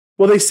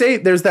Well, they say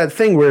there's that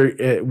thing where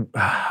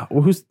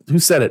who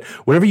said it?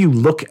 Whenever you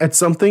look at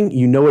something,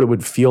 you know what it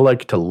would feel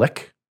like to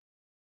lick.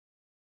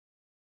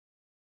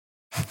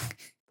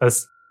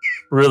 That's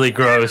really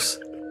gross.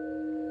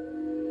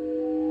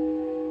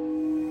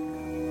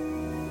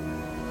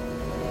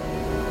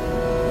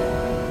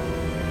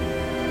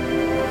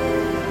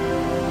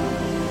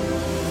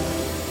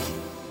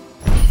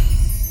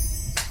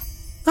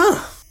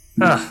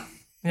 Yeah.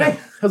 Hey,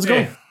 how's it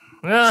going?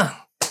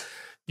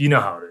 You know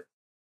how it is.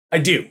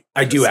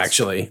 I do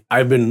actually.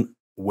 I've been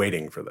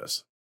waiting for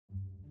this.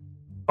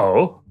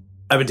 Oh?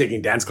 I've been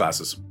taking dance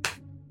classes.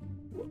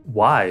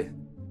 Why?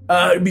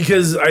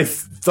 Because I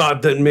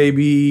thought that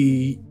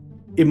maybe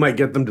it might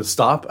get them to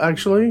stop,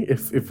 actually,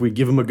 if we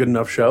give them a good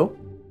enough show.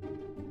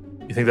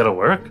 You think that'll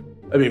work?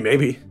 I mean,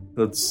 maybe.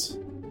 Let's...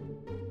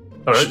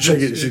 All right, should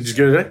I just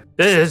get it?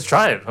 Yeah, let's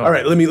try it. All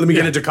right, let me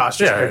get into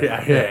costume.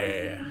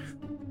 Yeah.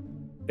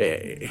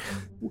 Yeah.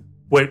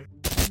 Wait,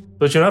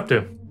 what you up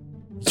to?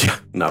 Yeah,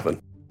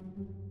 nothing.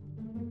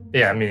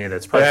 Yeah, I mean,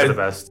 it's probably for the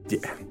best.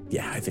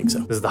 Yeah, I think so.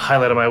 This is the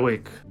highlight of my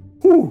week.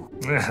 Whew.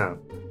 All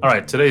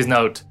right, today's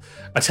note.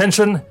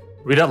 Attention,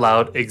 read out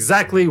loud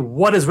exactly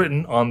what is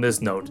written on this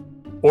note,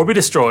 or be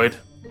destroyed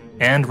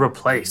and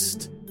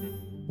replaced.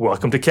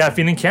 Welcome to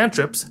Caffeine and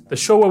Cantrips, the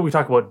show where we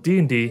talk about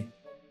D&D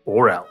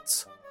or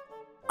else.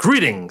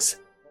 Greetings.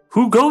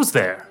 Who goes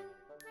there?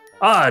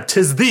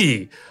 'Tis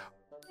thee,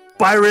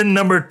 Byron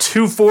number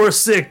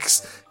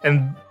 246,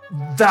 and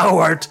thou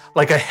art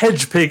like a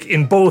hedge pig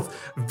in both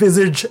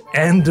visage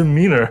and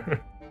demeanor.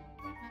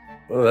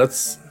 Well,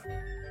 that's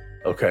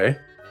okay.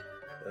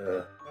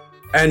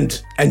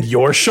 And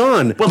you're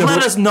Sean. But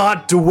let us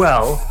not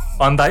dwell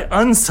on thy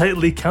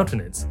unsightly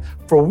countenance,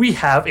 for we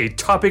have a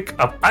topic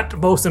of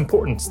utmost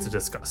importance to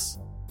discuss.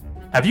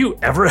 Have you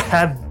ever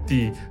had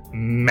the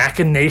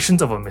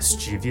machinations of a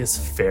mischievous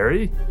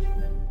fairy?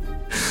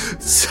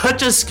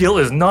 Such a skill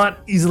is not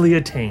easily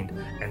attained,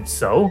 and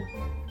so,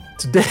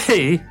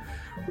 today,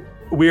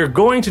 we are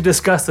going to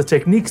discuss the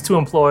techniques to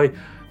employ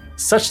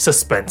such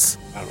suspense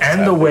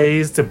and the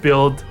ways to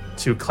build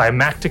to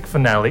climactic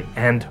finale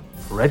and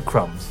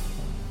breadcrumbs.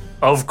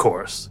 Of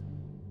course.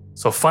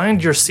 So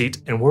find your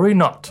seat and worry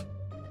not.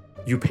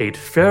 You paid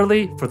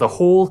fairly for the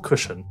whole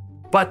cushion,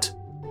 but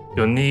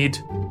you'll need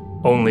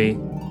only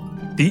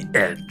the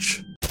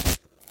edge.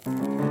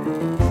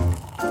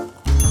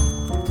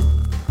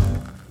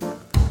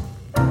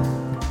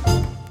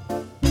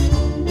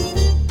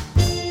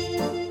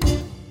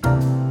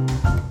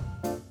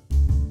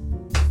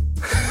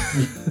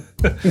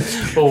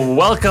 Well,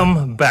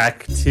 welcome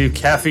back to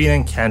Caffeine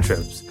and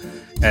Cantrips.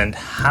 And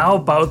how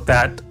about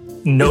that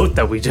note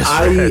that we just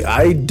read?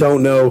 I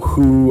don't know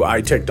who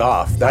I ticked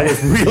off. That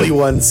was really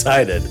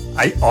one-sided.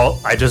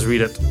 I just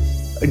read it,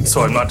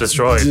 so I'm not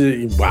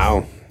destroyed.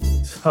 Wow.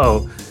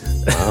 So,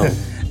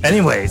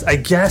 anyways, I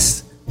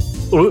guess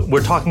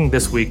we're talking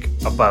this week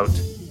about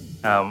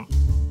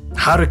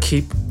how to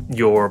keep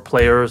your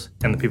players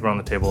and the people around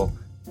the table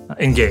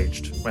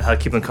engaged, right? How to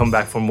keep them coming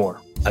back for more.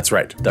 That's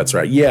right.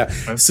 Yeah.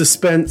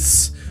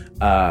 Suspense,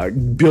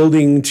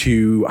 building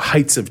to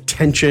heights of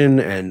tension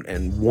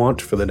and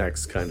want for the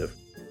next kind of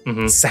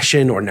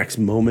session or next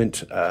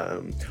moment.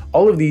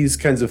 All of these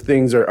kinds of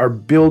things are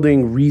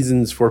building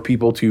reasons for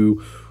people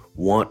to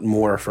want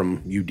more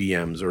from you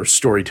DMs or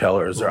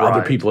storytellers or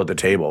other people at the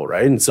table,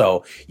 right? And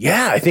so,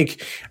 yeah, I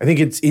think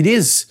it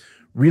is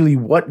really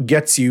what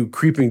gets you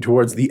creeping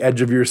towards the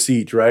edge of your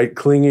seat, right?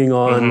 Clinging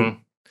on.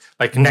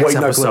 Like next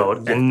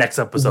episode and next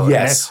episode.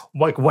 Yes.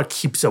 And what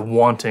keeps it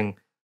wanting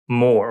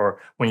more? Or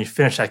when you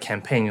finish that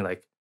campaign, you're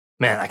like,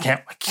 man, I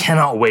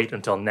cannot wait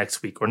until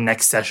next week or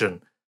next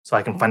session so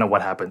I can find out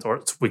what happens,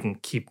 or so we can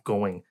keep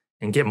going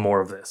and get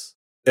more of this.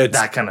 It's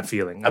that kind of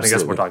feeling. I think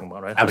that's what we're talking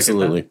about, right?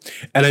 Absolutely.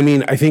 And I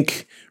mean, I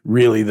think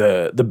really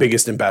the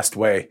biggest and best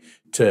way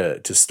to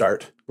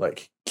start,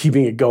 like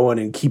keeping it going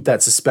and keep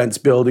that suspense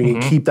building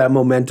and keep that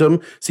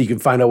momentum so you can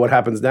find out what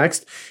happens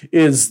next,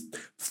 is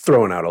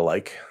throwing out a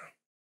like.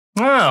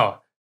 Oh,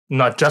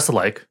 not just a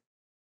like.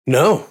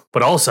 No.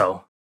 But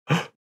also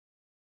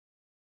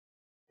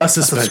a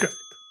suspense.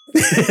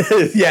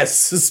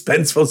 Yes,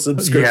 suspenseful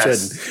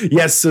subscription.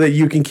 Yes, so that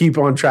you can keep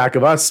on track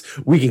of us.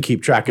 We can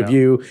keep track of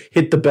you.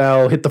 Hit the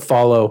bell, hit the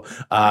follow,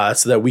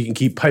 so that we can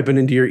keep piping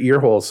into your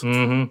ear holes.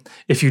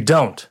 If you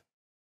don't,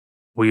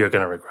 we are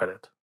going to regret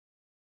it.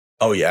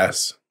 Oh,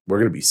 yes. We're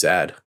going to be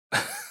sad.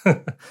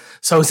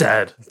 So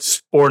sad.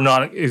 Or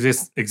not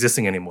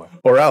existing anymore.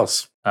 Or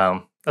else.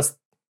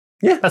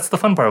 That's the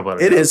fun part about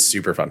it. It is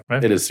super fun.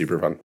 Right? It is super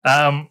fun.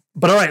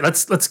 But all right,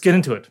 let's get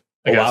into it.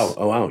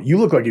 Oh wow. You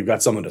look like you've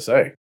got something to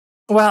say.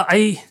 Well,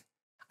 I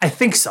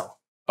think so.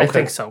 Okay. I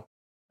think so.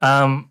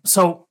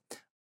 So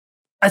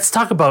let's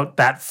talk about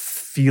that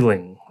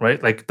feeling,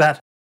 right? Like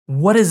that.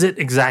 What is it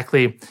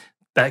exactly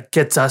that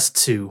gets us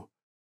to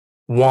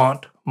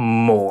want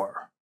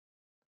more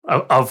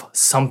of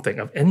something,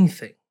 of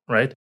anything,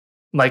 right?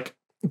 Like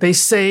they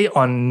say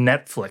on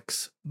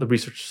Netflix, the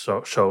research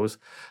shows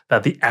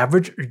that the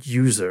average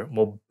user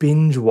will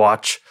binge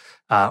watch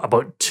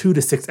about 2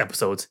 to 6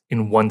 episodes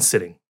in one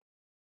sitting.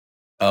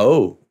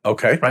 Oh,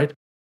 okay. right?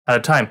 At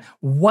a time.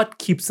 What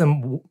keeps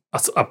them,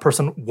 a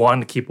person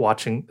wanting to keep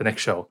watching the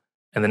next show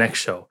and the next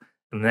show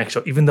and the next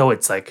show, even though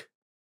it's like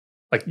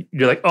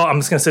you're like, oh, I'm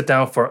just going to sit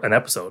down for an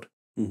episode.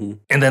 Mm-hmm.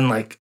 And then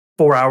like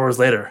 4 hours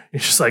later, you're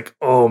just like,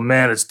 oh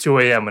man, it's 2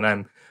 a.m. and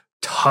I'm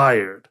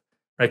tired,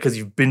 right? Because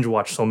you've binge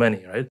watched so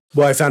many, right?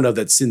 Well, I found out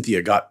that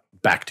Cynthia got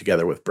back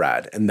together with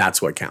Brad, and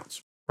that's what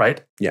counts.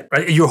 Right? Yeah.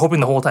 Right? You were hoping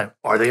the whole time,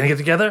 are they going to get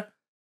together?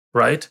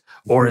 Right?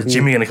 Or is Mhm.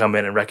 Jimmy going to come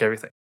in and wreck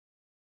everything?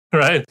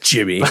 Right?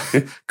 Jimmy.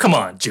 Come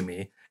on,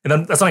 Jimmy.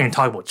 And that's not even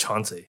talking about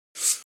Chauncey.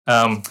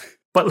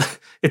 But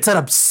it's that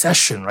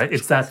obsession, right?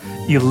 It's that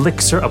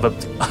elixir of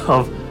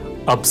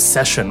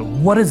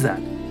obsession. What is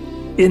that?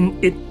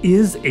 It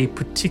is a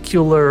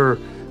particular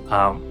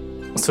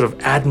sort of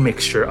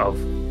admixture of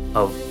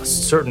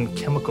certain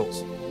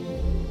chemicals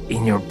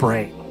in your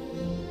brain.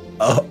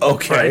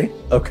 Okay. Right?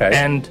 Okay.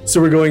 And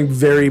so we're going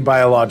very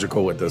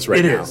biological with this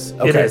right it now. is.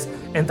 Okay. It is.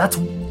 And that's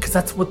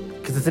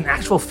because it's an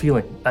actual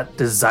feeling, that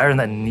desire and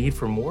that need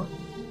for more.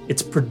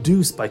 It's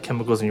produced by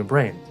chemicals in your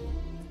brain.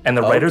 And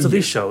the writers of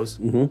these shows,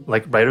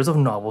 like writers of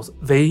novels,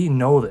 they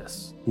know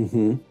this,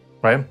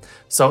 right?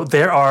 So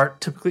there are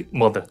typically,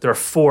 there are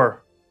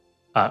 4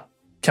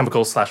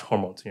 chemicals /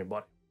 hormones in your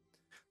body.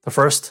 The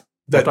first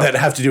that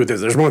have to do with this.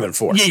 There's more than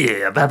 4.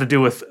 Yeah, that have to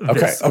do with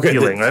this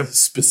feeling, right?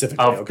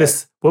 Specifically, of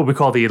this, what we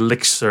call the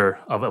elixir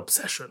of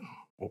obsession.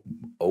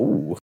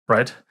 Oh,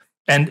 right?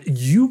 And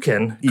you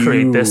can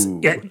create this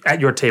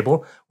at your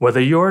table, whether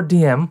you're a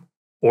DM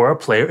or a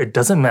player. It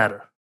doesn't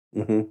matter.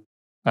 Or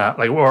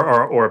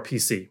a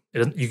PC.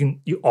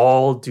 You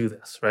all do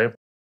this, right?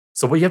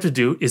 So what you have to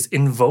do is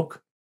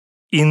invoke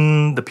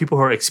in the people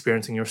who are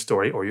experiencing your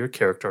story or your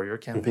character or your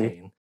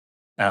campaign,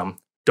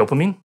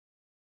 dopamine,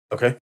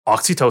 okay,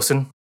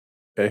 oxytocin,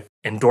 okay,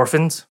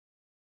 endorphins,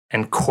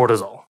 and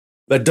cortisol.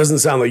 That doesn't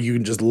sound like you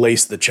can just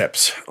lace the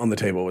chips on the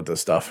table with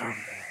this stuff.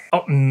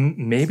 Oh,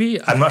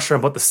 maybe. I'm not sure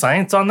about the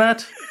science on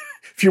that.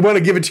 If you want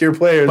to give it to your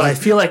players, but I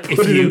feel like if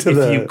you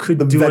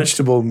could do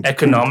it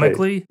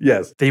economically,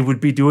 yes, they would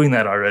be doing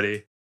that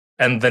already.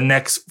 And the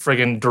next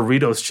friggin'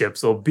 Doritos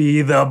chips will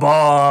be the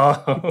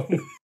bomb.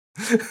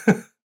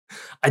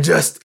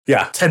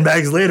 10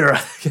 bags later, I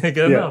can't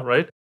get enough,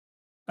 right?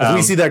 If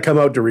we see that come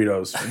out,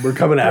 Doritos, we're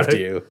coming after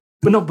you.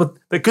 But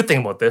the good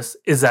thing about this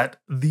is that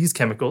these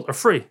chemicals are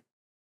free.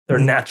 They're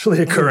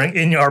naturally occurring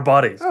in our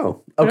bodies.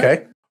 Oh,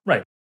 okay. Yeah?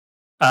 Right.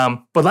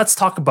 But let's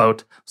talk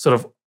about sort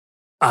of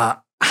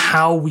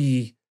how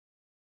we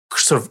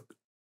sort of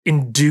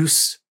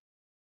induce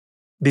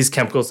these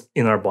chemicals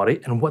in our body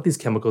and what these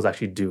chemicals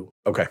actually do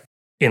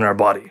in our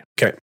body.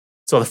 Okay.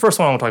 So the first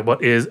one I want to talk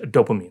about is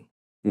dopamine.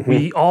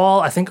 We all,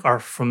 I think, are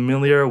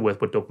familiar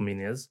with what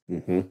dopamine is.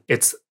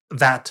 It's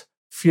that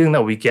feeling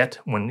that we get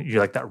when you're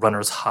like that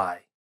runner's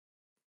high,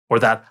 or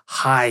that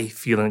high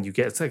feeling you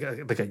get. It's like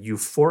a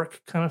euphoric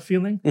kind of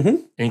feeling,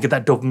 and you get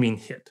that dopamine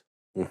hit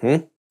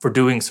for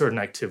doing certain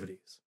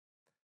activities,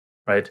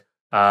 right?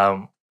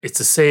 It's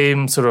the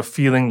same sort of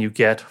feeling you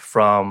get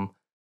from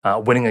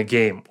winning a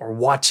game or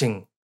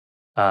watching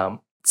some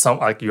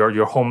like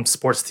your home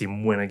sports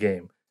team win a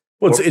game.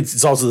 Well,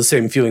 it's also the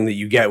same feeling that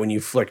you get when you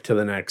flick to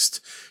the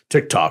next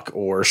TikTok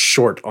or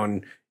short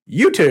on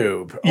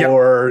YouTube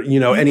or,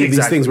 any of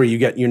these things where you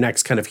get your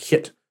next kind of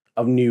hit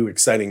of new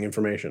exciting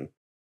information.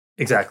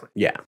 Exactly.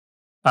 Yeah.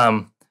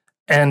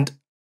 And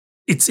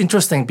it's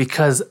interesting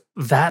because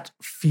that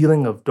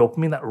feeling of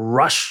dopamine, that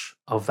rush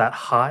of that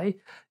high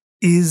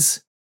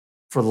is,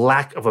 for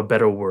lack of a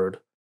better word,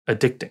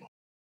 addicting.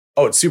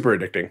 Oh, it's super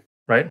addicting.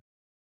 Right?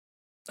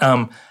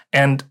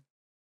 And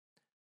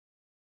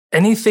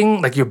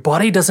anything, like your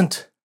body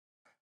doesn't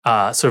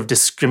sort of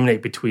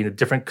discriminate between the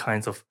different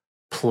kinds of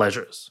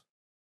pleasures.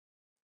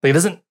 Like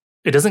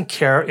it doesn't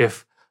care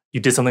if you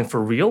did something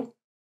for real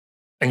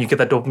and you get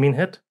that dopamine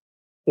hit,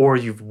 or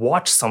you've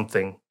watched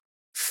something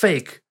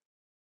fake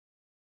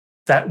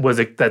that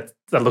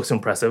looks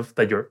impressive,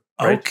 that you're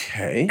right?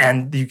 Okay,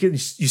 and you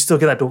still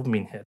get that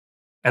dopamine hit.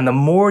 And the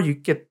more you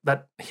get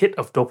that hit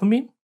of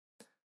dopamine,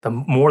 the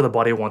more the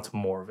body wants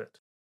more of it.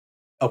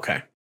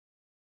 Okay.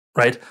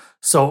 Right?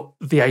 So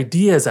the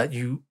idea is that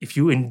if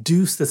you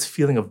induce this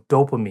feeling of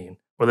dopamine,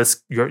 or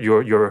this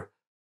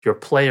your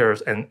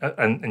players and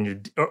your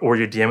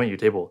DM at your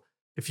table,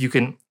 if you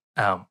can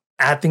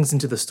add things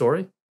into the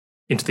story,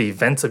 into the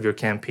events of your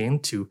campaign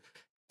to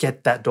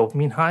get that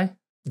dopamine high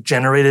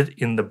generated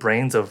in the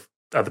brains of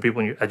other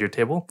people at your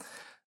table,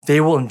 they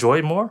will enjoy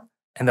it more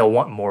and they'll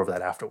want more of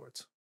that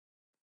afterwards.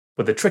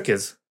 But the trick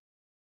is,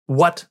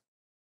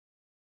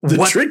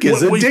 trick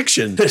is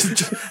addiction.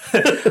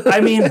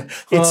 I mean,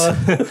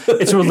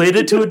 it's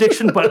related to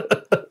addiction,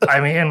 but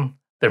I mean,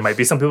 there might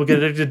be some people get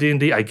addicted to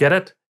D&D. I get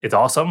it. It's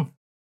awesome.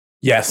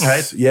 Yes.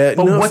 Right? Yeah.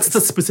 But what's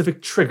the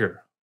specific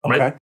trigger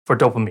right, for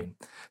dopamine?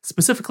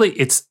 Specifically,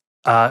 it's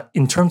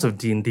in terms of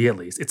D&D at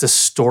least, it's a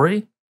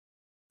story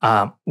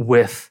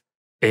with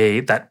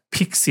that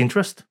piques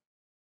interest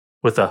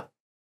with a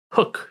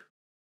hook.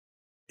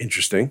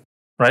 Interesting.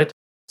 Right?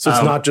 So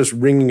it's not just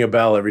ringing a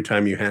bell every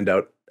time you hand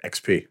out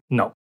XP.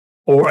 No.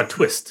 Or a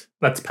twist.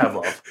 That's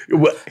Pavlov.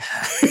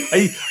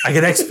 I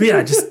get XP and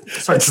I just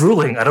start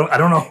drooling. I don't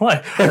know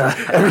why.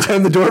 Every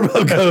time the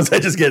doorbell goes, I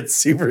just get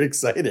super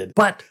excited.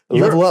 But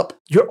Level up.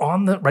 You're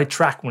on the right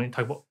track when you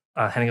talk about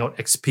handing out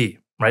XP,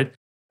 right?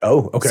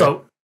 Oh, okay.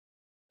 So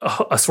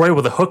a story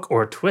with a hook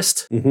or a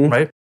twist, Mhm.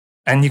 right?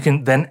 And you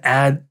can then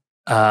add,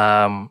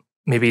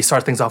 maybe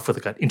start things off with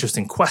like an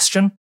interesting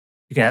question.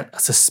 You can add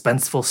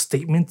suspenseful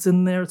statements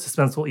in there,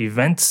 suspenseful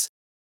events,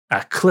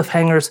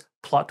 cliffhangers,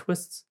 plot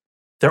twists.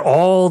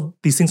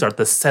 These things are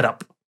the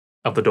setup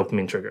of the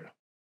dopamine trigger.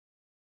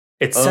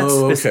 It sets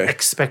this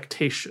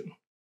expectation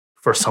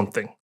for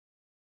something.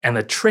 And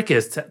the trick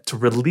is to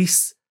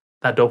release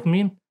that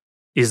dopamine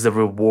is the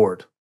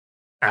reward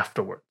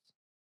afterwards.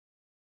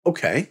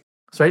 Okay.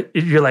 So right,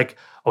 you're like,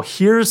 oh,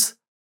 here's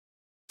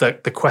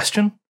the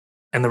question,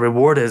 and the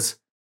reward is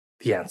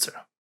the answer.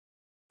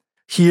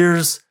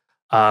 Here's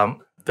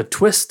the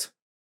twist,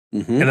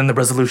 Mhm. and then the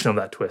resolution of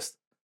that twist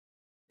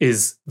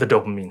is the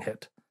dopamine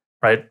hit,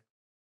 right?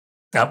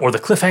 Or the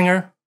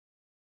cliffhanger,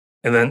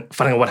 and then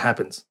finding out what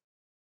happens.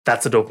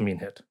 That's a dopamine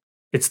hit.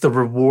 It's the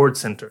reward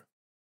center,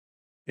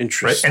 right?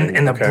 Interesting.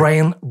 And the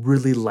brain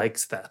really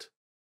likes that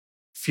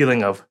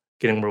feeling of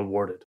getting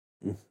rewarded,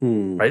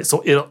 Mhm. right?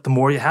 So the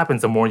more it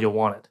happens, the more you'll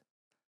want it.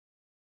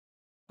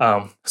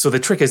 So the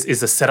trick is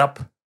to set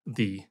up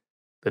the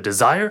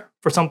desire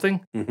for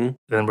something, Mhm.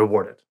 then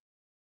reward it.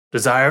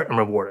 Desire and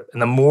reward it.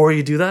 And the more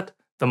you do that,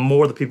 the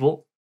more the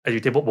people at your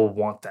table will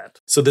want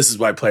that. So this is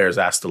why players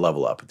ask to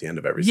level up at the end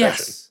of every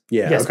session.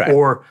 Yeah. Yes. Okay.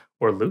 Or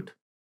loot.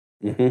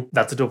 Mhm.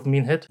 That's a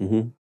dopamine hit.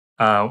 Mhm.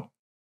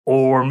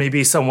 Or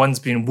maybe someone's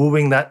been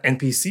wooing that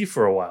NPC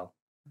for a while,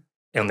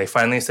 and they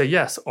finally say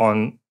yes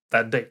on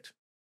that date,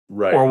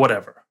 Right. or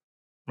whatever,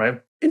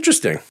 right?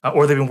 Interesting.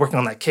 Or they've been working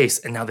on that case,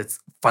 and now that's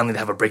finally they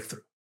have a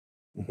breakthrough.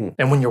 Mhm.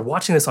 And when you're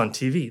watching this on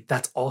TV,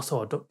 that's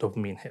also a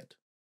dopamine hit.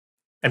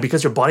 And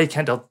because your body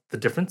can't tell the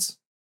difference,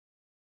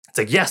 it's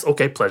like, yes,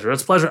 okay, pleasure.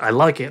 It's pleasure. I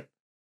like it.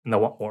 And I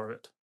want more of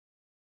it.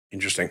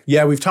 Interesting.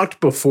 Yeah, we've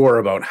talked before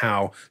about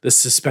how the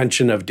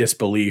suspension of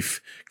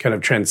disbelief kind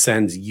of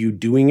transcends you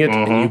doing it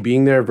and you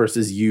being there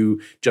versus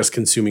you just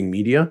consuming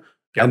media.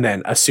 Yep. And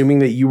then assuming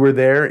that you were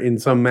there in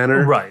some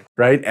manner. Right.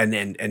 Right. And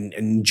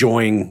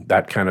enjoying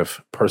that kind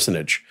of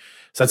personage.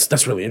 So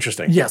that's really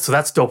interesting. Yeah, so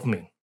that's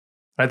dopamine.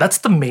 Right? That's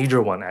the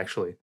major one,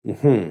 actually.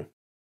 Mm-hmm.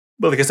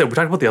 But like I said, we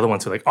talked about the other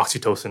ones, too, like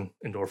oxytocin,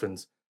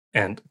 endorphins,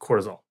 and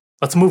cortisol.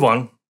 Let's move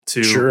on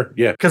to... Sure,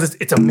 yeah. Because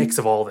it's a mix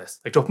of all this.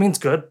 Like dopamine's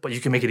good, but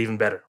you can make it even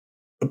better.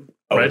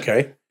 Right?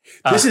 Okay.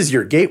 This is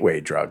your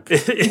gateway drug.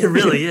 It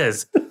really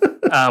is.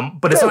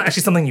 But it's not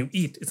actually something you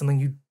eat. It's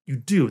something you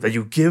do, that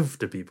you give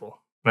to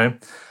people,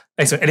 right?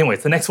 And so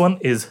anyways, the next one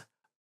is...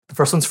 The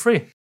first one's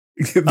free.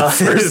 The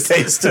first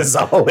taste is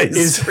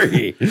always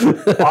free.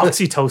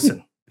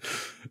 Oxytocin.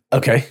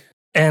 Okay.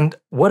 And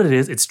what it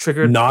is, it's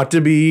triggered... Not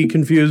to be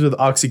confused with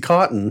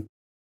Oxycontin.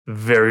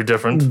 Very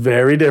different.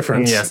 Very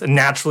different. Yes,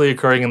 naturally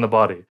occurring in the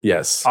body.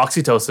 Yes.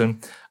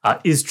 Oxytocin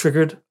is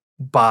triggered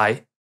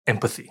by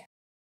empathy.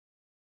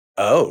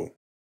 Oh.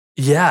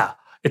 Yeah,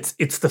 it's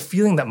the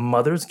feeling that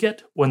mothers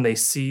get when they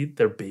see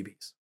their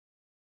babies,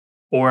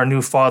 or a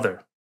new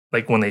father,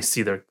 like when they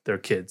see their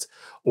kids,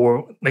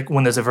 or like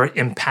when there's a very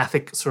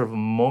empathic sort of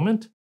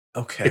moment.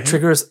 Okay. It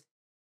triggers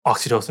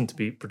oxytocin to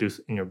be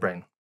produced in your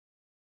brain.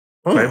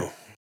 Oh. Right?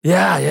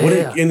 Yeah.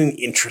 In an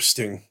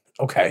interesting.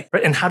 Okay.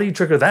 Right, and how do you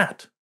trigger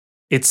that?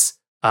 It's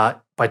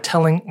by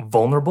telling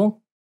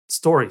vulnerable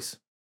stories.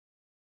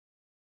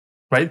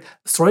 Right,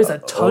 stories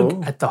that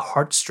tug at the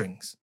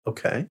heartstrings.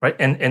 Okay. Right,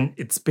 and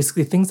it's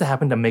basically things that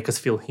happen to make us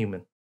feel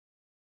human.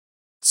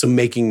 So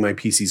making my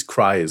PCs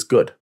cry is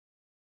good.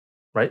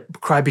 Right,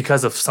 cry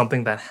because of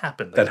something that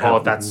happened.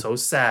 Like, that's so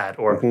sad,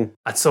 or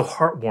that's so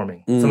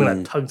heartwarming. Something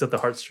that tugs at the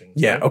heartstrings.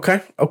 Yeah.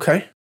 Right?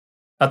 Okay.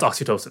 That's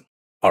oxytocin.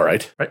 All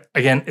right. Right.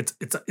 Again,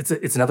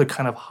 it's another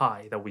kind of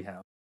high that we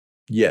have.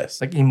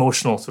 Yes. Like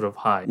emotional sort of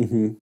high.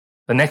 Mm-hmm.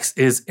 The next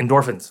is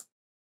endorphins.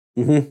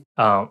 Mm-hmm.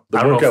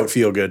 The workout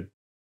feel good.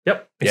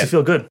 Yep. Makes you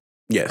feel good.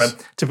 Yes.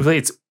 Right? Typically,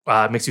 it's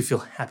makes you feel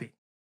happy.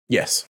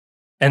 Yes.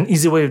 An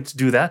easy way to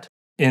do that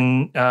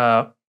in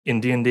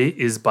D&D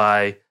is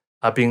by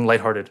being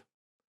lighthearted,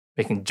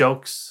 making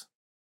jokes,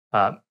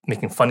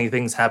 making funny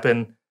things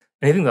happen,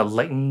 anything that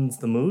lightens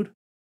the mood.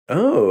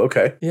 Oh,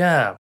 okay.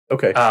 Yeah.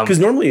 Okay. Because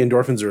normally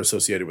endorphins are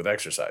associated with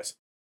exercise.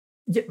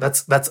 Yeah,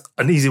 that's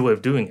an easy way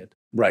of doing it.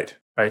 Right.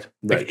 Right.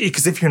 Right.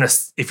 Because if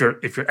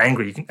you're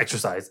angry, you can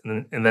exercise,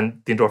 and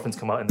then the endorphins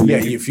come out, and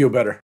you feel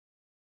better.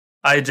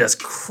 I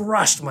just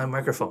crushed my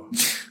microphone.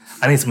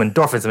 I need some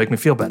endorphins to make me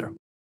feel better.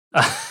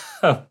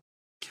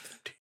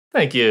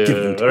 Thank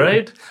you. All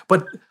right.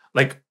 But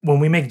like when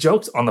we make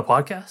jokes on the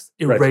podcast,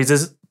 it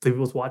raises the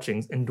people's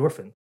watchings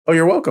endorphin. Oh,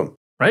 you're welcome.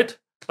 Right?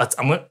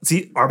 I'm gonna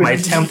see. My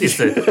attempt is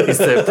to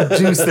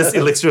produce this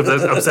elixir of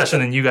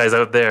obsession in you guys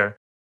out there,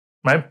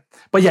 right?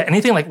 But yeah,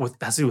 anything like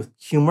has to do with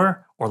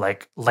humor or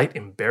like light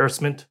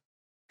embarrassment,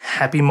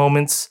 happy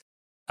moments,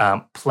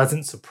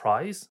 pleasant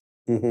surprise.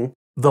 Mm-hmm.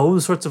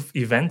 Those sorts of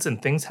events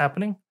and things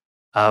happening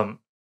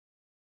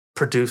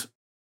produce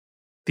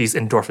these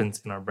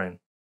endorphins in our brain.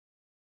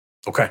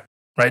 Okay.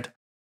 Right?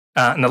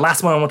 And the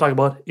last one I want to talk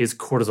about is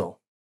cortisol.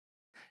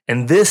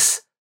 And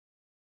this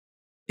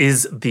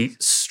is the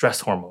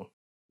stress hormone.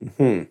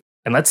 Mm-hmm.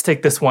 And let's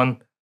take this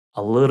one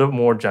a little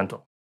more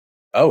gentle.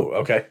 Oh,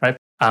 okay. Right?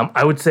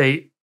 I would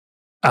say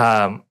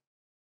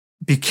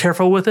be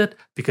careful with it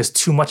because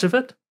too much of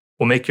it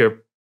will make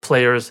your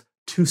players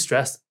too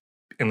stressed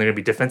and they're going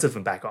to be defensive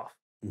and back off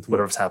to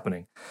whatever's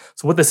happening.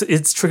 So what this is,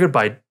 it's triggered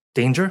by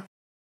danger,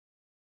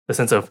 the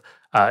sense of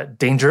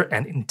danger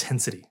and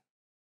intensity.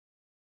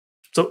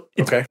 So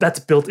that's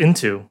built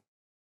into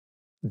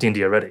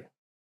D&D already,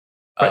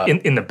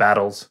 right? In the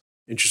battles.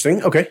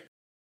 Interesting. Okay.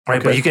 Right,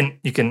 okay. But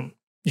you can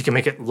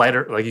make it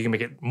lighter, like you can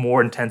make it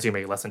more intense, you can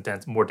make it less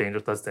intense, more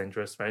dangerous, less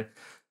dangerous, right?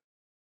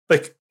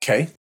 Like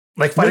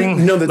like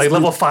fighting like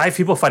level 5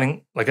 people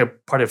fighting like a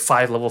party of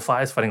 5 level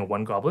 5s fighting a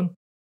 1 goblin,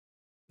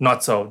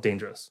 not so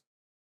dangerous.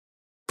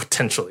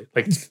 Potentially.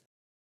 Like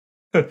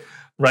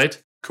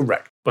right?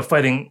 Correct. But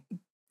fighting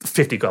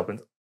 50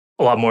 goblins,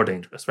 a lot more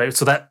dangerous, right?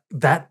 So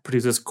that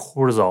produces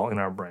cortisol in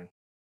our brain.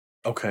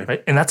 Okay.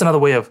 Right? And that's another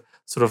way of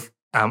sort of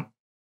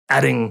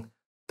adding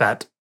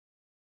that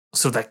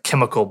sort of that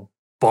chemical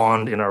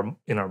bond in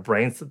our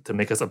brains to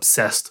make us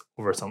obsessed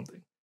over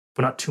something,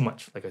 but not too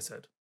much, like I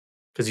said,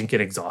 because you can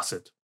get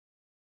exhausted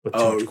with too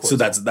much cortisol. So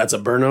that's a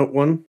burnout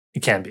one?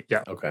 It can be,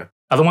 yeah. Okay.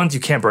 Other ones you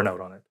can't burn out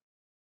on it.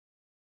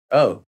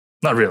 Oh.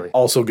 Not really.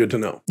 Also good to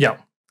know. Yeah.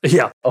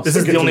 Yeah. Also this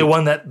is the only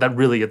one that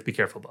really you have to be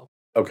careful about.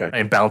 Okay.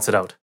 And balance it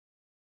out.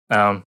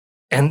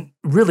 And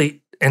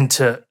really, and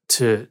to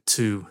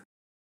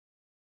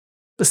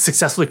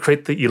successfully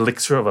create the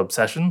elixir of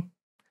obsession,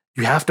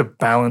 you have to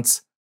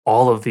balance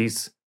all of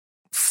these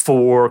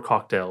 4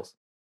 cocktails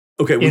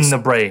in the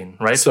brain,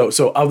 right? So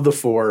of the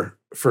 4,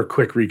 for a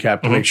quick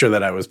recap to make sure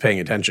that I was paying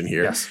attention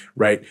here, yes.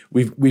 Right?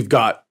 We've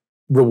got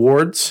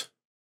rewards,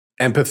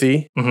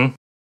 empathy. Mm-hmm.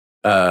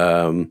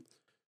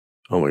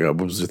 Oh my God,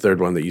 what was the third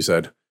one that you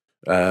said?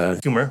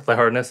 Humor,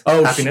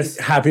 lightheartedness,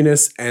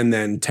 happiness, and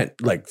then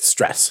like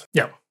stress.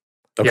 Yeah.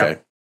 Okay. Yeah.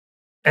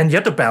 And you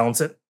have to balance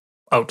it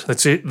out.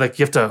 Like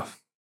you have to,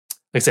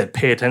 like I said,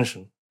 pay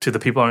attention to the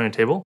people on your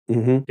table.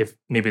 Mm-hmm. If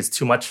maybe it's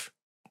too much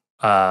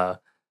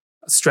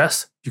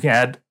stress, you can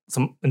add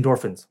some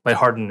endorphins,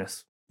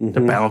 lightheartedness to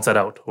balance that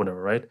out,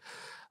 whatever, right?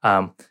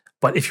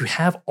 But if you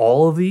have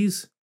all of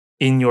these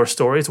in your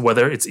stories,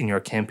 whether it's in your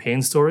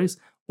campaign stories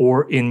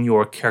or in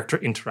your character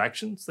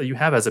interactions that you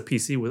have as a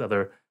PC with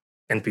other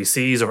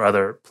NPCs or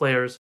other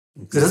players,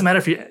 because it doesn't matter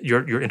if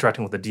you're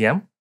interacting with the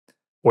DM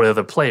or the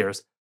other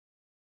players.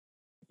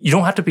 You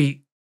don't have to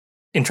be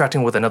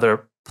interacting with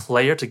another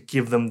player to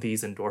give them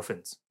these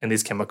endorphins and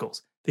these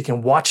chemicals. They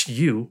can watch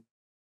you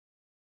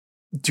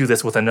do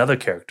this with another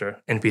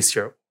character,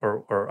 NPC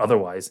or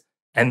otherwise,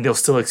 and they'll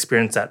still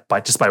experience that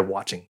by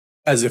watching.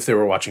 As if they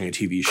were watching a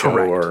TV show.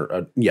 Correct.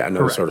 Or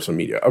another sort of some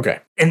media. Okay.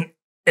 And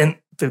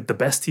the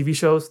best TV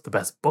shows, the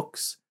best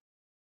books,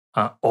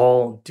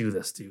 all do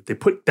this to you.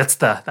 That's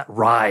that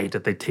ride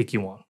that they take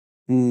you on.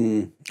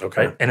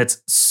 Okay. Right? And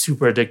it's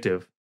super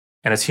addictive.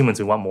 And as humans,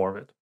 we want more of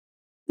it.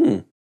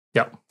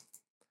 Yeah.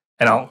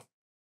 And I'll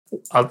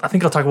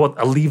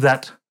leave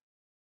that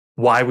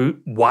why we're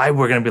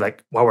going to be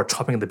like, why we're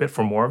chopping at the bit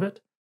for more of it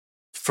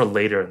for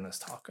later in this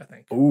talk, I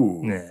think.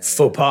 Ooh,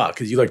 faux pas,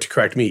 because you like to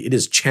correct me. It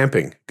is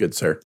champing, good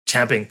sir.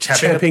 Champing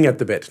at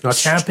the bit, not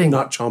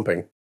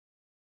chomping.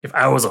 If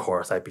I was a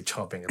horse, I'd be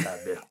chomping at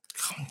that bit.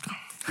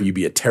 You'd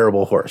be a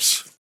terrible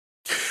horse.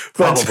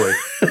 Probably.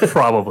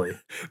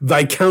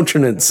 Thy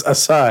countenance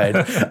aside.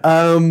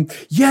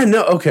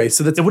 Okay.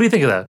 So that's. What do you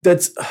think of that?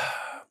 That's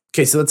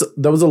okay. So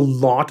that was a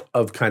lot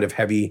of kind of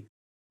heavy,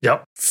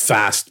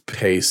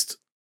 fast-paced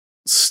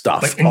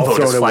stuff. Like info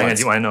just flying at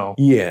you. I know.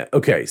 Yeah.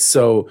 Okay.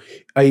 So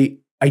I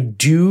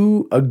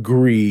do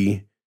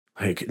agree.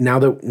 Like now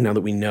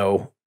that we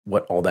know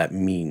what all that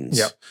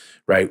means,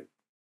 right?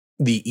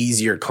 The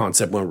easier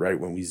concept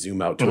when we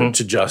zoom out to it,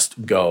 to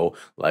just go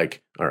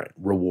like, all right,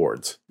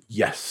 rewards.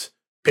 Yes.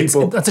 It's a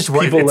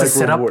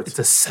setup. Rewards. It's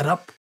a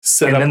setup.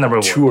 Then the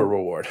reward. To a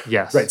reward.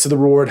 Yes. Right. So the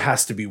reward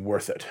has to be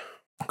worth it.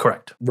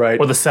 Correct. Right.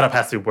 Or the setup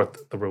has to be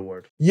worth the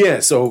reward.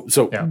 Yeah. So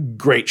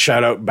great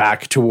shout out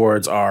back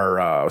towards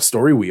our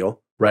story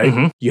wheel, right?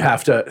 Mm-hmm. You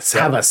have to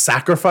have a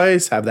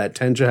sacrifice, have that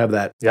tension, have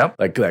that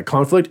like that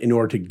conflict in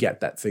order to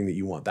get that thing that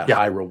you want, that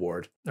high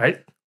reward.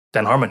 Right.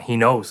 Dan Harmon, he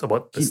knows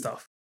about this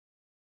stuff.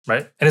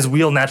 Right. And his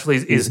wheel naturally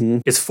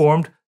is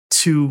formed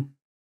to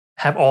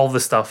have all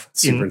this stuff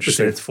in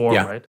its form,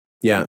 right?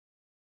 Yeah.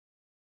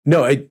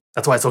 No,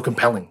 that's why it's so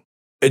compelling.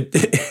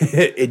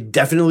 It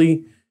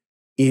definitely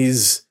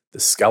is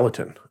the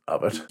skeleton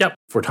of it. Yep.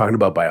 If we're talking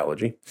about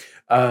biology.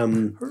 That's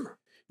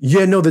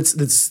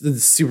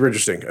super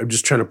interesting. I'm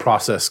just trying to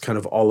process kind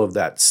of all of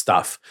that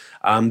stuff.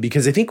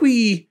 Because I think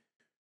we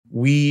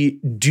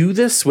do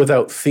this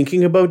without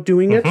thinking about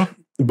doing it.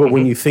 But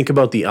when you think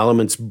about the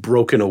elements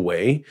broken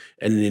away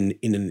and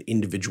in an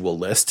individual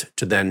list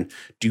to then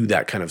do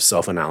that kind of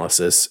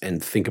self-analysis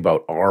and think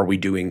about, are we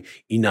doing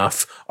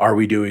enough? Are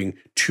we doing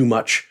too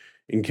much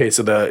in case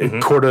of the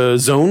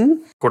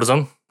cortisone?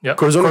 Cortisone. Yep.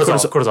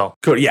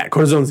 Cortisol. Yeah,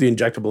 cortisone's the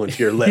injectable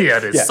into your lip. Yeah,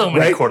 there's so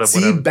many right?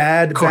 See,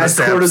 bad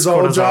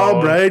cortisol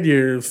job, right?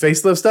 Your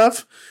facelift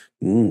stuff.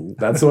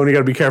 That's the one you got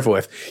to be careful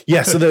with.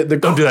 Yeah, so the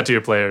don't do that to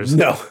your players.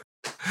 No.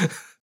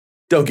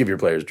 Don't give your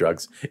players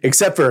drugs,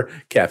 except for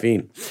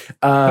caffeine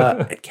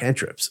and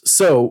cantrips.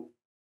 So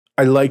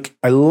I like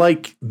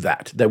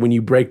that when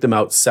you break them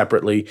out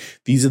separately,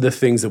 these are the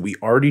things that we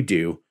already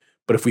do.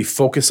 But if we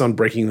focus on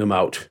breaking them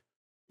out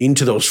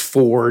into those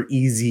 4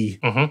 easy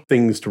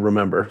things to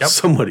remember,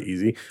 somewhat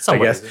easy, I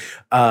guess.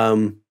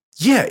 Easy.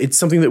 Yeah, it's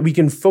something that we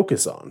can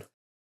focus on.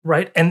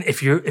 Right, and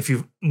if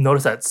you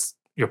notice that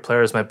your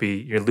players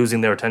you're losing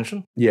their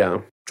attention.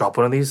 Yeah. Drop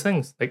one of these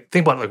things. Like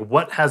think about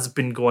what has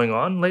been going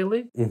on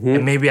lately,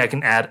 and maybe I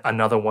can add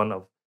another one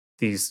of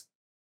these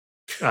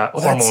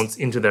hormones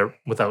into there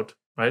without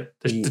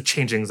to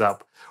change things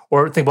up.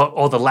 Or think about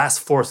all the last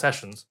 4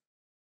 sessions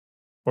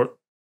or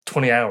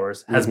 20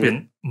 hours has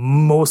been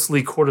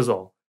mostly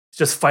cortisol. It's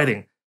just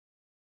fighting.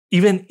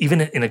 Even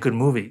in a good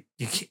movie,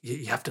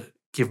 you have to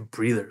give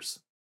breathers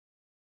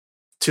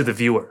to the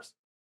viewers,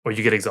 or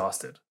you get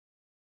exhausted.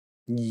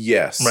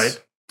 Yes.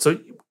 Right. So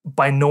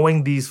by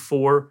knowing these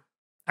 4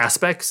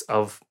 aspects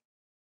of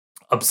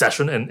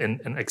obsession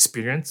and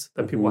experience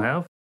that people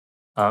have,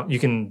 you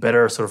can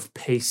better sort of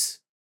pace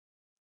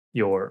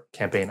your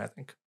campaign, I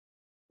think.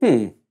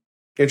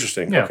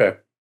 Interesting. Yeah. Okay.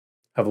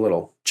 Have a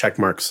little check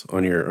marks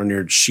on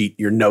your sheet,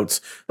 your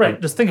notes. Right.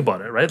 Just think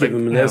about it, right? Give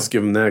them this,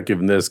 give them that, give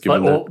them this, give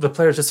them that. The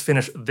players just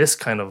finish this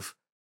kind of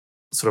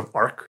sort of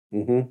arc.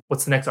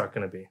 What's the next arc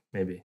going to be?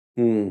 Maybe.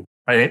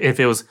 Right. If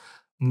it was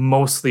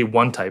mostly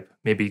one type,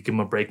 maybe give them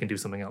a break and do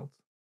something else.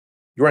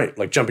 Right,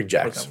 like jumping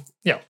jacks.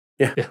 Yeah.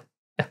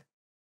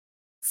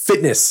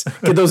 Fitness.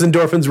 Get those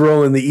endorphins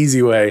rolling the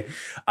easy way.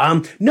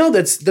 No,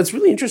 that's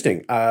really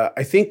interesting.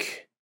 I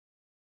think,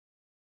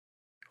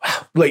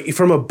 like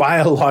from a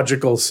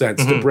biological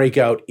sense, to break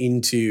out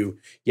into,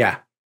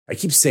 I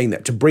keep saying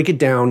that, to break it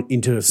down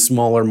into a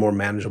smaller, more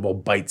manageable,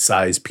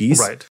 bite-sized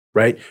piece.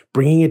 Right.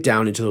 Bringing it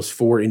down into those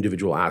 4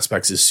 individual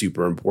aspects is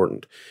super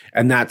important,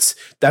 and that's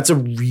a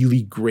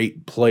really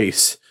great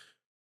place.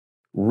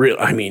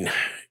 I mean,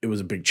 it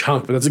was a big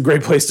chunk, but that's a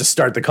great place to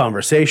start the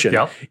conversation.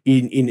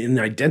 In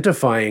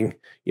identifying,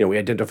 we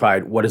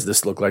identified, what does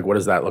this look like? What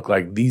does that look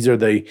like? These are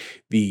the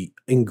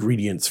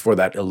ingredients for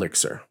that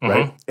elixir,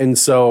 right? And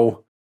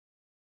so,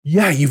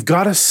 you've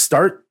got to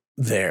start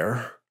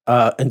there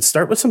and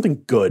start with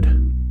something good.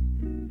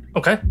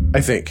 Okay.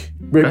 I think,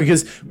 right?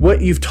 Because what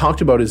you've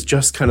talked about is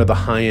just kind of the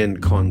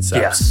high-end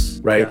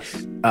concepts, right?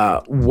 Yes.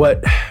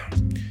 What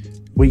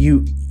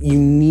you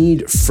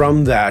need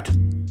from that,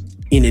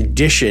 in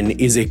addition,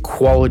 is a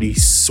quality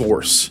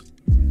source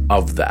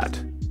of that,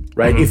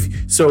 right?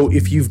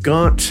 If you've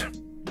got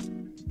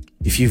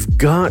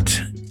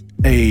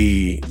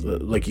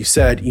like you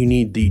said, you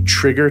need the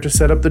trigger to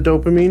set up the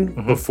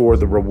dopamine before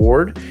the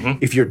reward.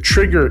 If your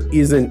trigger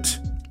isn't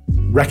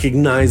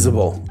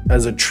recognizable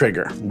as a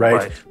trigger,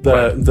 right?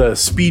 The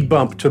speed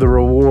bump to the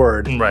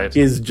reward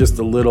is just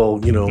a little,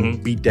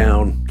 beat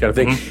down kind of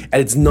thing,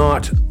 and it's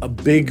not a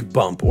big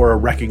bump or a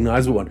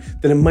recognizable one,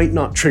 then it might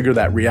not trigger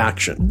that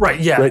reaction. Right.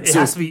 It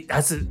has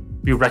to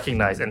be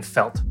recognized and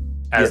felt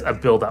as a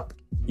build up.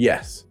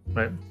 Yes.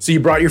 Right. So you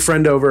brought your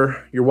friend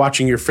over, you're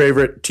watching your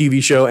favorite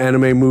TV show,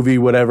 anime, movie,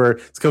 whatever.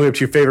 It's coming up to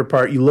your favorite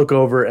part. You look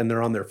over and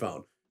they're on their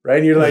phone, right?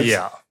 And you're like,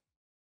 yeah.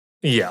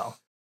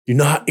 You're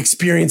not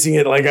experiencing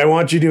it like I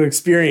want you to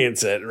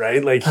experience it,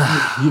 right? Like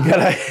you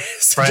gotta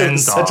such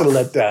a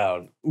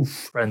letdown. Oof.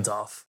 Friends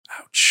off.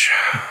 Ouch.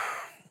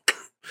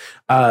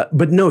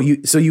 But no,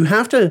 you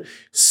have to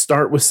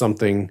start with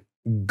something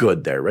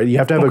good there, right? You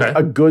have to have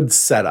a good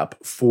setup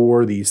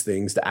for these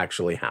things to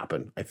actually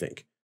happen, I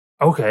think.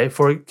 Okay.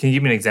 Can you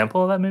give me an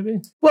example of that,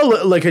 maybe?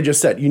 Well, like I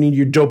just said, you need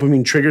your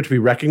dopamine trigger to be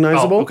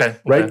recognizable.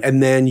 Right?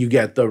 And then you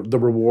get the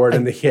reward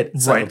and the hit.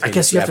 Right. I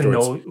guess you have to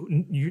know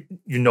you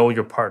know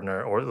your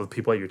partner or the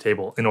people at your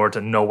table in order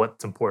to know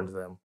what's important to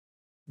them.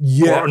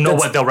 Yeah. Or know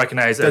what they'll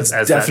recognize as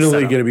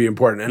definitely going to be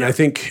important. And I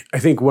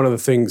think one of the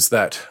things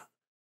that,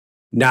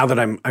 now that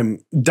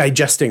I'm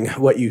digesting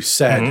what you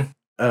said,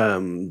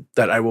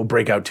 that I will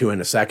break out to in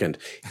a second,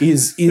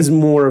 is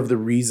more of the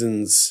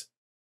reasons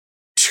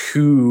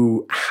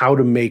to how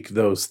to make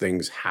those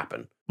things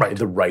happen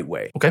the right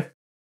way. Okay.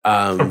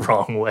 The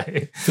wrong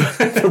way.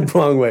 The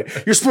wrong way.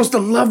 You're supposed to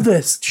love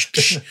this.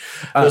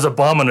 There's a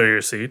bomb under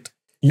your seat.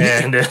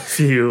 And if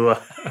you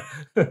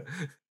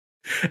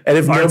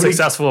aren't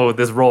successful with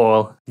this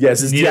roll,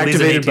 yes, it's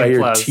deactivated by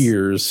your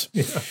tears.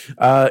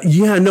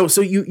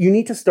 So you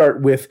need to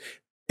start with,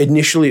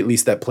 initially at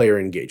least, that player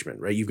engagement,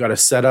 right? You've got to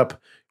set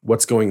up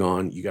what's going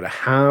on. You got to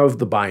have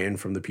the buy-in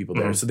from the people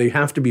there. So they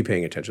have to be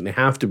paying attention. They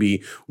have to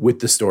be with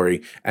the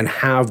story and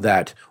have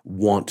that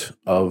want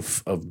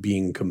of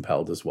being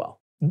compelled as well.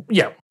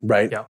 Yeah.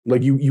 Right? Yeah.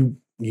 Like you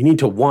need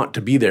to want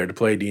to be there to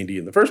play D&D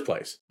in the first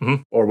place,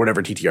 or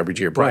whatever TTRPG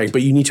you're playing,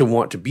 but you need to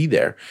want to be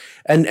there.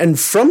 And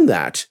from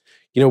that,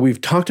 we've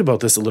talked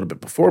about this a little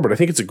bit before, but I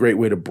think it's a great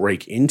way to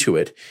break into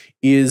it,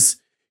 is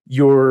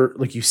your,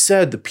 like you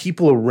said, the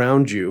people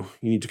around you,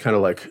 you need to kind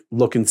of like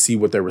look and see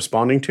what they're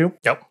responding to.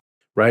 Yep.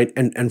 Right.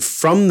 And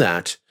from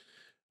that,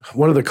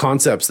 one of the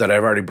concepts that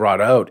I've already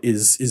brought out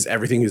is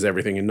everything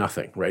and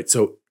nothing. Right.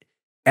 So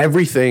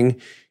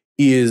everything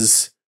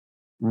is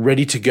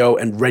ready to go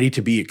and ready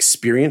to be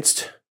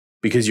experienced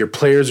because your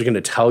players are going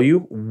to tell you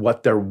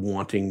what they're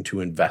wanting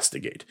to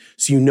investigate.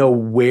 So you know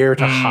where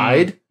to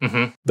hide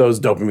those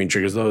dopamine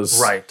triggers,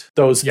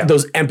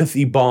 those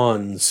empathy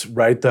bonds,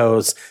 right?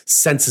 Those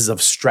senses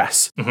of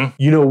stress.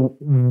 You know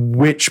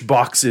which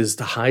boxes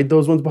to hide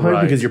those ones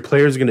behind because your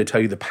players are going to tell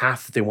you the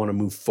path that they want to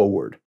move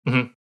forward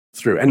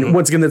through. And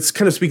once again, that's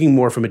kind of speaking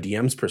more from a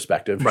DM's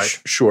perspective.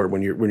 Right. Sure,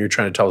 when you're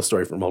trying to tell a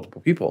story for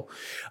multiple people.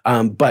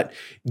 But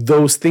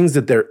those things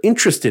that they're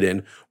interested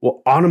in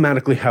will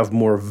automatically have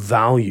more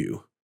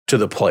value to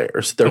the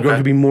players. They're going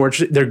to be more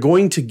interested. They're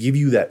going to give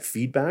you that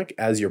feedback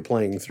as you're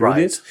playing through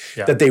this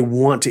that they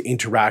want to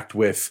interact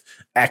with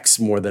X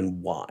more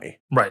than Y.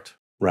 Right.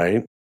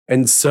 Right.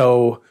 And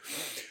so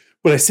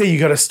when I say you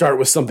got to start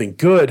with something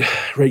good,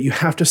 right, you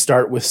have to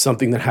start with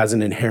something that has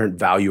an inherent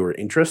value or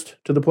interest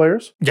to the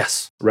players.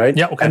 Yes. Right.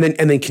 Yeah. Okay.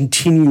 And then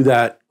continue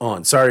that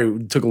on. Sorry,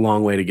 it took a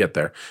long way to get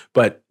there,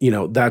 but you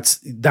know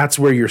that's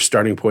where your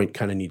starting point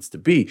kind of needs to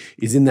be,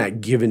 is in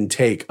that give and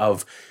take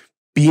of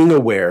being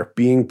aware,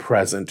 being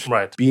present,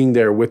 being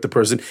there with the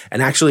person,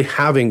 and actually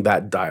having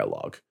that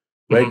dialogue.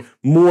 Right.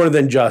 More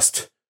than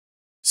just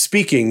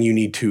speaking, you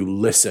need to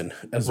listen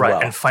as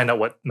well. And find out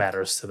what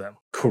matters to them.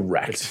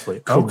 Correct.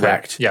 Okay.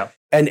 Correct. Yeah.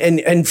 And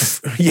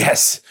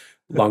yes,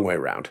 long way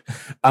around.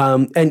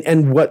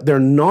 And what they're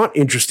not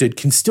interested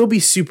can still be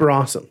super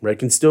awesome, right?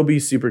 Can still be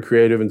super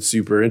creative and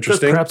super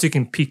interesting. Because perhaps you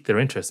can pique their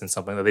interest in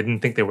something that they didn't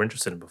think they were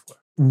interested in before.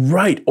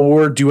 Right.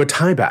 Or do a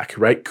tie back,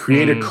 right?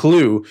 Create a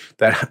clue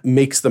that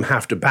makes them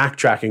have to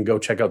backtrack and go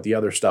check out the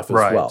other stuff as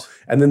well.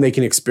 And then they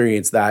can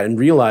experience that and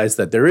realize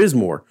that there is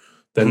more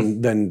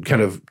than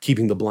kind of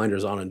keeping the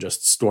blinders on and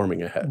just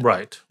storming ahead.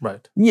 Right.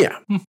 Yeah.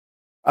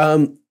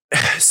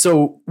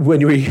 So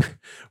when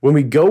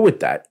we go with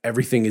that,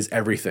 everything is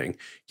everything.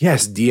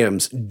 Yes,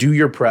 DMs, do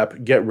your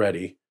prep, get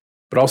ready,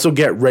 but also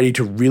get ready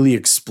to really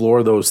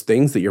explore those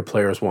things that your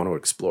players want to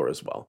explore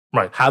as well.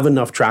 Right. Have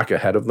enough track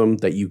ahead of them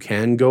that you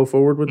can go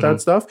forward with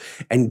that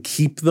stuff and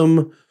keep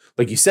them,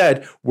 like you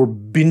said, we're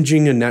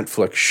binging a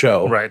Netflix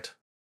show. Right.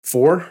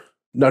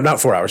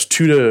 Not 4 hours,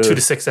 2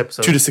 to 6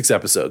 episodes. 2 to 6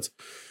 episodes.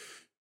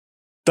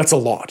 That's a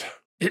lot.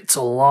 It's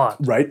a lot.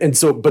 Right. And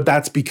so, but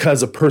that's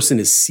because a person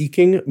is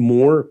seeking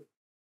more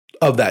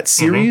of that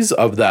series,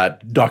 of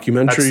that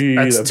documentary.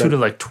 That's 2 to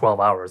like 12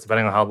 hours,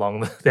 depending on how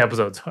long the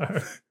episodes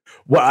are.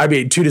 Well, I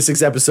mean, 2 to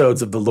 6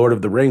 episodes of The Lord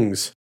of the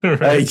Rings.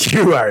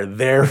 You are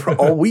there for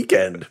all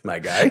weekend, my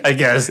guy. I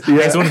guess. Yeah.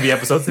 Next one to be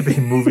episodes to be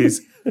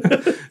movies.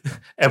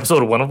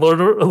 Episode 1 of Lord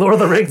of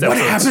the Rings. What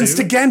happens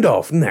to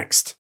Gandalf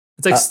next?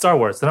 It's like Star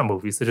Wars. They're not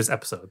movies. They're just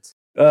episodes.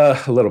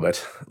 A little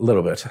bit.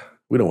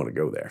 We don't want to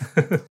go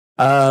there.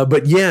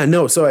 But yeah,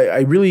 no. So I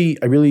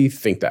really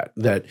think that,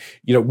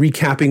 you know,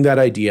 recapping that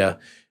idea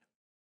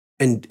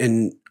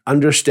and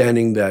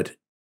understanding that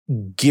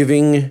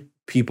giving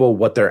people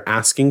what they're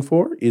asking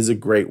for is a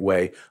great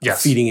way of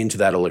feeding into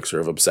that elixir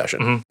of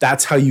obsession.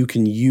 That's how you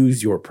can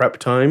use your prep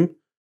time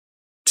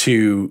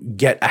to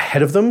get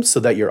ahead of them so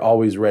that you're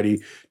always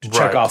ready to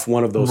check off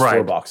one of those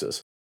 4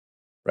 boxes.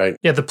 Right.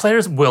 Yeah. The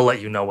players will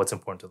let you know what's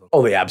important to them.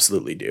 Oh, they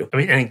absolutely do.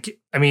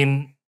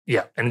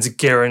 Yeah. And it's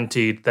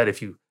guaranteed that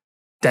if you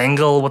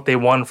dangle what they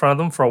want in front of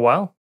them for a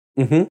while,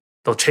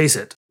 they'll chase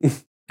it and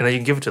then you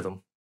can give it to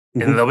them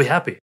and then they'll be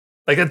happy.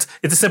 Like it's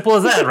as simple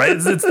as that, right?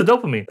 It's the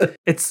dopamine.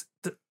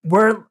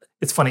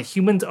 It's funny.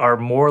 Humans are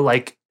more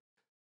like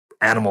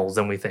animals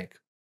than we think.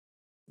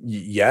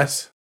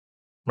 Yes.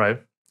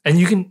 Right. And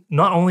you can,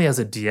 not only as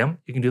a DM,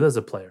 you can do that as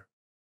a player.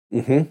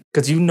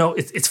 Because you know,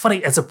 it's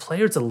funny, as a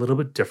player, it's a little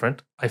bit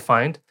different, I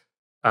find.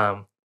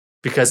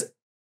 Because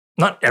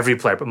not every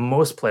player, but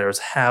most players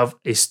have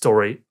a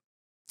story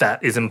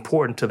that is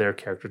important to their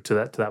character, to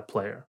that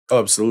player. Oh,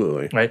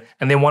 absolutely. Right.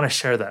 And they want to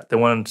share that. They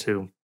want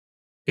to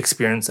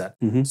experience that.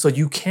 So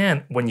you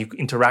can, when you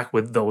interact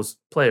with those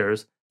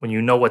players, when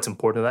you know what's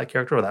important to that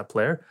character or that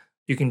player,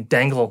 you can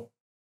dangle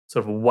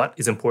sort of what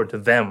is important to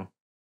them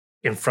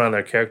in front of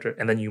their character,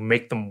 and then you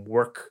make them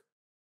work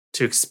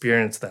to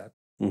experience that.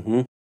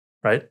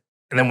 Right?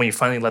 And then when you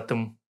finally let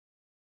them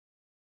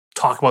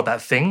talk about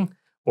that thing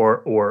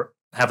or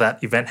have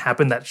that event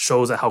happen that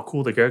shows how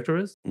cool the character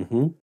is,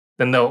 then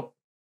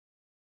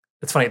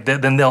it's funny,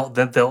 then they'll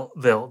get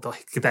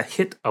that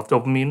hit of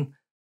dopamine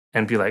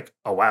and be like,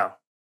 oh wow,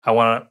 I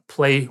want to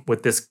play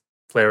with this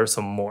player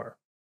some more.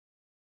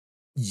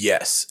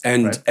 Yes.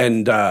 And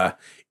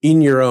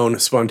in your own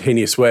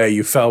spontaneous way,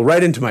 you fell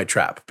right into my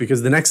trap,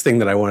 because the next thing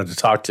that I wanted to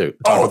talk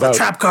about. The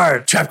trap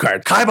card.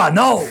 Kaiba,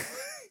 no.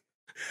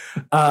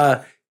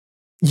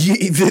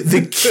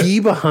 The key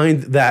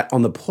behind that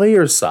on the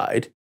player's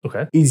side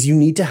is you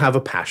need to have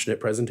a passionate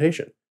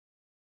presentation.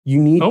 You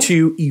need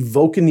to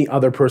evoke in the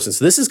other person.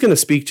 So this is going to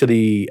speak to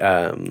the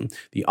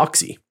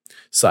Oxy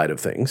side of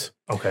things.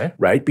 Okay.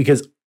 Right?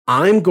 Because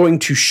I'm going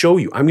to show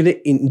you. I'm going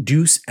to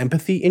induce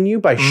empathy in you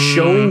by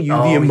showing you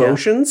the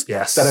emotions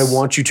that I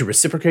want you to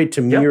reciprocate,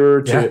 to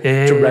mirror, to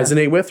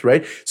resonate with,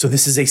 right? So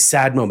this is a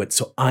sad moment.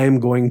 So I'm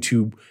going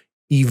to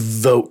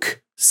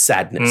evoke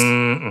sadness.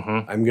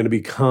 I'm going to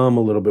become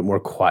a little bit more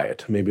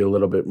quiet, maybe a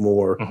little bit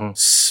more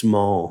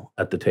small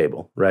at the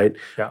table, right?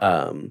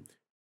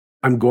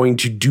 I'm going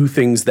to do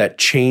things that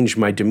change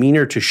my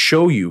demeanor to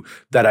show you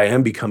that I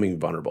am becoming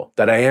vulnerable,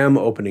 that I am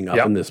opening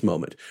up in this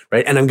moment,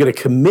 right? And I'm going to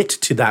commit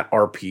to that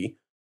RP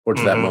or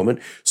to that moment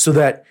so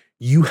that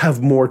you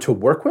have more to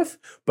work with,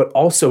 but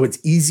also it's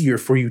easier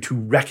for you to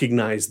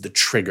recognize the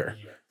trigger.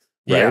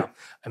 Right? Yeah.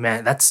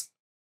 Man,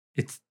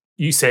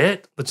 you say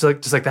it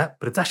just like that,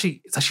 but it's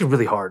actually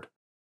really hard.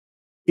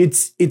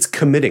 It's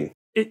committing.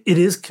 It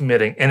is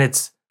committing. And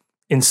it's,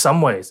 in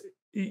some ways,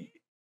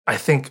 I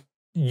think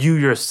you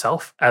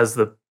yourself as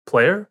the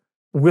player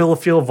will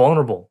feel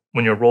vulnerable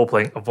when you're role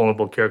playing a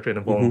vulnerable character in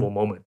a vulnerable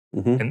moment.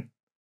 And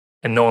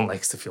no one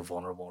likes to feel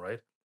vulnerable, right?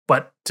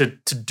 But to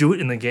do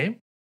it in the game,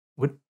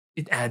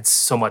 it adds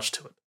so much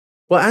to it.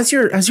 Well, as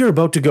you're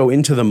about to go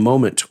into the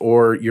moment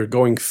or you're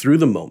going through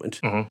the moment,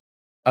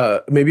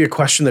 maybe a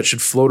question that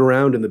should float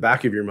around in the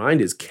back of your mind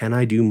is, can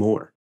I do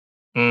more?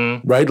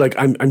 Right? Like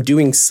I'm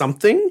doing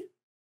something.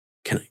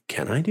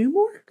 Can I do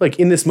more? Like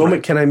in this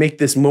moment, can I make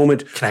this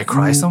moment? Can I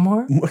cry some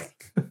more?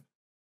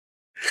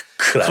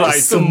 Cry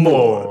some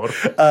more.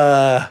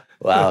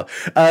 Wow.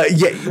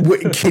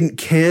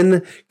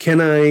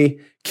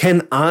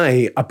 Can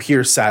I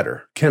appear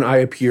sadder? Can I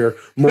appear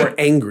more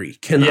angry?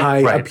 Can I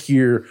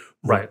appear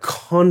more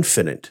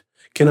confident?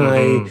 Can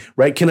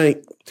I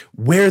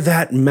wear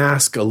that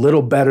mask a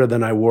little better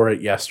than I wore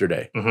it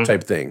yesterday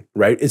type thing,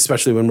 right?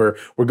 Especially when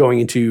we're going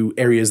into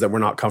areas that we're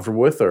not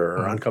comfortable with or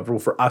are uncomfortable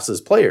for us as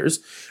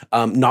players.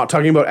 Not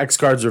talking about X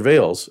cards or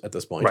veils at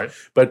this point,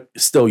 but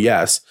still,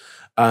 yes.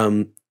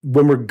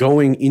 When we're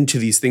going into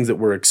these things that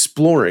we're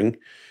exploring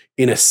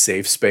in a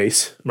safe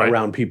space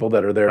around people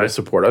that are there to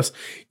support us,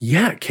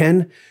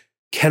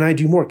 can I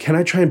do more? Can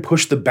I try and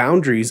push the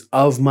boundaries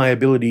of my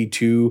ability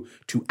to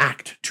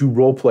act, to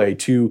role play,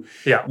 to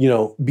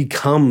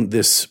become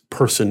this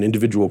person,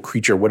 individual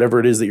creature, whatever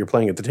it is that you're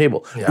playing at the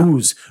table?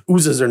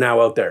 Oozes are now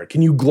out there.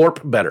 Can you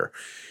glorp better?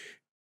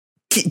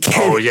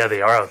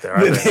 They are out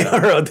there. They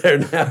are out there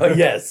now.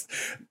 Yes.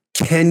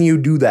 Can you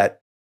do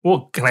that?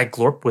 Well, can I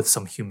glorp with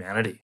some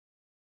humanity?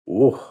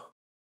 Oh.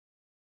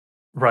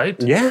 Right?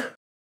 Yeah.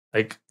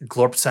 Like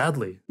glorp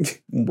sadly.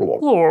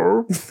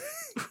 Glorp.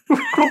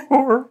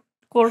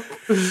 Glorp.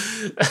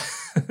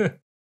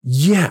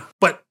 Yeah.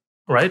 But,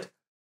 right?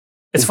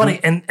 It's funny.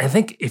 And I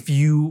think if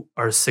you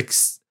are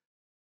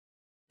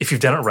if you've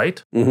done it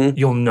right,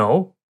 you'll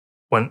know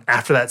when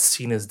after that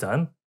scene is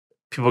done,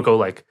 people go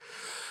like,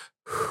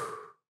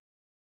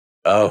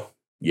 oh,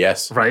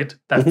 yes. Right?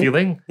 That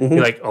feeling.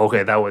 You're like,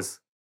 okay, that was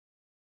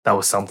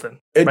something.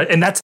 Right?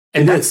 And that's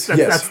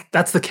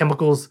the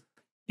chemicals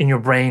in your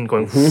brain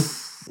going.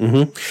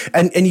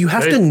 And you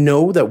have to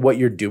know that what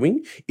you're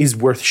doing is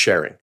worth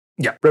sharing.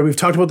 Yeah. Right. We've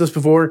talked about this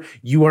before.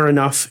 You are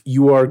enough.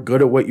 You are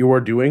good at what you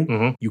are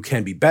doing. You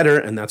can be better.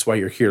 And that's why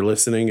you're here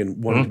listening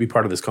and wanting to be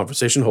part of this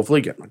conversation.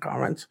 Hopefully get in the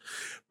comments.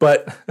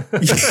 But,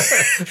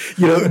 that's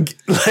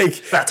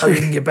how you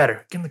can get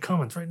better. Get in the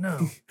comments right now.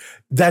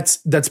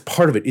 That's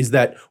part of it, is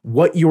that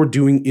what you're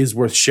doing is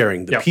worth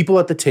sharing. The people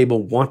at the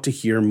table want to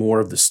hear more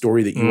of the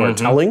story that you are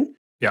telling.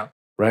 Yeah.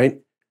 Right.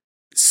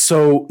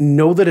 So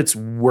know that it's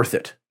worth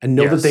it, and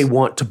know that they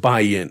want to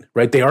buy in,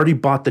 right? They already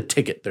bought the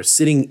ticket. They're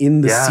sitting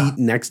in the seat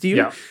next to you.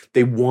 Yeah.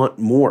 They want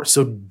more.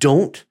 So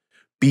don't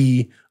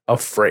be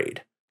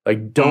afraid.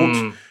 Like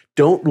don't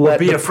let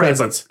be the afraid.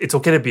 presence. It's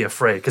okay to be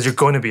afraid because you're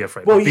going to be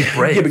afraid. Well, be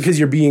brave. Yeah, because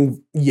you're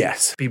being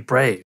be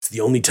brave. It's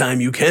the only time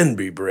you can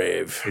be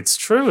brave. It's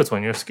true. It's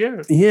when you're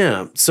scared.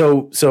 Yeah.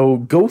 So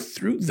go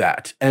through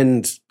that,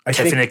 and I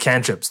think Infinite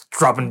cantrips,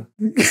 dropping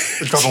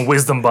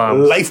wisdom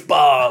bombs, life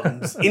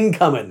bombs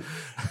incoming.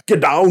 Get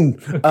down.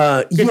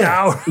 Get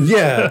down.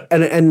 Yeah.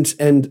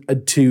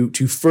 And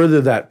to further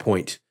that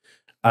point,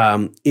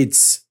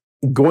 it's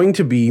going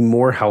to be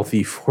more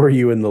healthy for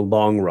you in the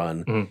long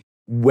run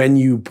when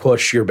you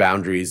push your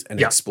boundaries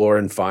and explore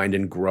and find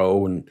and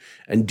grow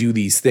and do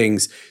these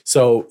things.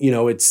 So,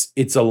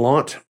 it's a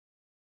lot.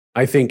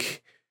 I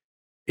think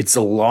it's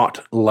a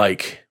lot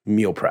like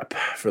meal prep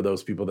for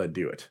those people that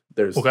do it.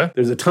 There's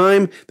a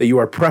time that you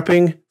are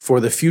prepping for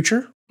the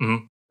future,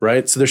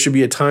 right? So there should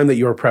be a time that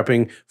you are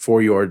prepping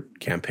for your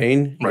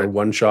campaign, your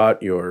one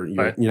shot, your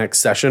next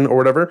session or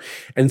whatever.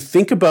 And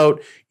think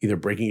about either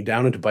breaking it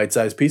down into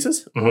bite-sized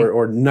pieces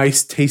or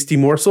nice, tasty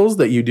morsels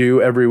that you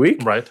do every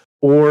week. Right.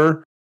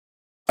 Or,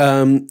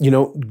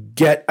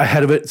 get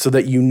ahead of it so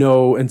that you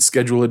know and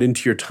schedule it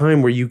into your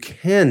time where you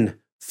can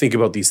think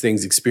about these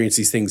things, experience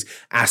these things,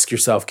 ask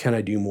yourself, can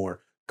I do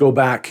more? Go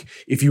back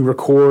if you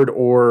record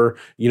or,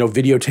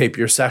 videotape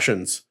your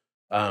sessions.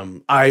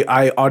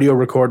 I audio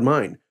record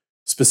mine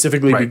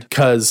specifically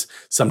because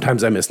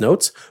sometimes I miss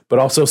notes, but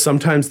also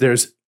sometimes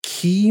there's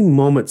key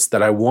moments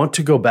that I want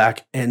to go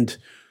back and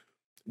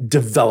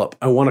develop.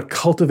 I want to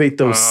cultivate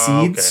those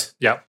seeds.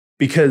 Okay. Yeah.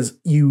 because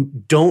you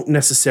don't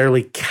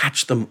necessarily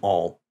catch them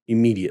all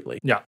immediately.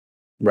 Yeah.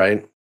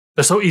 Right?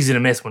 They're so easy to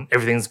miss when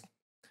everything's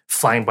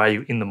flying by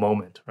you in the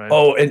moment, right?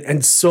 Oh,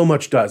 and so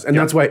much does. And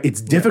that's why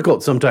it's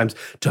difficult sometimes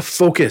to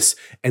focus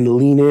and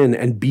lean in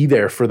and be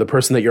there for the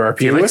person that you're RPing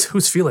Felix? with.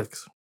 Who's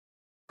Felix?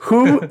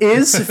 Who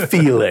is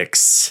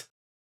Felix?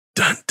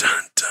 Dun,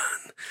 dun,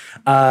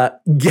 dun.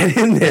 Get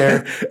in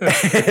there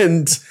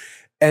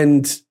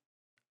and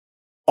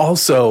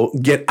also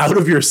get out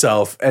of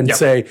yourself and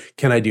say,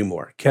 can I do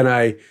more? Can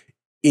I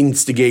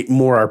instigate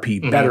more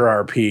RP, better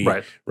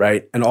RP,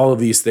 right? And all of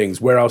these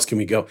things. Where else can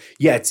we go?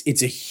 Yeah,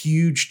 it's a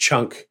huge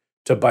chunk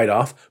to bite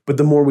off, but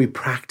the more we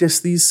practice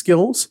these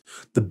skills,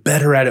 the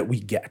better at it we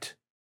get,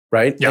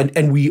 right? Yep.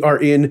 And we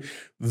are in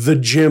the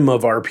gym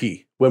of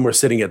RP when we're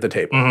sitting at the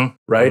table,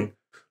 right?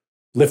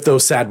 Lift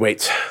those sad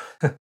weights,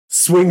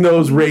 swing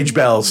those rage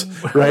bells,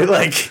 right?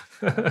 Like,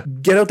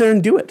 get out there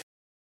and do it.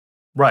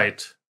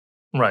 Right.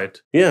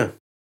 Yeah.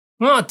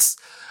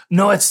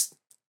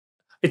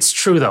 It's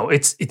true though.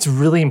 It's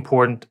really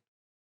important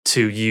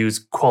to use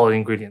quality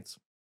ingredients.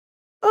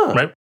 Oh.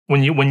 Right?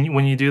 When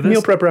you do this.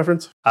 Meal prep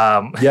reference.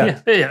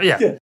 Yeah.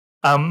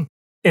 And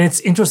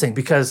it's interesting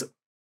because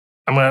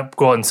I'm gonna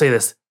go out and say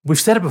this. We've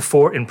said it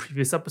before in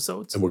previous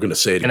episodes. And we're gonna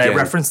say it and again. I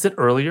referenced it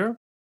earlier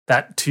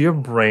that to your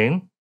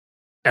brain,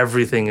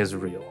 everything is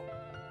real.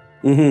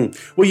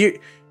 Well,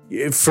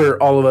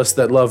 for all of us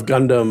that love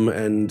Gundam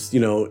and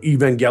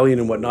Evangelion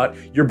and whatnot,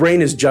 your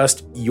brain is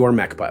just your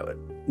mech pilot.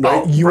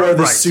 Right? You are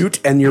the suit,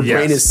 and your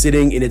brain is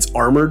sitting in its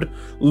armored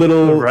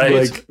little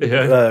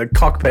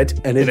cockpit,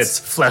 and it's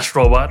flesh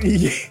robot.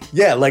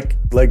 Yeah, like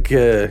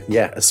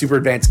a super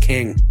advanced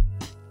king,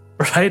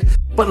 right?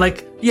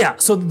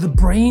 But so the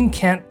brain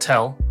can't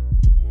tell,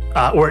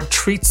 or it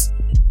treats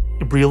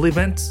real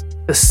events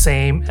the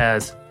same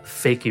as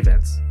fake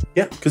events.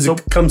 Yeah, because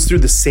it comes through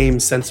the same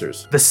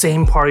sensors. The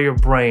same part of your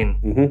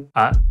brain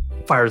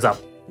fires up.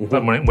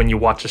 But when you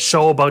watch a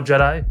show about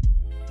Jedi,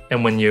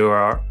 and when you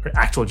are an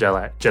actual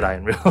Jedi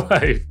in real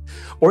life,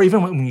 or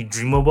even when you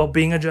dream about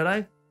being a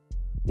Jedi,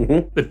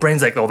 the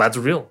brain's like, oh, that's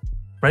real,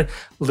 right?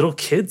 Little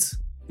kids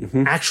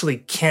actually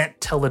can't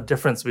tell the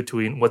difference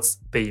between what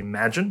they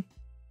imagine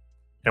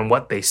and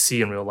what they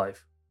see in real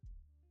life.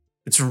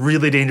 It's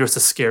really dangerous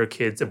to scare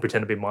kids and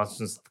pretend to be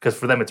monsters because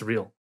for them, it's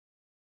real.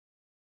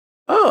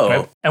 Oh.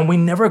 Right? And we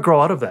never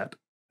grow out of that,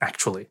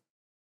 actually.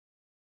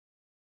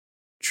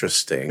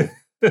 Interesting.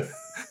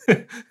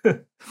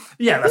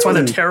 Yeah, that's why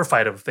they're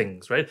terrified of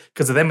things, right?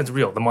 Because to them it's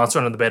real. The monster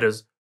under the bed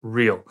is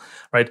real,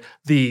 right?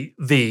 The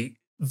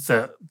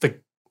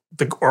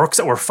orcs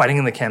that we're fighting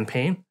in the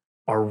campaign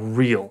are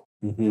real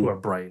to our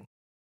brain,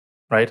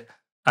 right?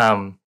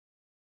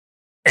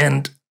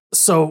 And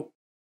so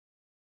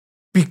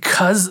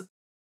because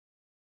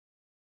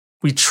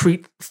we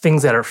treat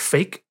things that are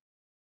fake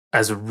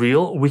as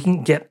real, we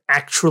can get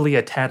actually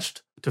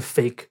attached to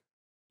fake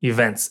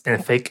events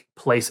and fake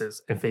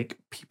places and fake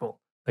people,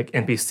 like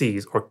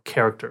NPCs or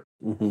characters,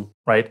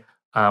 right?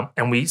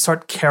 And we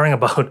start caring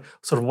about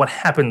sort of what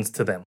happens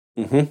to them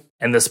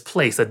and this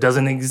place that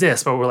doesn't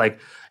exist, but we're like,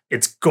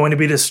 it's going to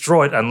be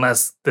destroyed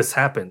unless this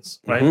happens,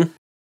 right?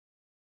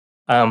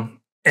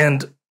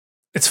 And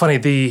it's funny,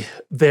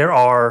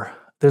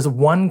 there's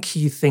one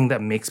key thing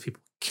that makes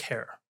people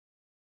care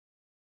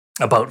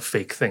about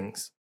fake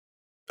things.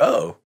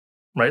 Oh.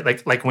 Right?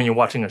 Like when you're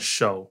watching a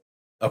show.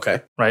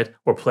 Okay. Right?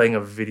 Or playing a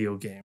video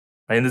game.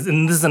 Right? And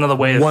this is another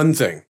way of... One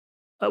thing.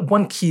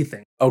 One key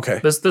thing. Okay.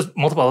 There's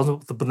multiple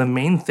others, but the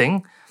main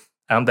thing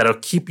that'll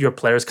keep your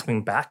players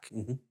coming back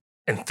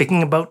and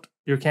thinking about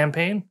your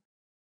campaign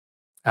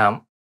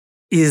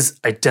is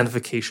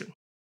identification.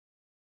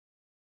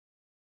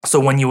 So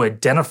when you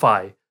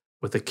identify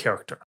with a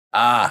character.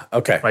 Ah,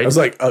 okay. Right? I was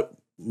like,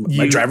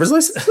 my driver's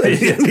license?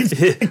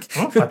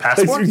 My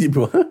passport?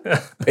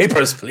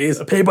 Papers,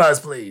 please. Papers,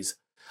 please.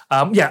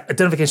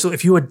 Identification. So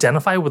if you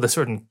identify with a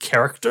certain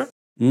character,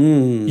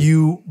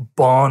 you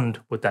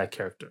bond with that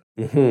character.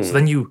 So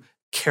then you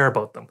care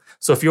about them.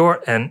 So if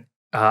you're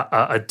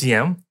a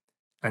DM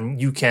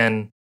and you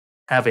can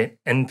have an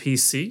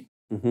NPC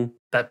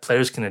that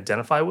players can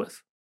identify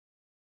with,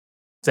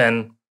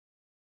 then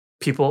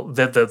people,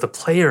 the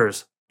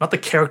players, not the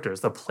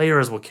characters, the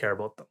players will care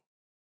about them.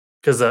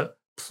 Because the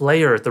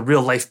players, the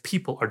real life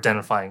people are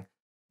identifying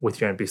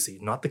with your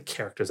NPC, not the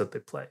characters that they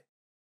play.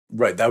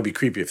 Right. That would be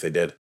creepy if they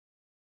did.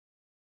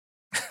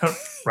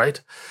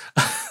 Right?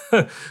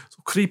 So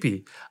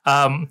creepy.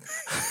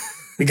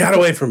 It got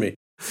away from me.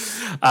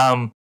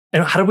 And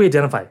how do we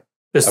identify?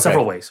 There's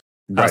several ways.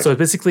 Right. So it's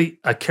basically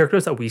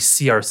characters that we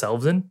see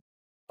ourselves in.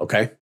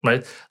 Okay.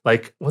 Right?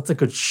 Like, what's a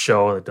good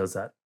show that does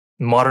that?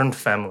 Modern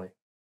Family.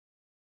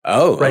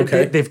 Oh, right.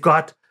 Okay. They've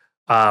got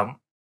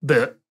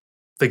the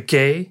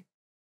gay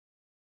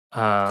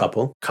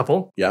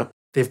couple. Yeah.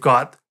 They've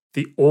got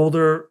the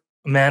older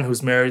man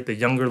who's married, the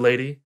younger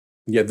lady.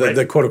 Yeah,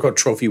 the quote unquote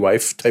trophy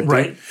wife type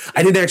thing.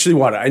 I didn't actually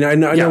want it. I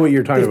know what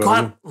you're talking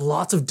about. They've got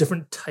lots of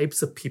different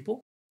types of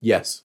people.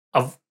 Yes.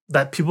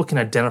 That people can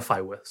identify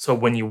with. So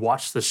when you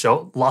watch the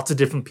show, lots of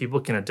different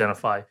people can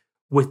identify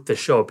with the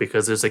show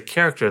because there's a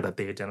character that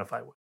they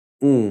identify with.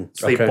 So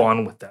okay. they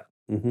bond with that,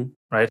 Mm-hmm.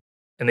 right?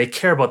 And they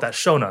care about that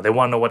show now. They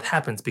want to know what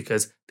happens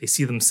because they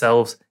see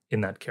themselves in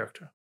that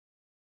character,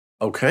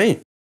 Okay.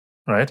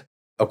 right?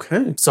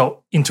 Okay.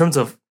 So in terms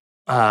of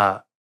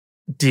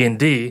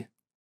D&D,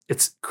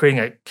 it's creating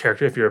a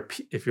character. If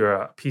you're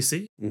a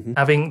PC, Mm-hmm.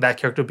 having that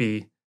character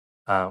be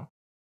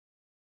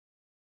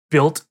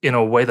built in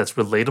a way that's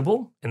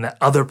relatable and that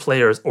other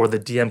players or the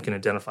DM can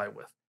identify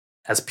with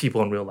as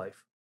people in real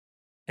life.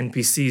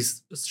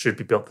 NPCs should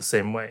be built the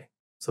same way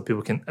so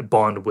people can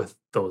bond with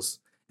those.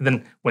 And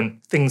then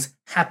when things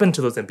happen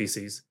to those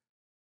NPCs,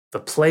 the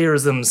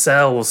players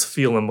themselves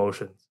feel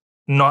emotions.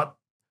 Not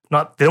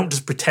they don't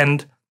just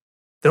pretend,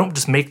 they don't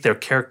just make their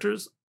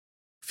characters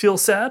feel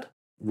sad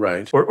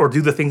Right. or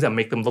do the things that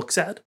make them look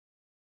sad.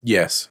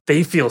 Yes.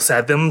 They feel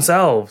sad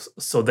themselves.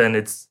 So then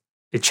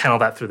they channel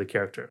that through the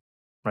character,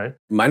 right?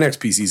 My next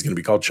PC is going to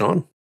be called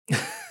Sean.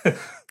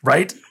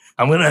 Right?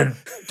 I'm going to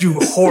do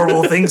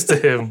horrible things to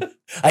him.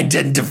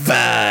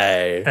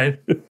 Identify. Right?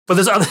 But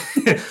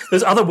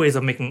there's other ways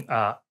of making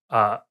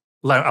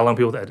allowing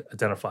people to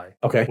identify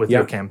Okay. with yeah.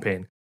 your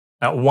campaign.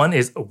 One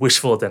is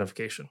wishful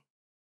identification.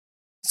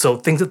 So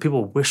things that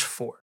people wish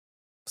for.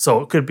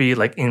 So it could be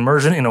like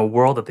immersion in a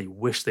world that they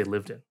wish they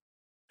lived in.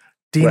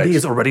 D&D Right.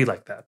 is already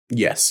like that.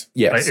 Yes.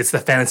 Yes. Right? It's the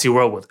fantasy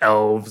world with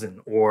elves and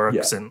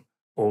orcs and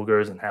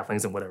ogres and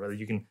halflings and whatever that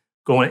you can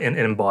go in and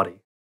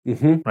embody.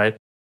 Mm-hmm. Right?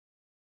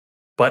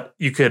 But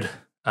you could,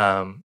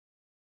 how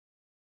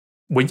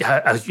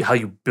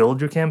you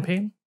build your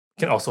campaign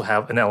can also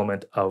have an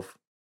element of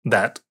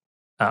that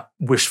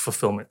wish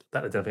fulfillment,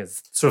 that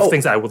identification, sort of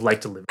things that I would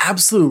like to live in.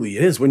 Absolutely,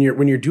 it is. When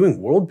you're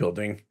doing world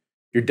building,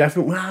 you're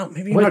definitely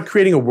maybe you're not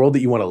creating a world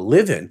that you want to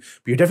live in,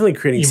 but you're definitely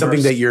creating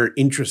something that you're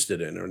interested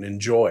in and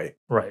enjoy.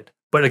 Right.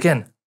 But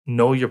again,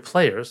 know your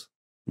players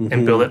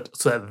and build it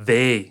so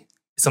that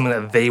something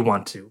that they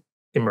want to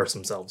immerse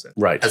themselves in,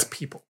 right, as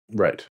people.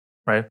 Right.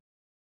 Right.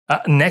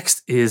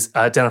 Next is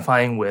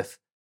identifying with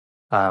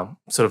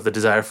sort of the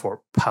desire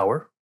for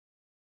power,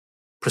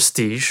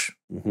 prestige,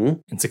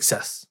 and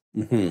success.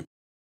 Mm-hmm.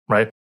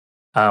 Right.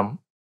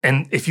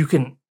 And if you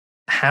can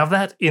have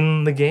that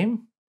in the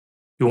game,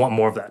 you want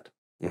more of that.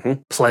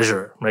 Mm-hmm.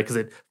 Pleasure, right? Because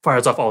it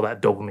fires off all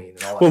that dopamine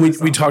and all that. Well, we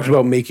stuff, talked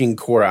about making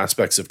core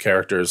aspects of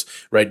characters,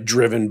 right,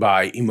 driven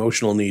by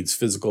emotional needs,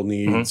 physical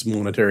needs,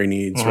 monetary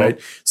needs, right?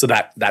 So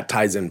that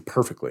ties in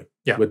perfectly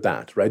with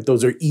that, right?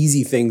 Those are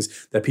easy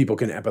things that people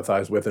can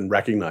empathize with and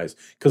recognize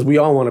because we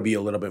all want to be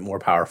a little bit more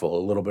powerful,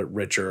 a little bit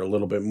richer, a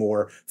little bit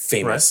more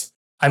famous.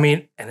 Right. I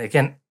mean, and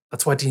again,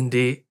 that's why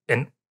D&D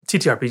and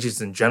TTRPGs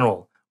in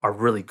general are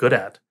really good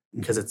at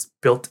because it's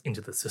built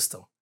into the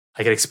system.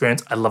 I get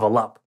experience, I level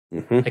up.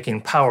 I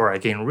gain power, I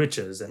gain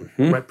riches and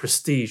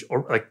prestige,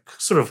 or like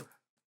sort of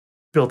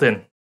built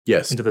in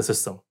into the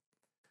system.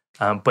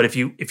 But if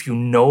you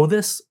know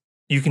this,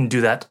 you can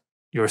do that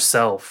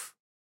yourself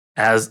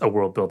as a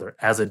world builder,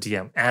 as a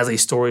DM, as a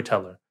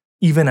storyteller,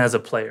 even as a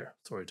player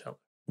storyteller.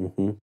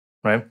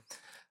 Right?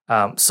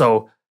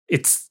 So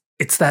it's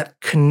that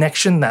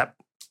connection that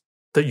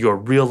your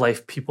real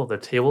life people at the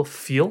table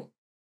feel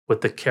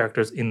with the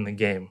characters in the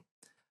game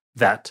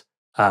that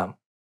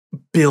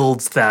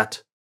builds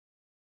that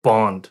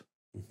bond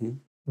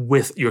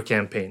with your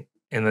campaign,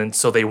 and then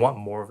so they want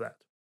more of that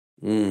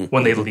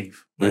when they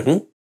leave.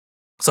 Right?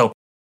 So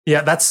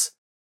that's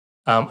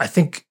I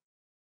think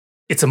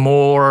it's a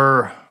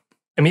more,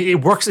 I mean,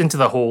 it works into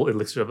the whole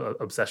elixir of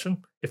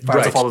obsession. It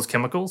fires off all those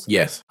chemicals.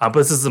 Yes, but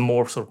this is a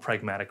more sort of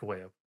pragmatic way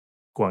of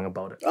going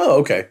about it. Oh,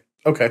 okay.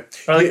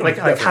 Like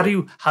how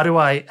do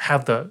I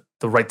have the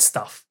right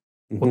stuff?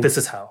 Well, this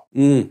is how.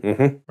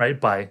 Right,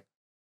 by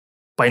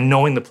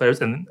knowing the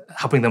players and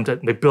helping them to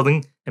by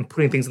building and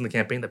putting things in the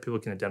campaign that people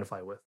can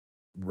identify with,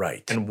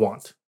 right, and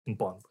want and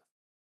bond with.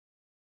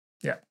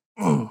 Yeah,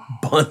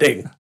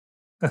 bonding.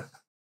 You're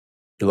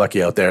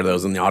lucky out there,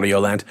 those in the audio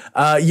land.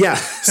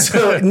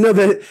 So no,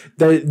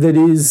 that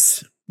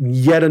is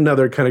yet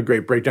another kind of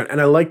great breakdown, and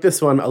I like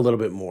this one a little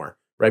bit more,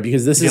 right?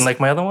 Because this is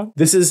like my other one.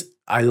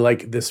 I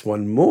like this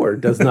one more.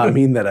 Does not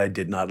mean that I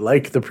did not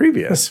like the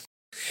previous.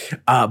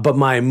 But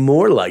my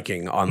more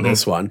liking on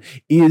this one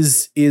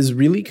is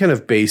really kind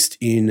of based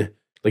in,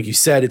 like you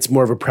said, it's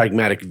more of a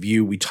pragmatic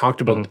view. We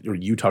talked about, or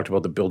you talked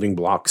about the building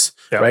blocks,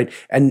 right?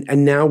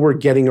 And now we're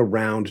getting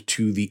around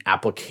to the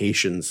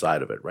application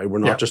side of it, right? We're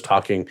not just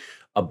talking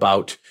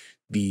about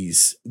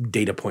these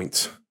data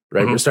points,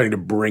 right? We're starting to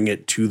bring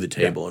it to the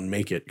table and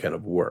make it kind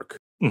of work.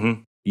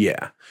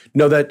 Yeah.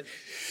 No, that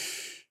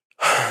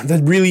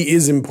really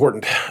is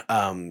important.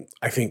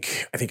 I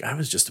think I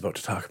was just about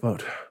to talk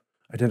about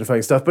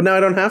identifying stuff, but now I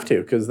don't have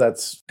to because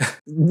that's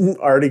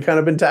already kind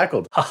of been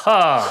tackled.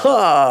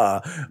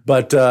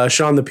 But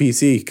Sean the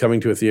PC coming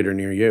to a theater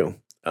near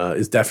you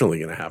is definitely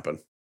going to happen.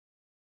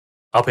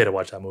 I'll pay to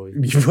watch that movie.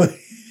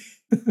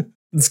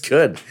 That's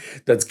good.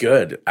 That's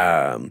good.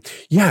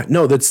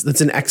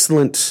 That's an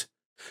excellent.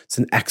 It's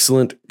an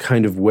excellent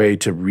kind of way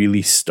to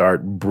really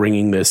start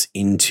bringing this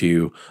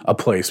into a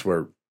place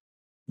where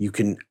you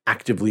can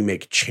actively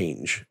make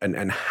change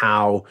and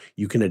how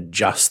you can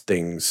adjust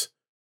things.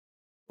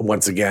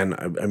 Once again,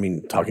 I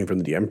mean, talking from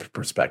the DM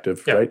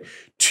perspective, right?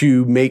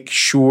 To make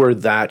sure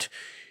that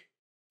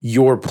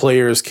your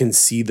players can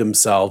see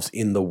themselves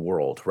in the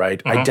world,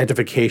 right?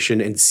 Identification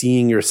and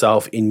seeing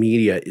yourself in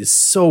media is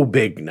so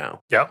big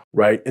now,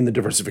 right? And the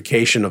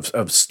diversification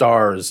of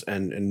stars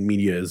and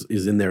media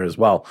is in there as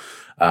well,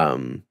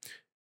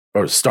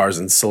 or stars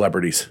and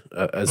celebrities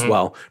as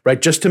well, right?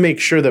 Just to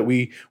make sure that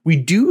we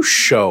do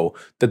show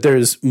that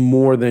there's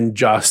more than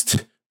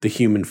just the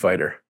human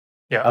fighter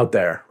out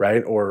there,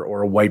 right?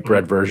 Or a white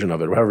bread version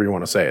of it, however you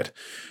want to say it.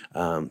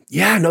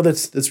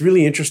 That's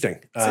really interesting.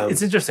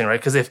 It's interesting, right?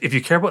 Because if you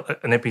care about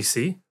an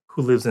NPC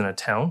who lives in a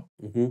town,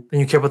 then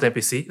you care about the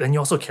NPC, then you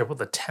also care about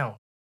the town.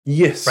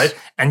 Yes. Right?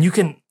 And you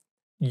can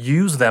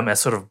use them as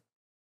sort of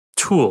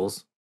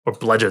tools or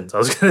bludgeons. I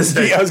was going to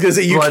say. Yeah, I was going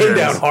to say, you came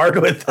down hard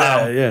with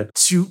that.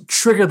 To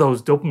trigger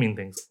those dopamine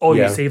things. Oh,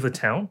 you save the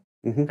town?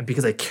 And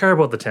because I care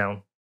about the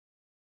town,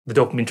 the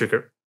dopamine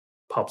trigger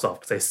pops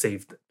off because I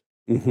saved it.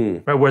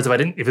 Right? Whereas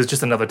if it's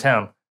just another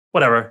town,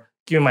 whatever,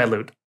 give me my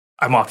loot.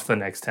 I'm off to the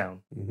next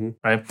town.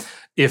 Right?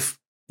 If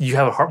you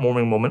have a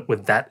heartwarming moment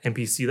with that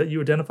NPC that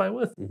you identify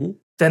with,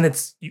 then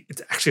it's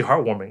actually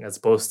heartwarming as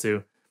opposed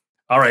to,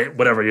 all right,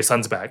 whatever, your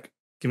son's back.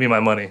 Give me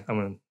my money. I'm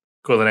going to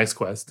go to the next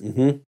quest.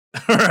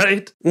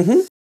 Right?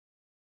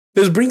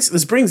 This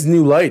brings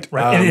new light.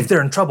 Right. And if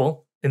they're in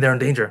trouble and they're in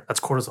danger, that's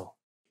cortisol.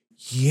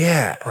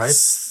 Yeah. Right?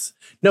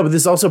 No, but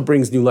this also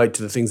brings new light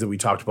to the things that we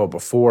talked about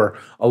before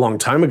a long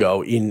time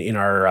ago in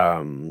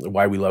our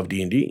Why We Love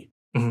D&D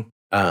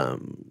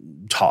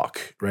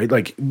talk, right?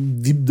 Like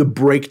the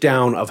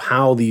breakdown of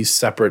how these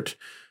separate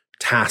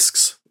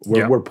tasks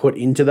were put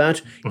into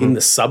that in the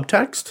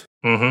subtext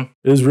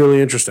is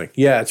really interesting.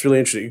 Yeah, it's really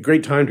interesting. A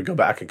great time to go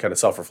back and kind of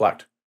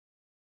self-reflect.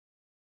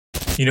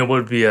 You know what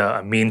would be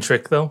a mean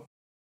trick, though?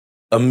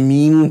 A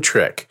mean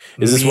trick.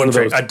 Is this one of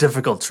those? A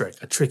difficult trick.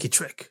 A tricky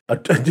trick. A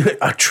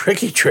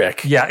tricky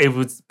trick. Yeah, it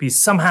would be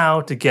somehow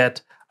to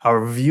get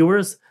our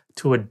viewers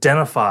to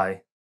identify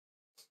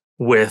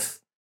with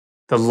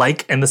the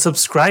like and the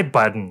subscribe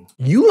button.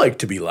 You like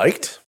to be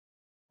liked.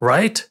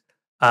 Right?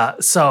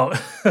 So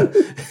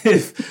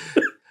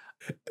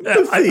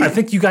I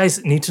think you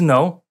guys need to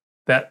know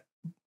that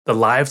the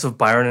lives of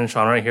Byron and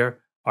Sean right here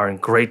are in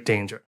great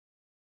danger.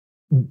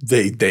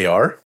 They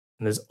are.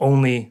 And there's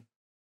only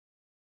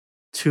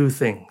two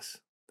things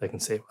that can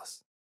save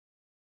us.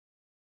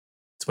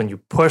 It's when you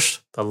push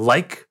the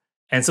like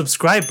and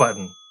subscribe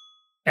button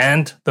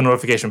and the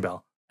notification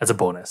bell as a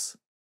bonus.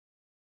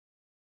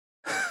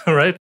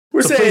 Right?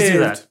 We're so saved. Please do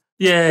that.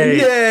 Yay.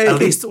 Yay. At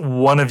least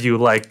one of you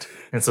liked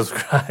and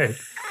subscribed.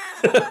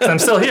 I'm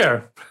still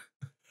here.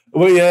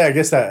 Well, yeah, I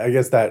guess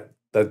that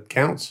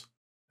counts.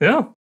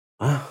 Yeah.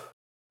 Wow.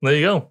 There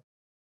you go.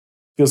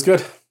 Feels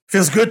good.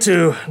 Feels good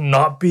to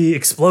not be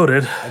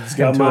exploded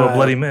into a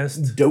bloody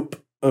mist.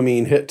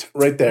 Hit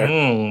right there.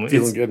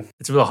 Feeling good.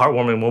 It's a real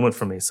heartwarming moment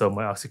for me. So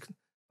my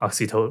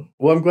oxytocin.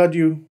 Well, I'm glad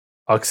you...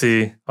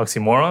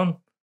 Oxymoron?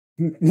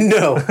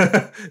 No.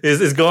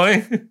 is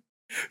going?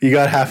 You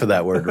got half of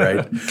that word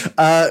right.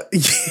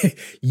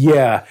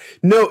 Yeah.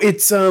 No,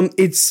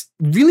 it's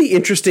really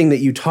interesting that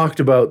you talked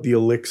about the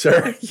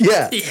elixir.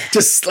 Yeah.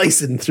 Just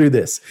slicing through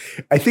this.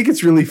 I think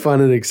it's really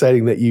fun and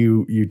exciting that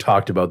you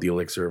talked about the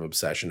elixir of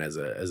obsession as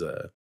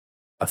a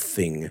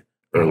thing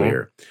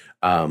earlier.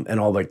 And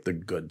all like the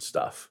good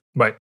stuff.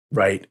 Right.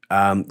 Right.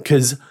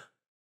 Because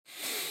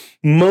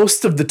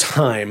most of the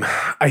time,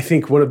 I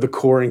think one of the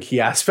core and key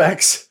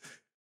aspects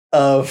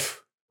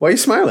of... Why are you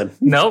smiling?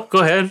 No, go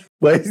ahead.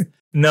 What?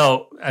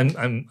 No,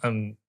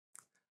 I'm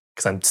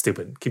because I'm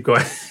stupid. Keep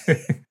going.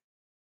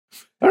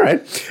 All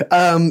right.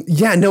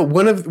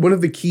 One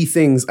of the key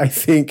things I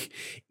think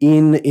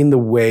in the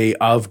way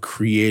of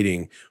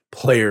creating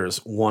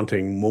players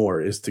wanting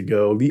more is to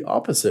go the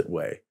opposite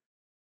way.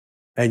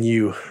 And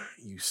you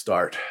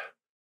start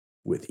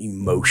with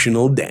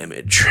emotional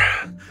damage.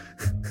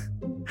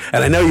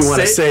 And I know you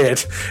want to say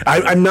it.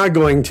 I'm not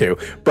going to,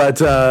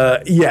 but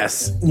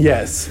yes.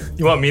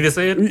 You want me to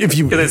say it? If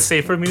you, is it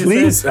safe for me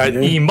please, to say it?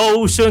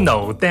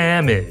 Emotional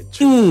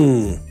damage.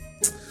 I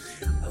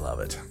love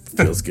it.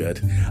 Feels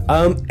good.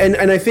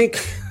 And I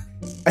think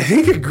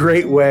a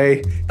great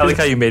way. I like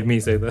how you made me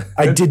say that.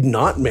 I did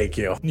not make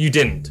you. You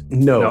didn't.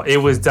 No, it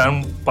was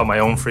done by my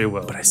own free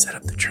will. But I set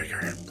up the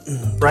trigger.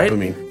 Right?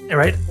 Dopamine.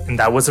 Right? And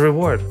that was the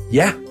reward.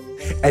 Yeah.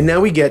 And now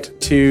we get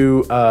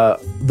to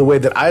the way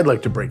that I'd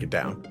like to break it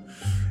down.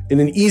 In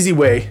an easy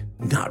way,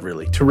 not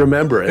really, to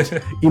remember it.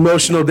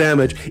 Emotional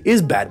damage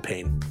is bad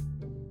pain.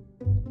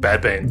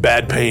 Bad pain.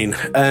 Bad pain.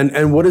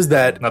 And what is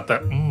that? Not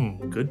that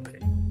good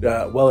pain.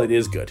 Well, it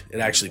is good.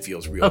 It actually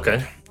feels real good.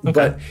 Okay.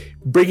 But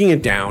breaking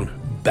it down,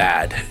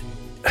 bad.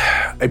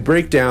 I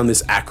break down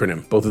this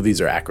acronym. Both of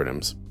these are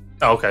acronyms.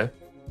 Oh, okay.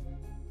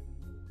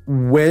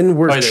 When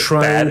we're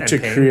trying to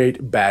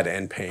create bad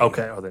and pain.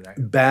 Okay. Oh, they're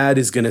not. Bad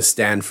is going to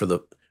stand for the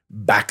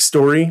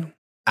backstory,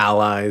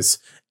 allies,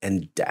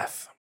 and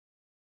death.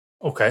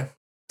 Okay.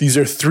 These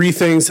are three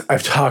things.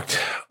 I've talked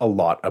a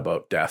lot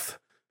about death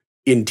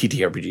in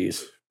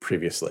TTRPGs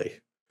previously.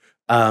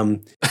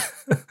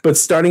 But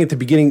starting at the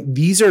beginning,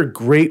 these are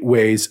great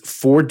ways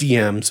for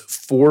DMs,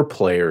 for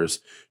players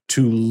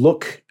to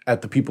look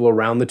at the people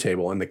around the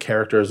table and the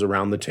characters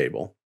around the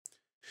table.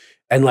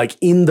 And like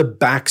in the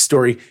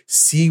backstory,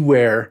 see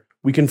where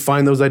we can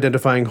find those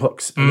identifying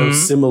hooks and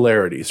those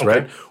similarities,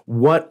 right?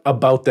 What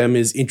about them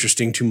is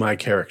interesting to my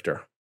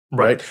character,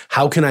 right?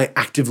 How can I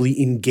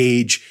actively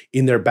engage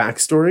in their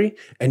backstory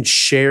and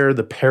share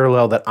the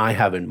parallel that I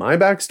have in my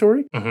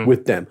backstory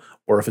with them?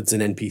 Or if it's an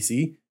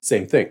NPC,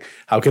 same thing.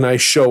 How can I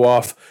show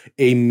off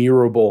a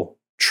mirable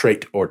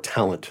trait or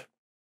talent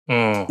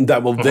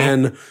that will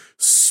then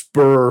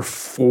spur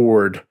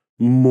forward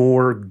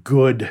more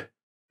good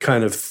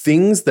kind of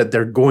things that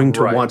they're going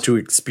to want to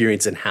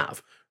experience and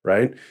have,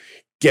 right?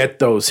 Get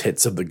those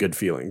hits of the good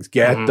feelings.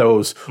 Get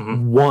those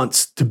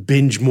wants to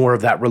binge more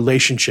of that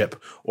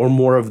relationship or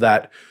more of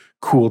that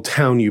cool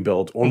town you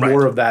build or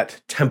more of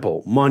that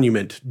temple,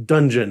 monument,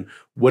 dungeon,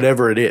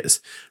 whatever it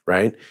is,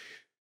 right?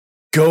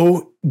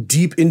 Go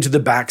deep into the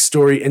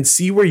backstory and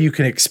see where you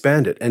can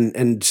expand it.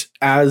 And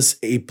as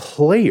a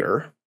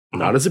player,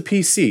 not as a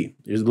PC,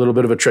 here's a little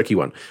bit of a tricky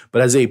one,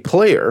 but as a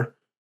player,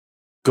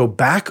 go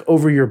back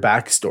over your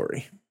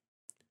backstory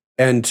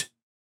and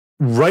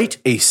write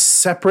a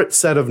separate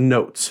set of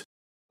notes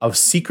of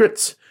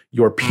secrets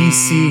your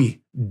PC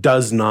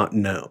does not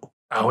know.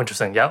 Oh,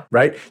 interesting. Yeah.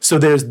 Right? So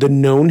there's the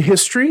known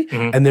history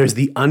and there's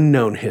the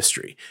unknown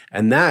history.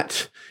 And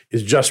that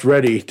is just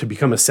ready to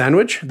become a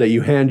sandwich that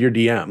you hand your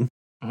DM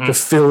to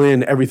fill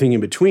in everything in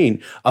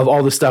between of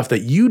all the stuff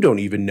that you don't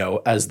even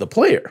know as the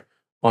player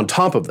on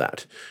top of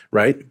that,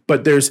 right?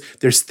 But there's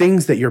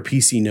things that your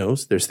PC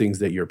knows. There's things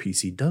that your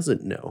PC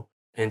doesn't know.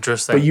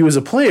 Interesting. But you as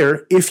a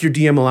player, if your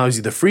DM allows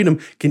you the freedom,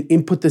 can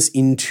input this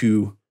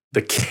into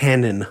the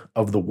canon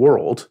of the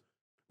world,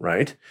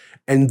 right?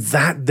 And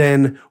that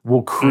then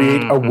will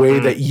create a way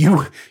that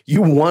you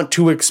want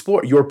to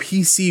explore. Your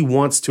PC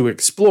wants to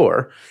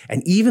explore.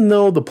 And even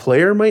though the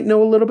player might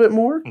know a little bit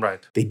more,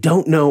 they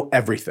don't know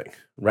everything,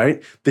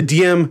 right? The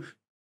DM,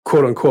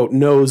 quote unquote,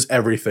 knows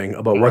everything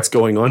about what's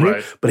going on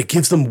here, but it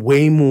gives them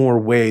way more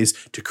ways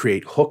to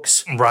create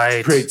hooks,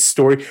 to create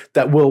story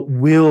that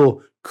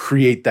will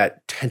create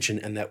that tension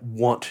and that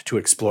want to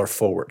explore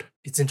forward.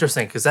 It's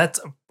interesting because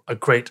that's a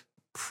great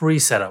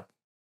pre-setup,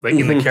 like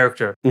in the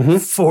character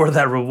for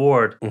that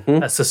reward,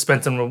 that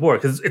suspense and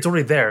reward, because it's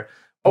already there.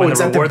 Oh, it's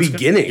at the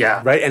beginning,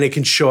 right? And it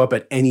can show up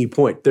at any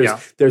point.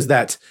 There's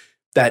that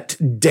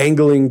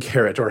dangling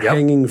carrot or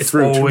hanging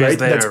fruit, right?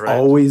 That's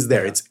always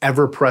there. It's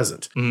ever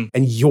present.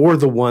 And you're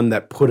the one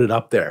that put it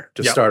up there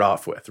to start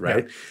off with,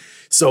 right?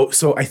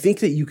 So I think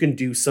that you can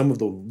do some of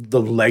the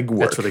legwork.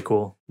 That's really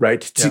cool.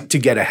 Right? To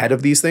get ahead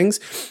of these things.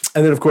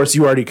 And then, of course,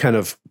 you already kind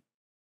of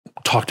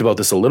talked about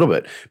this a little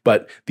bit,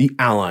 but the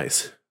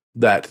allies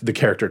that the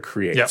character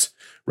creates,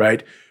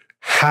 right?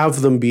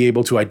 Have them be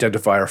able to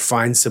identify or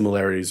find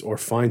similarities or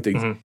find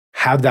things.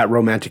 Have that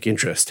romantic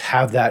interest.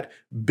 Have that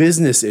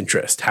business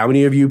interest. How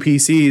many of you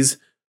PCs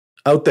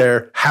out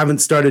there haven't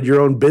started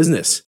your own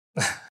business?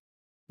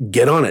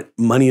 Get on it.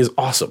 Money is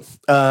awesome.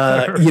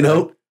 You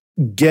know,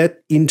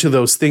 get into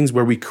those things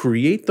where we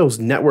create those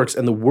networks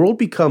and the world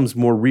becomes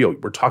more real.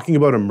 We're talking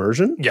about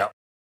immersion. Yeah.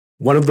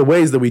 One of the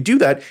ways that we do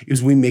that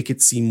is we make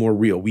it seem more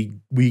real.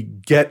 We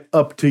get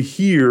up to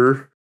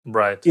here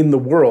in the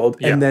world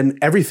and then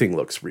everything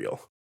looks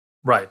real.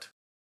 Right.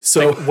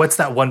 So like, what's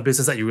that one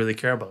business that you really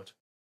care about?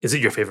 Is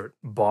it your favorite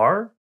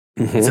bar?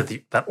 Is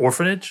it that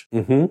orphanage?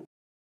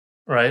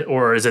 Right?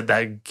 Or is it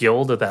that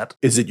guild or that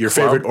Is it your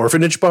favorite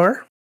orphanage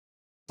bar?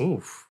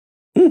 Oof.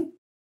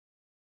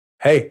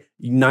 Hey,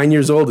 9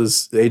 years old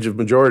is the age of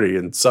majority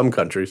in some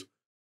countries.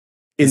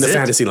 In the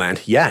fantasy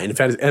land. Yeah, in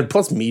fantasy. And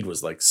plus mead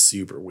was like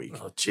super weak.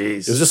 Oh,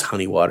 jeez. It was just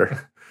honey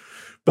water.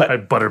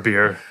 But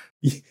butterbeer.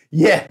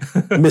 Yeah,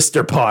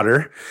 Mr.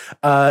 Potter.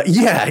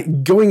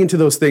 Going into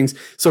those things.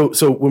 So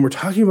when we're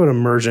talking about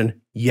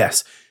immersion,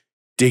 yes,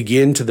 dig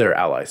into their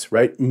allies,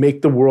 right?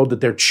 Make the world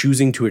that they're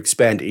choosing to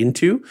expand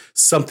into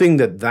something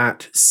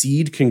that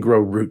seed can grow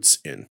roots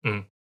in,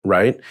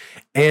 right?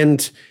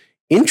 And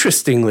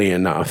interestingly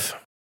enough,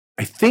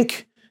 I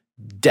think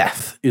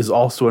death is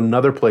also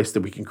another place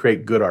that we can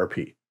create good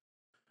RP.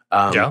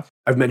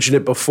 I've mentioned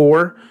it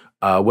before.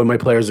 When my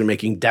players are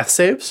making death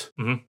saves,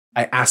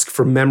 I ask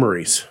for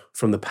memories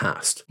from the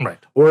past. Right.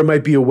 Or it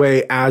might be a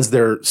way as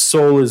their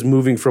soul is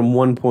moving from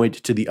one point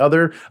to the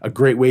other, a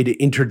great way to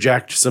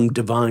interject some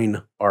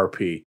divine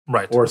RP.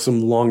 Right. Or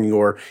some longing,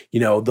 or, you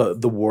know,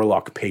 the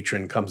warlock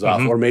patron comes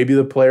off. Or maybe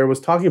the player was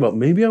talking about,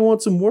 maybe I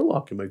want some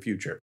warlock in my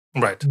future.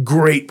 Right.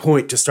 Great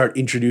point to start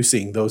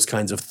introducing those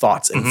kinds of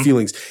thoughts and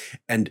feelings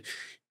and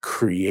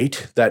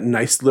create that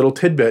nice little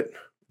tidbit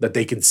that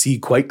they can see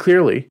quite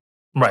clearly.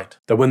 Right.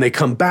 That when they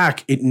come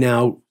back, it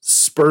now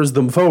spurs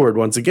them forward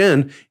once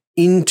again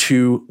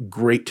into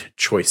great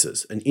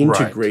choices and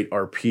into great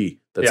RP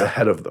that's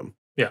ahead of them.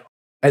 Yeah.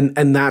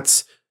 And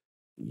that's,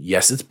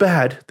 yes, it's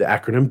bad, the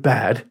acronym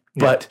BAD,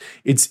 but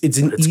it's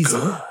good.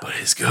 But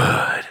it's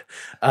good.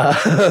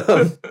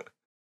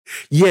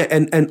 Yeah,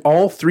 and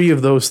all three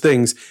of those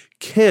things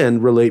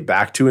can relate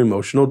back to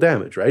emotional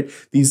damage, right?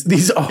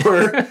 These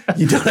are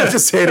you don't have to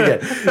say it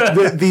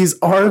again. These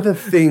are the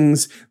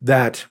things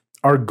that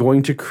are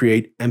going to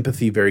create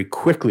empathy very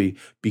quickly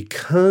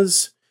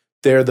because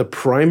they're the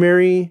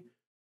primary,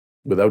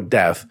 without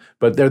death,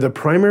 but they're the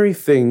primary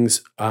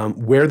things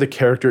where the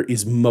character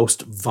is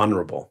most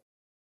vulnerable.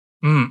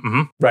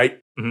 Mm-hmm. Right?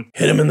 Mm-hmm.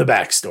 Hit him in the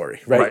backstory,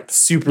 right?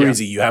 Super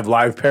easy. You have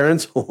live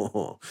parents,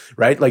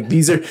 right? Like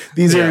these are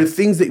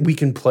things that we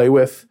can play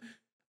with.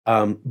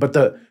 But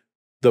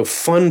the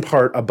fun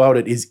part about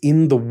it is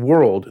in the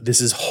world,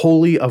 this is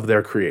wholly of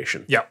their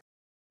creation. Yeah.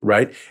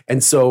 Right?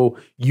 And so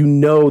you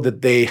know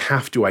that they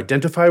have to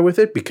identify with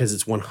it because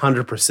it's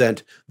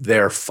 100%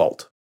 their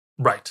fault.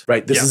 Right.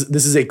 Right. This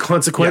is a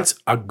consequence,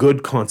 a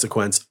good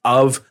consequence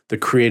of the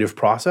creative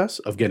process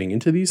of getting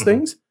into these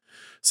things.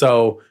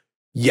 So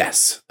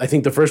yes, I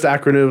think the first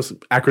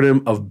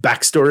acronym of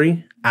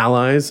backstory,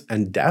 allies,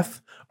 and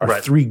death are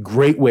three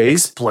great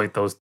ways. Exploit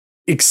those.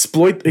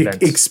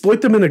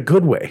 Exploit them in a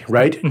good way,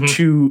 right?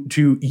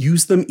 To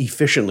use them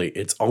efficiently.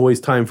 It's always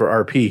time for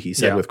RP, he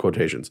said with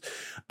quotations.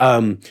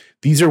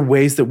 These are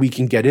ways that we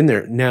can get in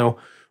there. Now,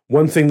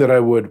 one thing that I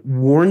would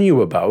warn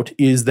you about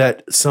is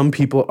that some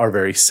people are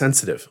very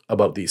sensitive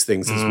about these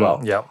things as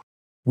well. Yeah.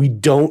 We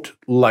don't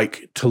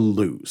like to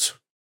lose,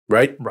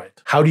 right?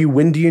 Right. How do you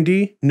win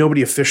D&D?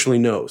 Nobody officially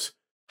knows.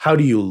 How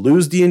do you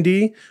lose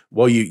D&D?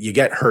 Well, you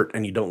get hurt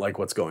and you don't like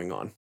what's going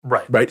on.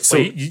 Right. Right. So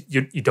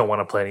you don't want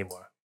to play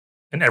anymore.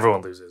 And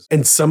everyone loses.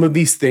 And some of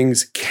these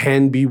things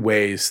can be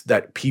ways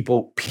that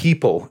people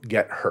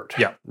get hurt.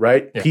 Yeah.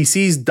 Right? Yeah.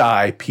 PCs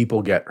die,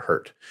 people get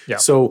hurt. Yeah.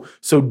 So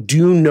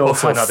do know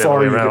hopefully how not the far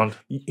other way you around.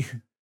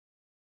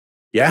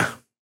 Yeah.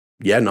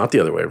 Yeah, not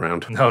the other way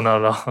around.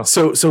 No.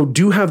 So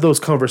do have those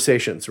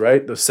conversations,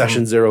 right? Those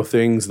session zero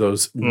things,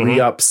 those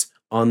re-ups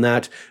on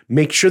that.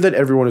 Make sure that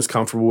everyone is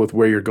comfortable with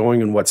where you're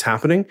going and what's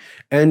happening.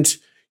 And,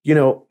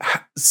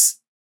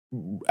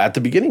 at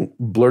the beginning,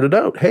 blurt it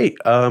out. Hey,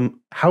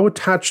 how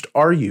attached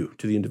are you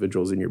to the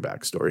individuals in your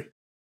backstory?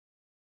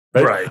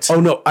 Right.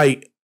 Oh, no,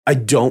 I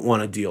don't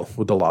want to deal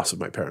with the loss of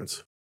my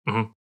parents.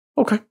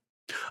 Okay.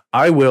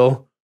 I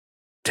will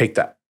take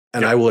that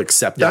and I will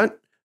accept that.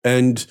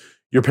 And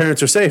your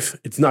parents are safe.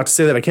 It's not to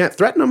say that I can't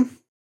threaten them.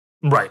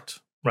 Right.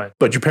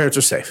 But your parents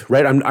are safe,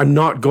 right? I'm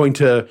not going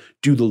to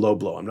do the low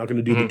blow. I'm not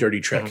going to do the dirty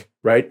trick,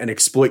 right? And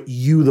exploit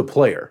you, the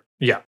player.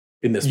 Yeah.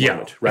 In this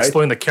moment, right?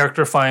 Exploiting the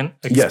character, fine.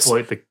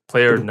 Exploit the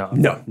player, no.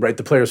 No, right?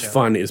 The player's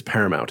fun is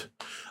paramount.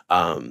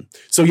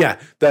 So yeah,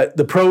 that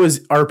the pro is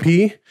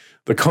RP.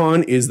 The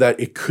con is that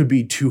it could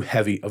be too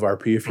heavy of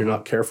RP if you're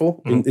not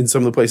careful in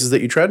some of the places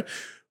that you tread.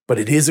 But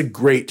it is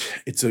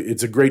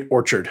it's a great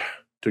orchard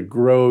to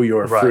grow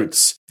your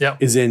fruits. Yeah.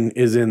 Is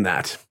in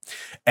that.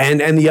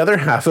 And the other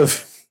half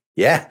of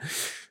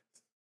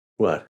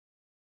what?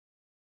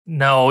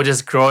 No,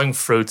 just growing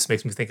fruits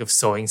makes me think of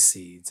sowing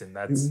seeds, and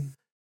that's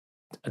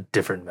a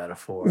different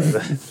metaphor.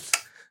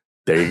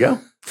 There you go.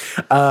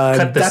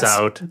 Cut this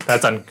out.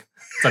 That's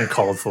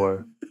uncalled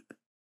for.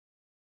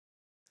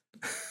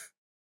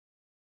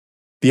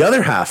 The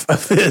other half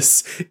of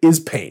this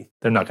is pain.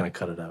 They're not going to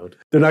cut it out.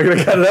 They're not going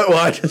to cut it out. Well,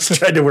 I just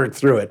tried to work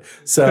through it.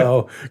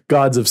 So,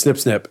 gods of Snip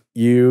Snip,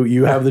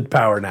 you have the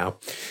power now.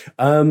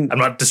 I'm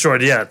not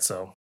destroyed yet,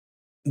 so.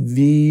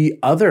 The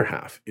other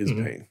half is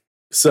pain.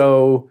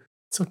 So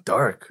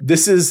dark.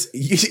 This is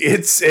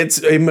it's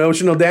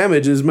emotional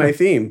damage is my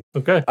theme.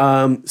 Okay.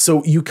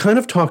 So you kind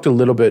of talked a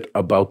little bit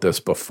about this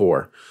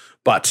before,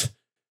 but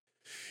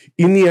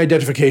in the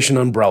identification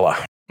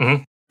umbrella,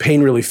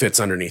 pain really fits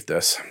underneath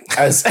this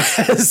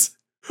as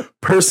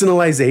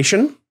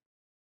personalization,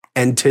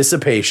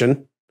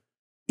 anticipation,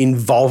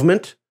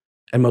 involvement,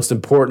 and most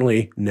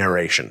importantly,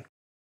 narration.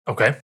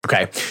 Okay.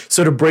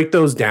 So to break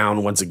those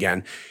down once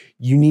again,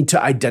 you need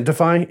to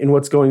identify in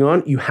what's going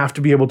on. You have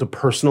to be able to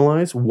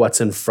personalize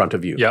what's in front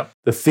of you. Yeah.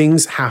 The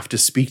things have to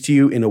speak to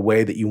you in a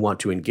way that you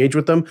want to engage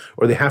with them,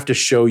 or they have to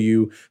show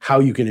you how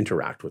you can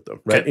interact with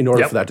them, right? Okay. In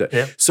order for that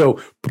to. So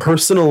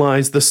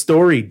personalize the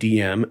story,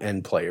 DM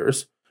and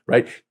players,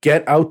 right?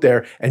 Get out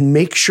there and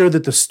make sure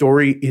that the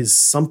story is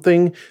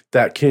something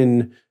that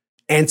can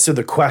answer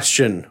the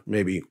question,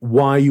 maybe,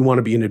 why you want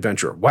to be an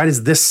adventurer. Why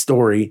does this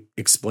story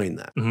explain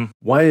that?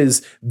 Why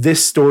is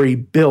this story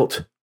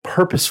built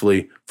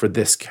purposefully for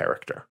this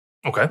character?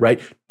 Okay.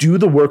 Right? Do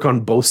the work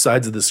on both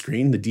sides of the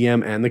screen, the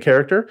DM and the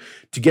character,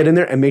 to get in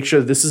there and make sure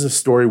that this is a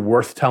story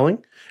worth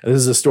telling. And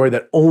this is a story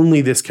that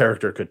only this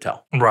character could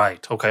tell.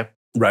 Right. Okay.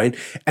 Right?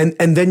 And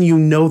then you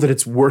know that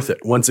it's worth it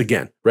once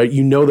again, right?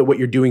 You know that what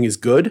you're doing is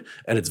good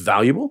and it's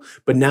valuable,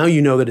 but now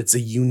you know that it's a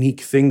unique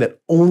thing that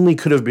only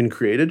could have been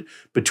created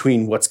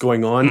between what's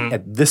going on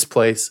at this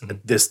place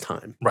at this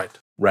time.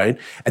 Right?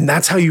 And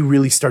that's how you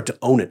really start to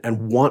own it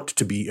and want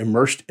to be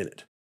immersed in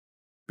it.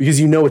 Because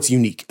you know it's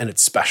unique and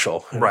it's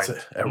special. And right.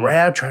 It's a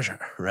rare treasure,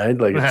 right?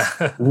 Like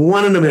it's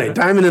one in a million,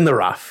 diamond in the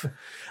rough.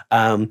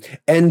 And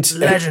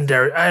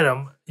legendary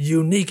item,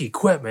 unique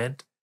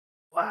equipment.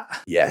 Wow.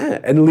 Yeah.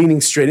 And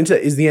leaning straight into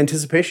it is the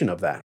anticipation of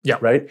that. Yeah.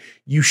 Right?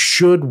 You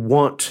should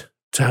want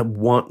to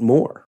want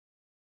more.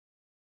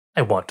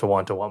 I want to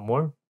want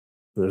more.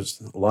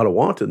 There's a lot of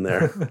want in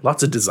there,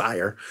 lots of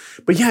desire.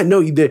 But yeah, no,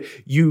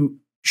 you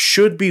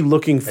should be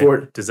looking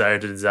for desire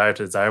to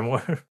desire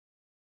more.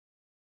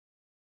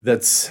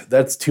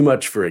 That's too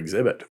much for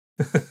exhibit.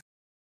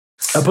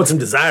 I'll put some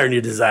desire in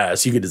your desire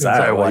so you can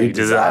desire while you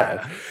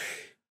desire.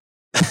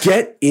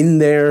 Get in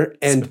there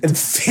and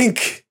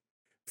think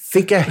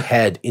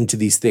ahead into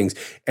these things.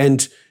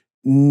 And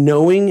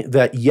knowing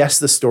that, yes,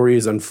 the story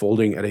is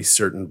unfolding at a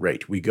certain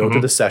rate. We go to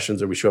the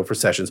sessions or we show up for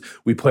sessions.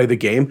 We play the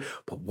game.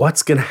 But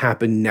what's going to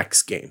happen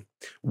next game?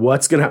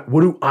 What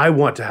do I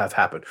want to have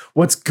happen?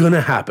 What's going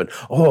to happen?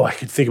 Oh, I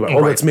could think about,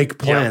 let's make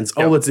plans.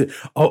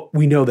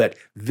 We know that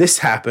this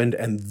happened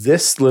and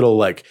this little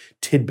like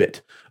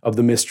tidbit of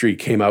the mystery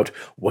came out.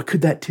 What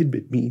could that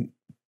tidbit mean?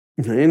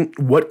 And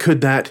what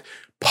could that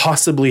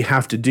possibly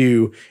have to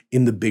do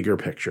in the bigger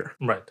picture?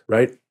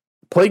 Right?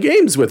 Play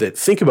games with it.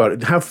 Think about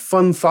it. Have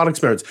fun thought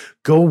experiments.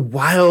 Go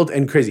wild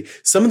and crazy.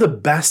 Some of the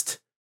best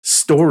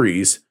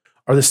stories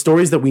are the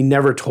stories that we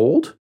never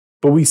told,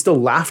 but we still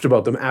laughed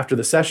about them after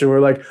the session. We're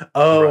like,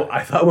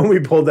 I thought when we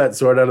pulled that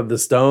sword out of the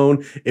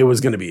stone, it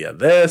was going to be a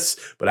this,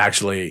 but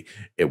actually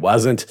it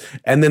wasn't.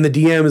 And then the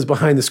DM is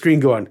behind the screen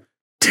going,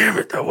 damn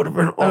it, that would have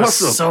been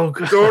awesome. So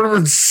good. That would have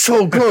been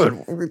so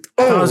good.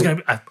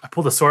 I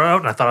pulled the sword out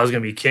and I thought I was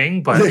going to be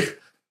king, but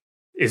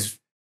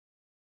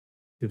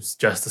it was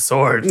just a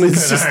sword.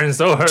 It's just, an iron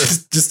sword.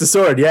 Just a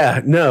sword, yeah.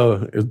 No,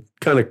 it was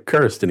kind of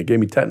cursed and it gave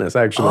me tetanus,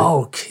 actually.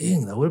 Oh,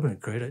 king. That would have been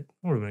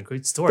a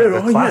great story.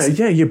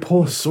 Yeah, you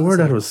pull a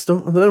sword out of a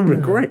stone. That would have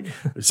been great.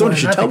 Someone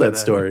should tell that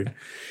story.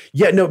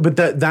 Yeah, no, but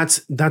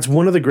that's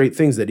one of the great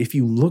things, that if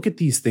you look at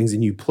these things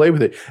and you play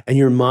with it and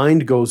your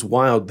mind goes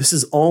wild, this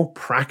is all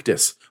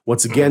practice.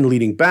 Once again,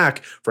 leading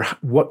back for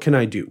what can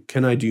I do?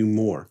 Can I do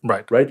more?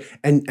 Right.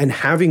 And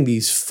having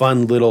these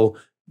fun little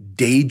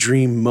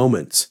daydream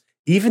moments.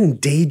 Even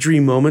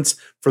daydream moments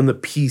from the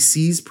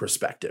PC's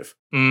perspective.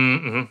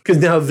 Because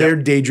now they're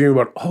daydreaming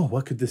about,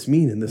 what could this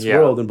mean in this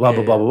world? And blah,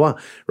 blah, blah, blah,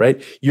 blah.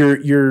 Right?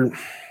 You're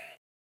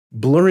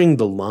blurring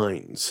the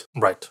lines.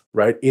 Right?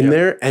 In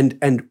there.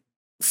 And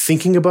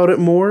thinking about it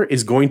more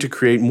is going to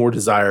create more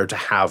desire to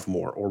have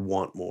more or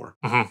want more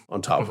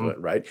on top of it.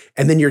 Right?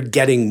 And then you're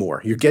getting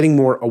more. You're getting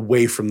more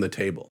away from the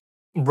table.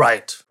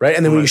 Right?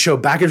 And then when you show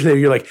back into the table,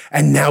 you're like,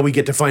 and now we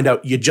get to find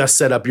out you just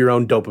set up your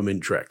own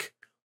dopamine trick.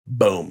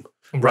 Boom.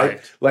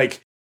 Right?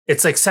 Like,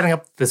 it's like setting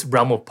up this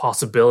realm of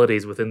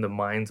possibilities within the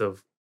minds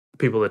of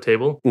people at the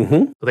table.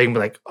 So they can be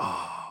like,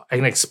 I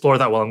can explore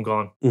that while I'm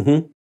gone.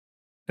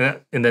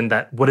 And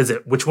then what is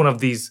it? Which one of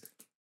these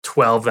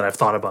 12 that I've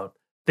thought about?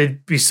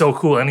 They'd be so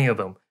cool, any of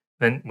them.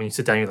 Then when you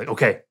sit down, you're like,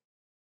 okay,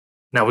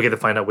 now we get to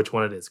find out which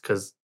one it is.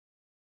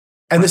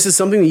 And this is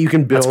something that you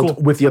can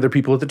build with the other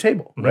people at the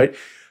table, right?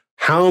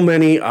 How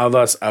many of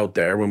us out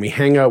there, when we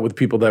hang out with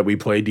people that we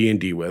play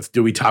D&D with,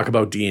 do we talk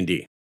about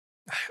D&D?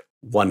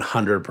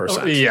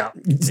 100%. Yeah.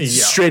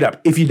 Straight up.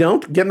 If you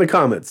don't, get in the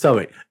comments. Tell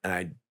me.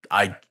 And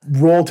I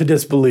roll to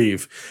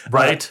disbelieve.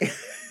 Right.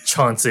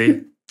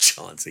 Chauncey.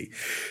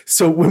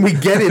 So when we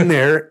get in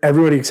there,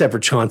 everybody except for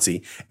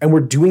Chauncey, and we're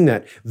doing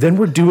that, then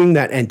we're doing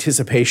that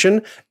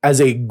anticipation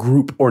as a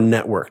group or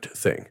networked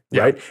thing,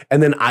 right?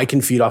 And then I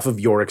can feed off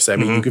of your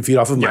excitement. You can feed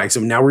off of my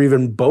excitement. Now we're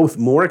even both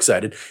more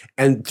excited.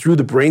 And through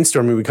the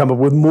brainstorming, we come up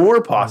with more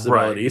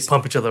possibilities. Right.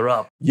 Pump each other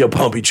up. You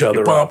pump each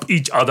other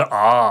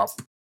up.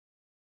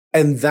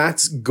 And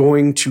that's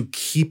going to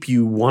keep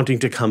you wanting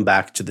to come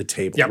back to the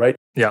table, right?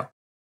 Yeah.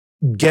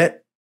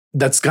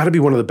 That's got to be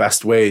one of the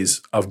best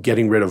ways of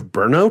getting rid of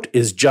burnout,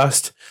 is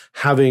just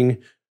having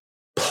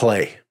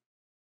play,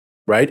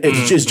 right?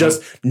 It's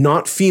just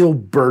not feel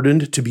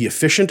burdened to be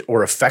efficient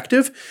or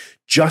effective.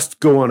 Just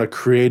go on a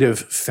creative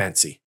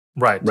fancy.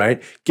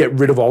 Right? Get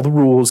rid of all the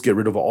rules, get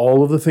rid of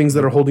all of the things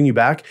that are holding you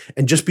back,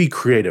 and just be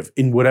creative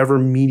in whatever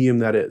medium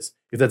that is.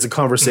 If that's a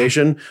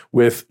conversation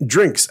with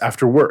drinks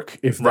after work,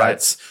 if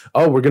that's,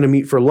 we're going to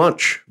meet for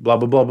lunch, blah,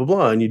 blah, blah, blah,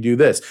 blah, and you do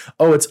this.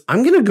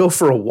 I'm going to go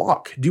for a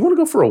walk. Do you want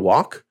to go for a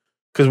walk?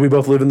 Because we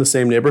both live in the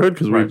same neighborhood,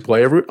 because we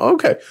play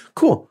okay,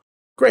 cool,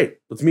 great.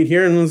 Let's meet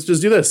here and let's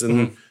just do this.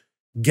 And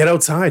get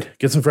outside,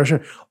 get some fresh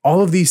air.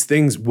 All of these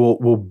things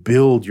will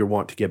build your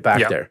want to get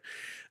back there.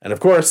 And of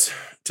course,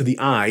 to the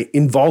eye,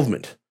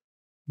 involvement.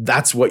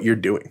 That's what you're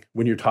doing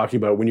when you're talking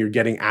about, when you're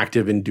getting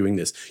active in doing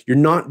this. You're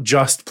not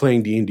just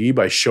playing D&D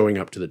by showing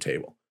up to the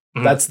table.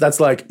 That's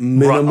like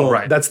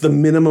minimum. That's the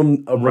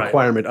minimum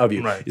requirement of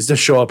you, is to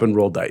show up and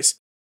roll dice.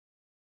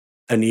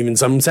 And even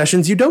some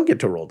sessions you don't get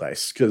to roll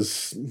dice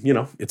because,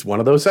 it's one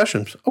of those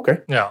sessions. Okay.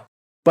 Yeah.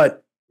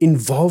 But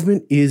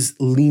involvement is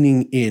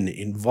leaning in.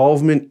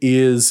 Involvement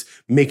is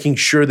making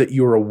sure that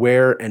you're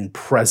aware and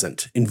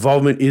present.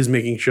 Involvement is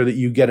making sure that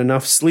you get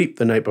enough sleep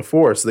the night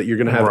before so that you're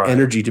going to have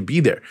energy to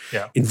be there.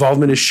 Yeah.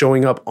 Involvement is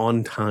showing up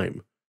on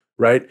time,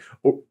 right?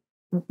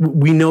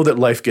 We know that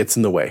life gets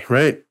in the way,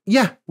 right?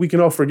 Yeah, we can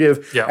all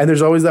forgive. Yeah. And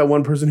there's always that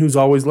one person who's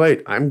always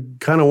late. I'm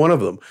kind of one of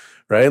them,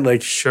 right?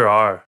 Like, sure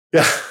are.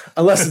 Yeah,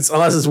 unless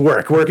it's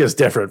work. Work is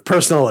different.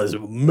 Personal is a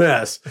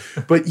mess.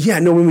 But yeah,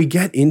 no, when we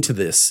get into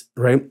this,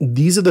 right,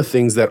 these are the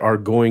things that are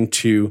going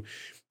to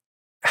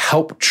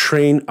help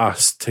train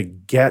us to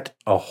get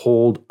a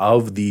hold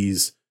of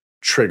these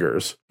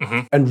triggers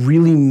and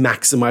really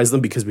maximize them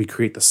because we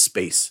create the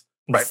space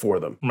for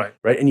them.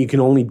 Right. And you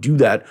can only do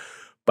that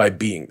by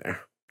being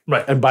there.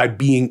 Right. And by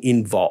being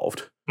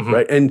involved.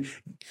 Right. And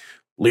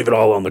leave it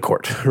all on the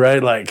court,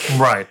 right? Like,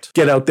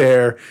 get out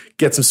there,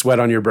 get some sweat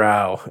on your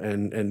brow,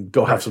 and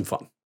go have some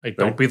fun. Like,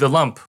 don't be the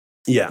lump.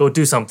 Yeah. Go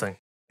do something.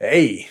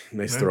 Hey,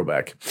 nice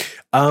throwback.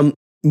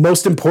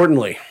 Most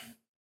importantly,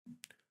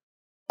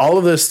 all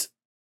of this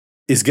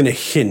is going to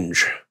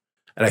hinge,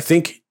 and I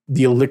think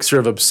the elixir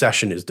of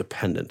obsession is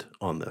dependent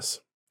on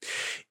this,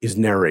 is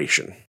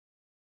narration.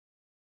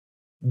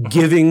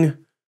 Giving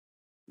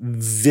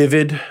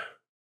vivid,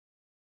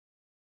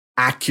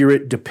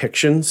 accurate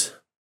depictions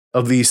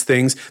of these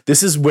things.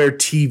 This is where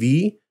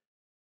TV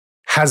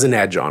has an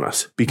edge on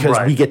us because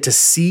we get to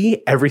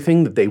see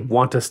everything that they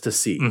want us to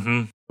see.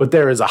 But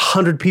there is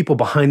 100 people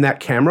behind that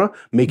camera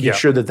making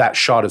sure that that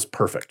shot is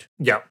perfect.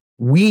 Yeah.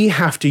 We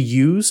have to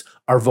use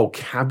our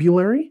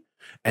vocabulary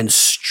and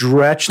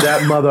stretch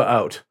that mother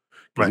out.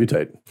 You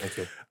tight. Thank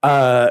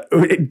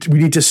you. We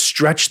need to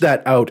stretch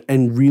that out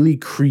and really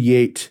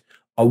create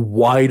a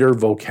wider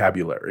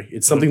vocabulary.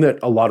 It's something that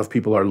a lot of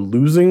people are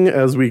losing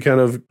as we kind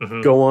of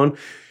go on.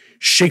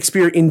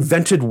 Shakespeare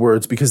invented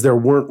words because there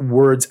weren't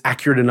words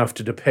accurate enough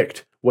to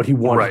depict what he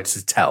wanted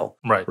to tell.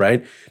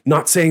 Right.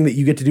 Not saying that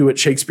you get to do what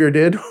Shakespeare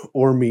did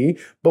or me,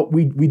 but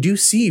we do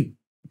see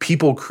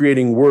people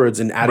creating words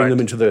and adding them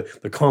into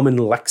the common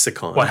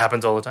lexicon. What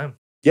happens all the time.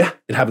 Yeah,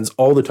 it happens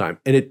all the time.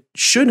 And it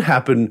should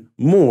happen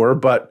more,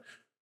 but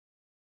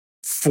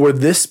for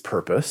this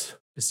purpose.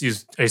 Are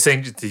you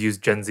saying to use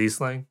Gen Z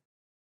slang?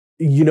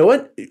 You know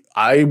what?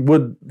 I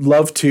would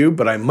love to,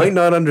 but I might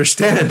not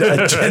understand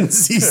a Gen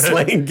Z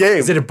slang game.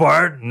 Is it a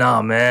bard?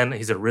 Nah, man.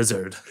 He's a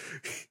wizard.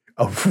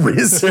 A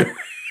wizard?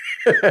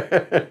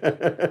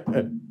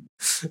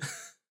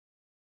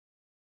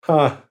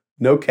 Huh.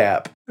 No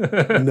cap.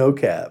 No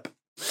cap.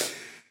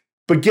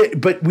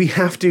 But we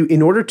have to,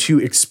 in order to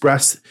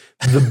express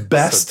the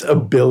best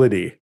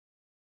ability.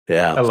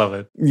 Yeah. I love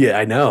it. Yeah,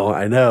 I know.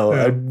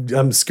 Yeah.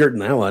 I'm skirting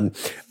that one.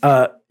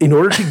 In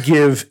order to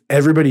give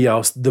everybody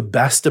else the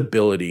best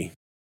ability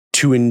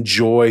to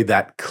enjoy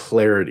that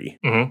clarity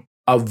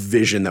of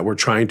vision that we're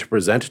trying to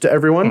present to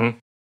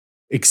everyone,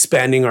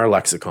 expanding our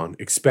lexicon,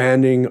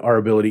 expanding our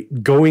ability,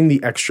 going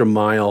the extra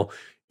mile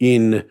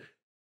in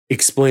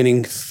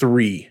explaining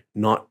 3,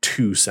 not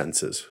 2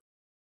 senses.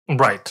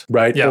 Right.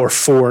 Yeah. Or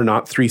 4,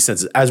 not 3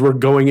 senses. As we're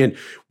going in,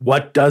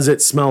 what does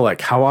it smell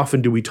like? How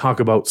often do we talk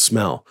about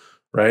smell?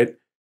 Right?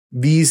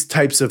 These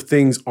types of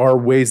things are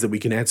ways that we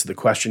can answer the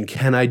question,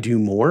 can I do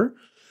more?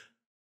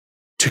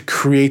 To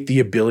create the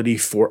ability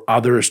for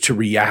others to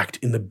react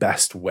in the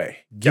best way.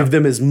 Give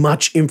them as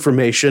much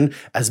information,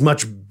 as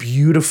much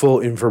beautiful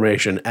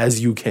information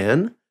as you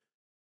can,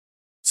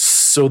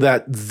 so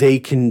that they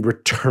can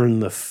return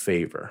the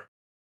favor.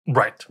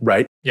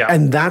 Right? Yeah.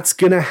 And that's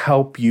going to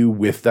help you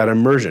with that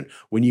immersion.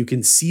 When you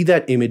can see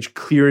that image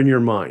clear in your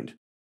mind,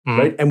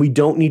 right? And we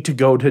don't need to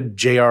go to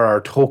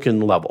J.R.R.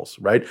 Tolkien levels,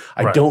 right?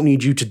 I don't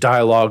need you to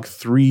dialogue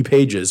 3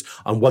 pages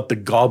on what the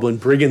Goblin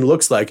Brigand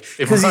looks like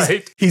because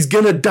he's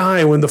going to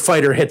die when the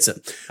fighter hits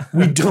him.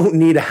 We don't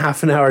need a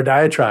half an hour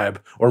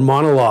diatribe or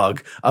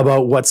monologue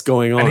about what's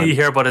going on. I need to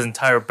hear about his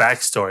entire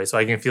backstory so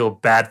I can feel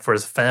bad for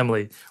his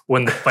family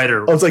when the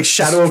fighter it's like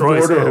Shadow of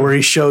Mordor where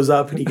he shows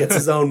up and he gets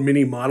his own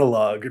mini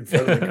monologue in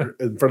front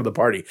of the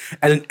party.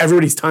 And then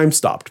everybody's time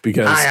stopped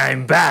because... Hi,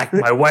 I'm back.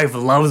 My wife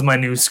loves my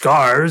new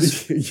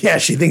scars. Yeah,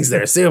 she thinks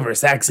they're super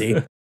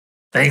sexy.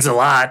 Thanks a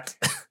lot.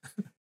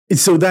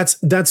 So that's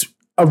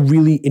a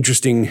really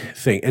interesting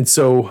thing. And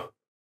so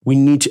we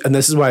need to, and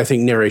this is why I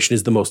think narration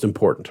is the most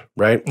important,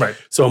 right? Right.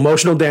 So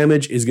emotional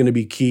damage is going to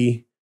be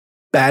key.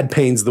 Bad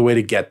pain's the way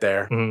to get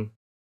there.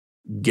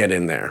 Get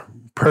in there.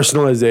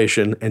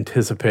 Personalization,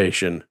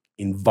 anticipation,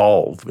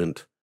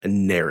 involvement,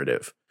 and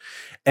narrative.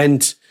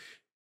 And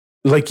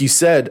like you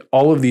said,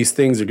 all of these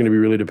things are going to be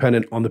really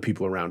dependent on the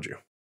people around you.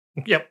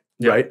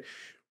 Right?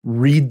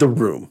 Read the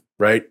room,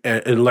 right?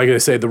 And like I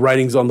say, the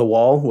writing's on the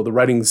wall. Well, the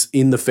writing's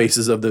in the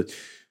faces of the...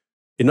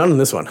 Not in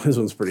this one. This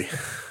one's pretty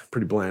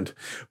bland.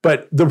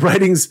 But the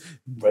writing's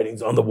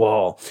on the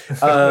wall.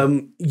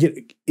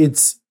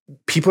 It's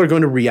people are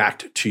going to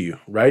react to you,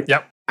 right?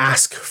 Yep.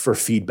 Ask for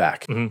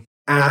feedback.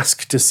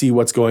 Ask to see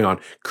what's going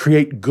on.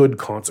 Create good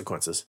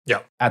consequences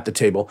at the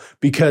table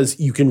because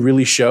you can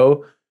really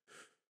show...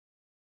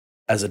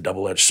 as a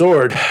double-edged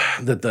sword,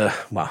 that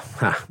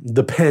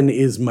the pen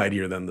is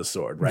mightier than the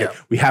sword, right? Yeah.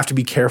 We have to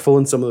be careful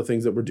in some of the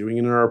things that we're doing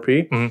in an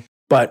RP,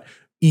 but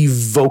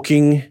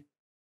evoking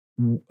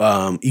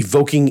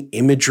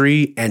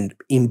imagery and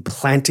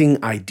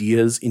implanting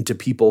ideas into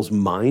people's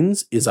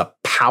minds is a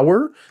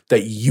power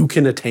that you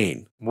can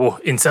attain. Whoa,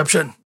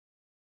 Inception.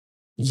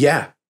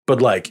 Yeah,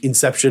 but like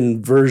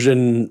Inception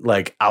version,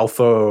 like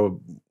alpha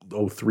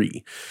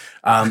 03.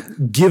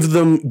 Give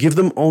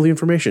them all the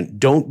information.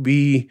 Don't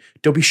be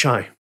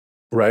shy,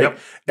 right? Yep.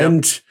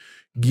 And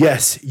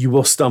yes, you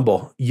will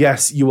stumble.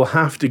 Yes, you will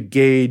have to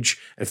gauge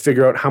and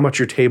figure out how much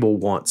your table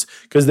wants,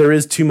 because there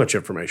is too much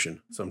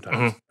information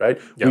sometimes, right?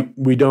 Yep.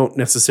 We don't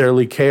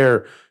necessarily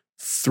care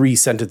 3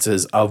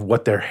 sentences of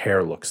what their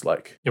hair looks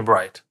like. You're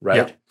right. Right.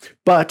 Yep.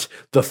 But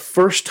the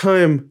first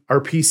time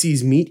our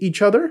PCs meet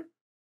each other,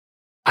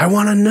 I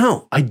want to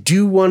know. I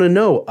do want to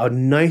know a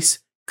nice,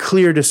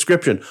 clear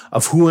description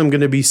of who I'm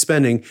going to be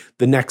spending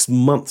the next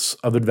months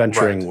of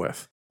adventuring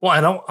with. Well, I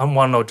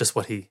want to know just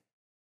what he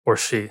or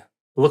she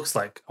looks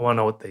like. I want to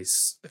know what they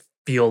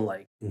feel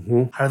like.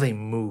 Mm-hmm. How do they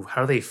move?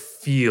 How do they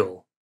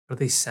feel? How do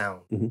they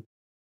sound? Mm-hmm.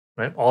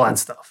 Right? All that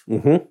stuff.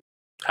 Mm-hmm.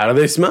 How do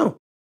they smell?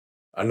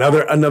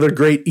 Another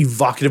great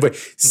evocative way.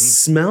 Mm-hmm.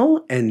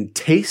 Smell and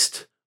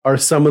taste are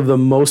some of the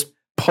most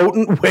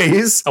potent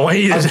ways. I want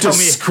you to tell me how your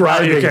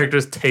describing.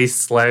 characters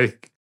taste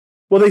like.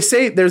 Well, they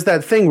say there's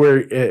that thing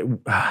where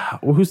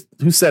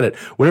who said it?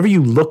 Whenever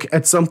you look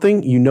at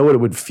something, you know what it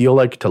would feel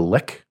like to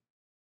lick.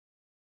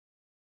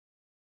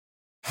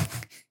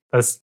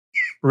 That's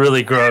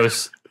really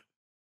gross.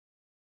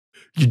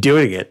 You're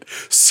doing it.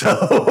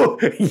 So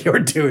you're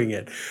doing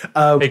it.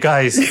 Hey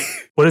guys,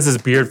 what does this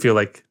beard feel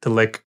like to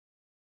lick?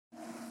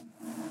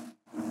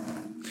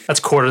 That's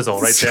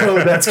cortisol right there.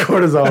 So that's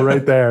cortisol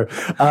right there.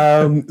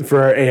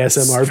 For our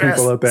ASMR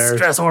people out there.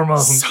 Stress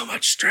hormones. So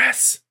much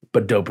stress.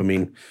 But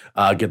dopamine.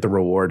 Get the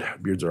reward.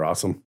 Beards are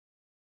awesome.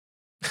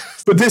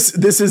 But this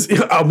is,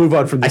 I'll move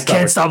on from this. I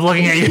can't stop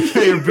looking at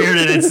your beard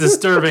and it's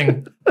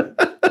disturbing.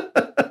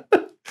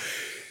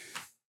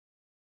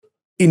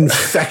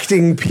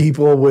 Infecting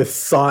people with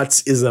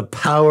thoughts is a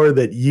power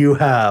that you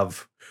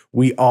have.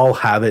 We all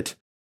have it.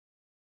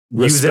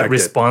 Use it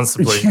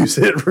responsibly. Use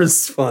it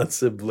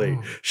responsibly.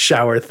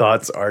 Shower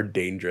thoughts are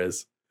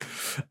dangerous.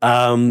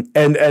 And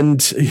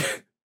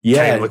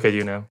yeah, look at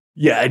you now.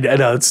 Yeah, I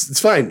know it's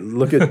fine.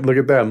 Look at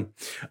them.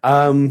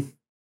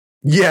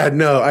 Yeah,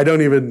 no, I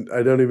don't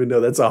even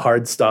know. That's a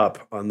hard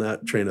stop on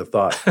that train of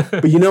thought.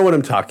 But you know what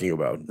I'm talking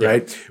about,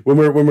 right? When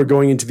we're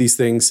going into these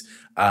things,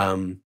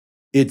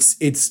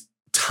 it's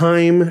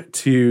time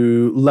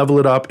to level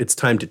it up. It's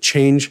time to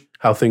change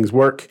how things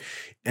work,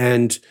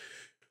 and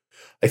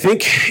I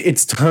think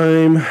it's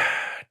time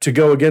to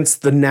go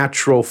against the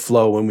natural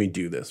flow when we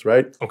do this,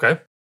 right? Okay.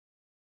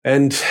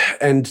 And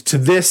to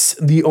this,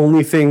 the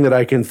only thing that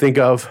I can think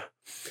of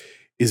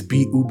is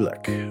be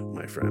oobleck,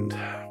 my friend.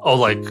 Oh,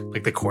 like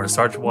the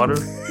cornstarch water,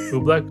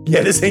 oobleck?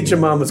 Yeah, this ain't your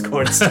mama's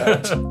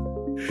cornstarch.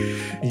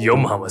 Your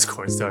mama's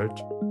cornstarch.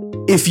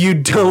 If you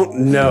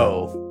don't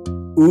know,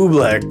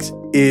 oobleck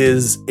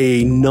is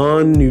a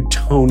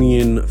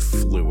non-Newtonian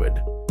fluid.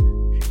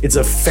 It's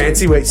a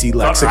fancy way. See,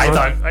 lexicon.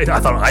 I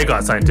thought I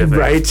got scientific.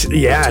 Right?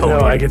 Yeah,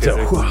 no, I get to.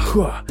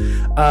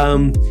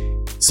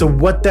 So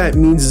what that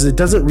means is it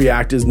doesn't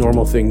react as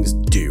normal things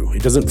do.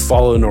 It doesn't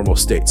follow normal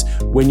states.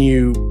 When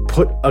you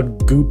put a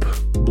goop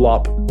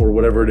blop or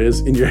whatever it is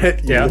in your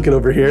head, you're looking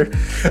over here.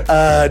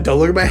 Don't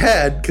look at my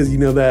head because you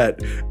know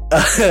that.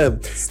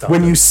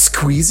 When you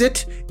squeeze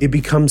it, it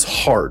becomes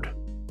hard.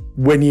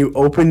 When you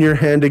open your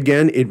hand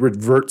again, it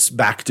reverts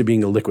back to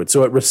being a liquid.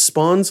 So it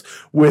responds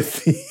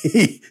with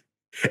the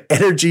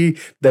energy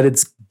that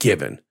it's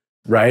given,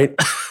 right?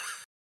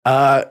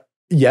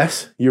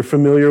 Yes, you're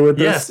familiar with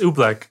this? Yes,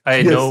 oobleck.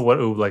 I know what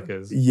oobleck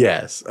is.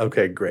 Yes.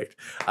 Okay, great.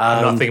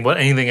 I'm not thinking about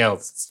anything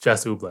else. It's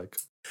just oobleck.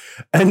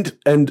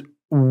 And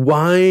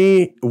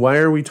why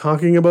are we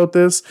talking about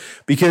this?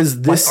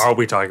 Because this Why are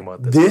we talking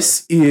about this?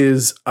 This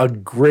is a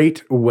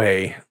great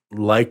way,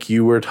 like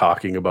you were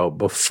talking about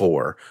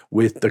before,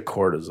 with the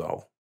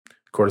cortisone.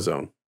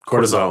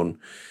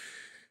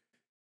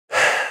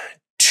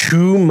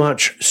 Too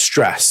much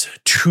stress,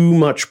 too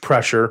much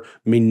pressure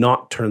may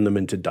not turn them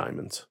into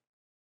diamonds,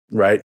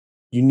 right?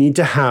 You need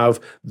to have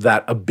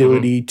that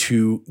ability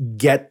to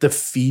get the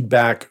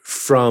feedback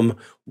from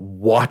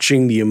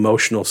watching the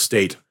emotional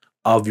state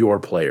of your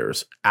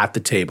players at the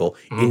table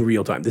in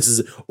real time. This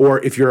is,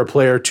 or if you're a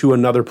player to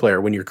another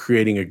player when you're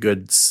creating a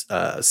good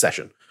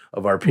session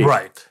of RP.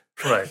 Right.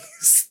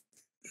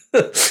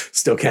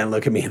 Still can't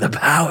look at me. The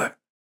power.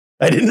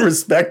 I didn't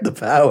respect the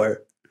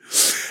power.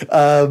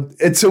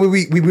 And so when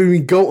we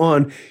go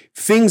on,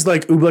 things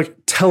like oobleck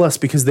tell us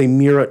because they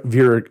mirror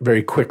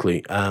very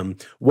quickly.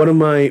 One of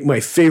my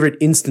favorite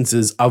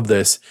instances of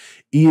this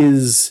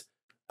is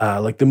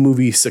like the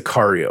movie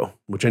Sicario,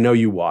 which I know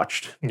you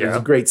watched. Yeah. There's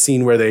a great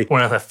scene where they...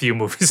 One of the few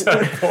movies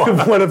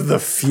one of the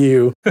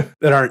few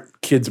that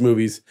aren't kids'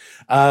 movies.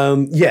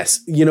 Yes,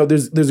 you know,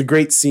 there's a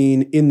great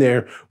scene in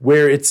there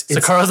where it's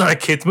Sicario's not a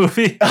kids'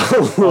 movie?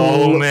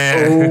 Oh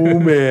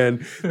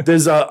man.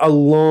 There's a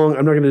long...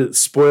 I'm not going to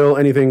spoil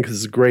anything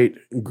because it's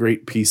a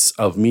great piece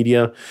of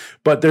media.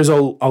 But there's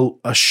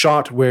a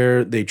shot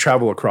where they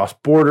travel across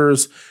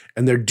borders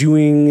and they're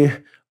doing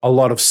a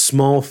lot of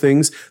small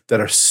things that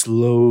are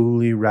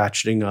slowly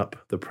ratcheting up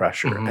the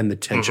pressure and the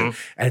tension.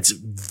 And it's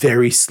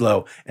very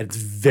slow and it's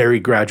very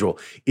gradual.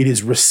 It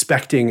is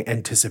respecting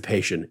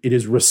anticipation. It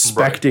is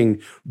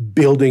respecting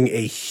building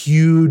a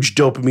huge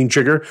dopamine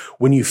trigger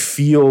when you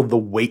feel the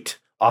weight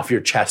off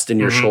your chest and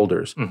your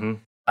shoulders.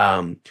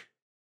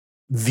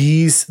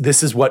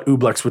 This is what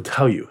Ooblex would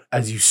tell you.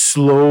 As you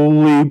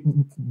slowly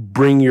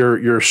bring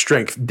your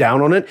strength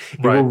down on it,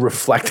 it will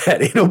reflect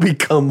that. It'll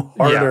become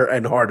harder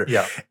and harder.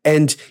 Yeah.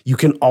 And you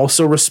can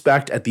also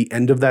respect at the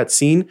end of that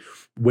scene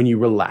when you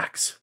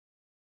relax.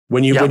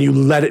 When you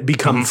let it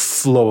become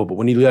flowable,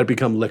 when you let it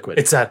become liquid.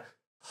 It's that.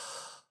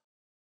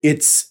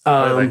 It's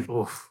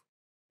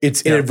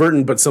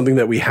inadvertent, but something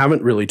that we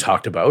haven't really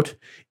talked about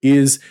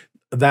is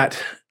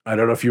that, I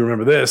don't know if you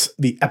remember this,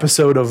 the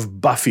episode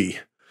of Buffy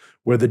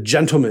where the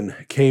gentleman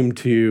came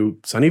to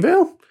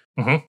Sunnyvale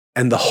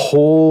and the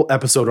whole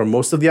episode or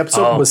most of the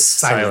episode was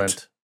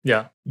silent.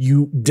 Yeah.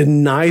 You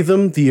deny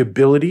them the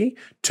ability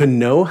to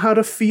know how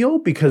to feel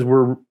because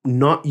we're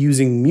not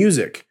using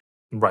music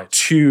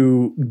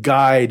to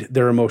guide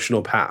their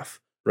emotional path,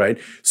 right?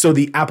 So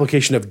the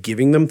application of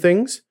giving them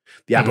things,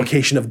 the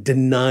application of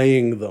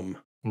denying them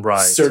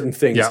certain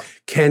things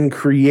can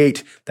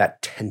create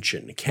that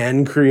tension,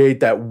 can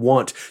create that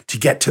want to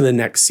get to the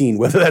next scene,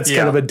 whether that's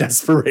kind of a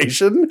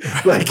desperation,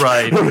 like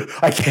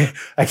I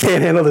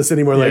can't handle this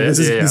anymore. Like this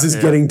is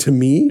getting to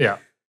me. Yeah.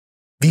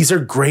 These are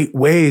great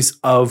ways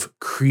of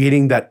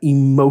creating that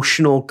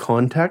emotional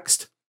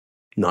context,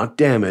 not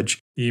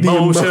damage.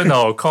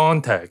 Emotional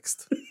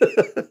context.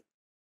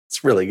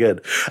 It's really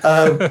good.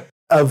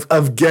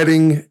 Of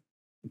getting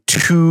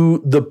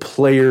to the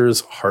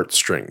player's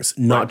heartstrings,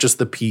 not just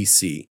the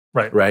PC.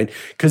 Right?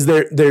 Because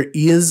there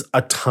is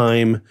a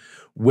time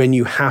when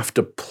you have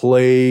to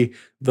play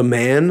the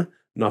man,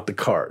 not the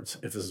cards.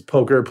 If this is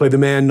poker, play the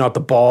man, not the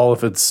ball.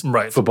 If it's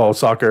football,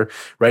 soccer,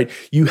 right?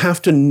 You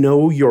have to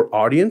know your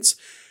audience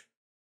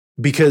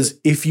because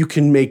if you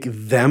can make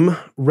them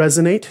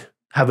resonate,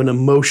 have an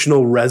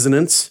emotional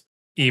resonance.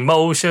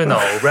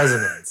 Emotional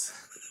resonance.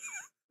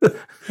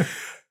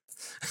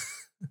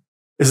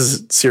 This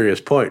is a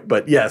serious point,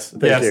 but yes,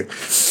 thank you.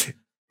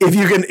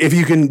 If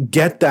you can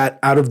get that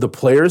out of the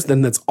players,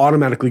 then that's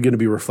automatically going to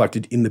be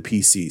reflected in the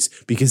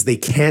PCs because they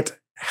can't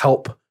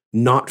help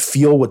not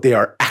feel what they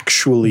are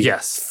actually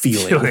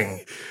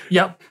feeling.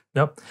 Yep.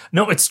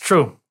 No, it's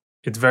true.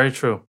 It's very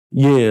true.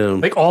 Yeah.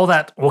 Like all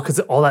that, because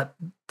all that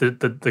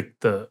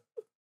the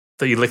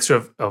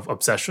elixir of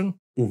obsession,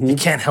 you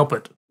can't help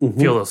it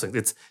feel those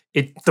things.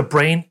 The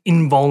brain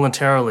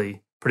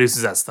involuntarily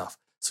produces that stuff.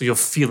 So you'll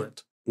feel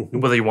it.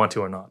 Whether you want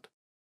to or not,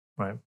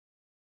 right?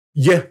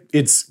 Yeah,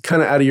 it's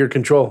kind of out of your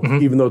control,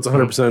 even though it's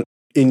 100%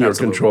 in your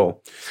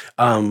control.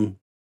 And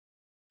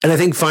I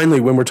think finally,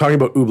 when we're talking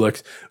about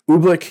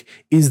Ooblex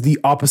is the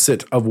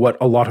opposite of what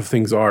a lot of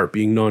things are,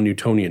 being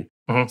non-Newtonian.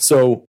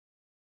 So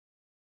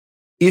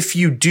if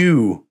you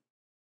do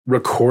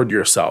record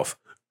yourself,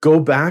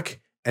 go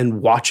back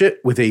and watch it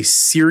with a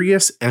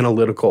serious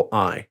analytical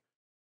eye.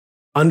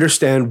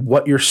 Understand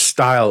what your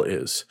style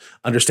is.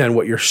 Understand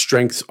what your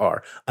strengths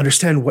are.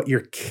 Understand what your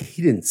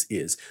cadence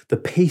is, the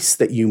pace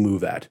that you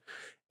move at,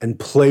 and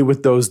play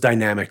with those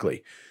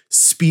dynamically.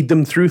 Speed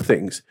them through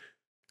things.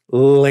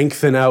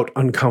 Lengthen out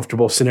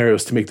uncomfortable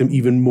scenarios to make them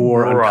even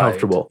more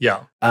uncomfortable.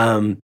 Yeah.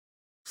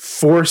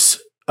 Force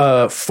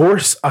a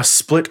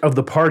split of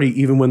the party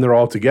even when they're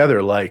all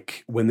together,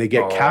 like when they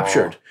get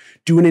captured.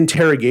 Do an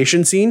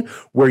interrogation scene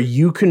where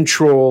you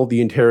control the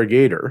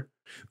interrogator.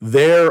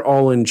 They're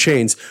all in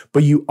chains,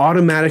 but you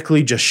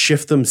automatically just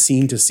shift them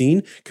scene to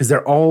scene because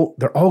they're all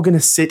going to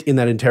sit in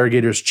that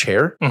interrogator's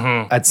chair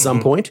at some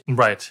point.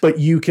 Right. But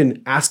you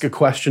can ask a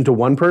question to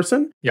one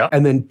person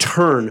and then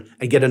turn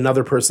and get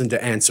another person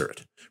to answer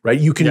it.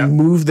 Right. You can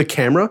move the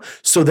camera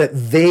so that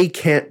they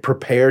can't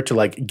prepare to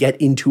like get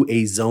into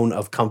a zone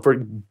of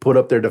comfort, put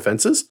up their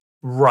defenses.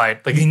 Right.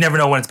 Like you never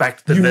know when it's back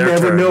to their turn. You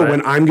never know right?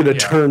 when I'm going to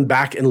turn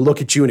back and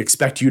look at you and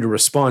expect you to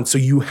respond. So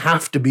you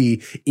have to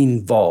be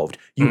involved.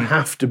 You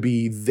have to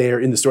be there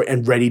in the story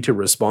and ready to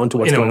respond to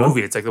what's going on. In a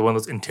movie, it's like one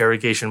of those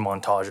interrogation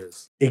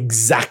montages.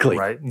 Exactly.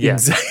 Right? Yeah.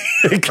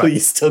 Exactly. Right. You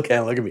still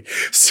can't look at me.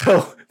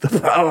 So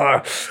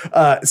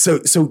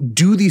so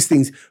do these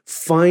things.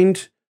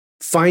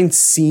 Find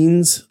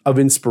scenes of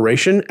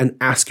inspiration and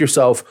ask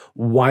yourself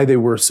why they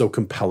were so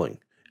compelling.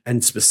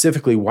 And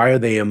specifically, why are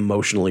they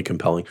emotionally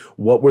compelling?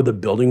 What were the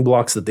building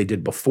blocks that they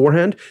did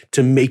beforehand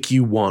to make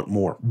you want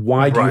more?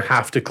 Why do you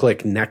have to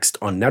click next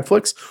on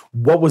Netflix?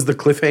 What was the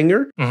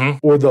cliffhanger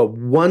or the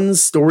one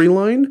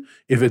storyline?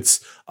 If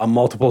it's a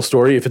multiple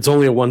story, if it's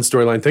only a one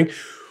storyline thing,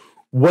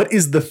 what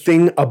is the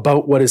thing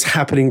about what is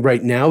happening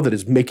right now that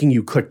is making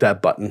you click that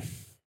button?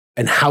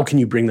 And how can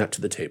you bring that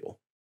to the table?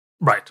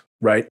 Right.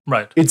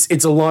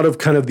 It's a lot of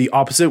kind of the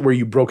opposite where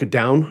you broke it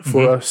down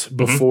for us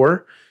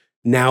before.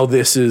 Now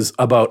this is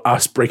about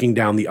us breaking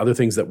down the other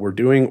things that we're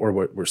doing or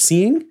what we're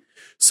seeing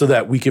so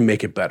that we can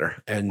make it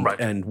better.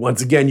 And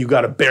once again, you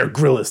got to Bear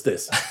Grylls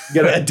this. You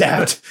got to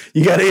adapt.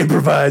 You got to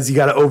improvise. You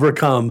got to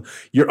overcome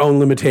your own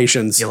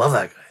limitations. You love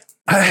that guy.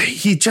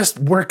 He just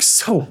works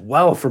so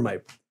well for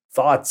my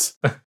thoughts.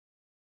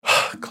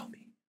 Call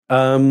me.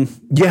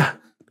 Yeah,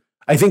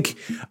 I think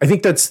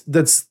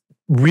that's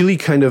really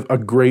kind of a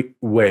great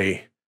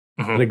way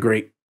and a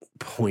great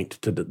point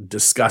to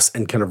discuss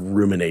and kind of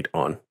ruminate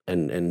on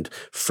and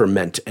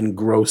ferment and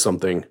grow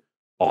something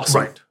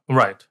awesome.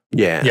 Right.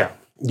 Yeah.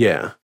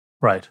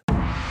 Right.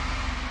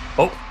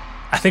 Oh,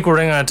 I think we're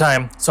running out of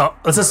time. So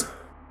let's just.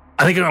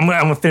 I think I'm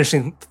gonna finish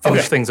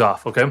things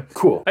off. Okay.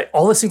 Cool.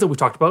 All these things that we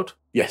talked about.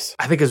 Yes.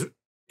 I think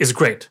is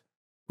great.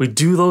 We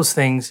do those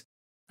things,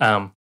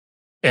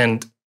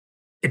 and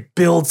it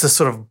builds this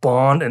sort of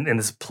bond and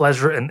this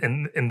pleasure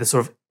and this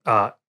sort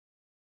of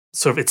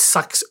it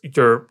sucks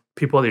your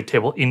people at your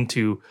table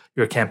into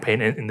your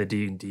campaign in the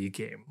D&D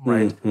game,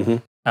 right?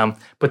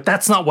 But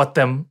that's not what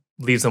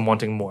leaves them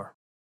wanting more.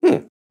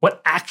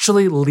 What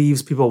actually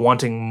leaves people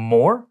wanting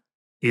more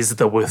is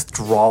the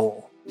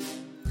withdrawal.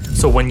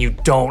 So when you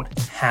don't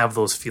have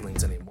those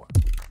feelings anymore.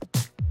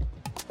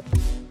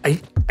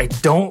 I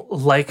don't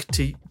like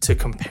to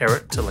compare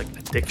it to like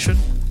addiction,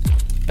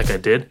 like I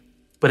did,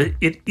 but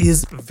it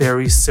is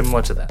very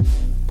similar to that,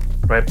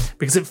 right?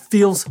 Because it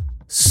feels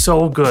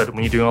so good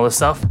when you're doing all this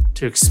stuff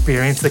to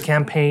experience the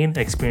campaign,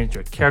 experience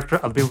your character,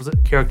 other people's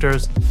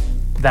characters,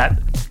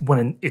 that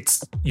when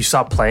you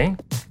stop playing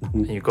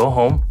and you go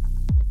home,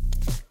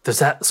 there's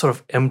that sort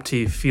of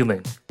empty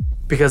feeling.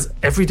 Because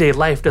everyday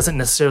life doesn't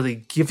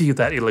necessarily give you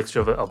that elixir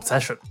of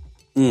obsession.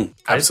 Right?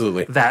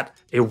 Absolutely. That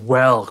a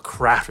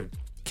well-crafted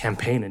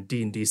campaign and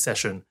D&D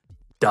session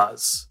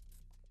does.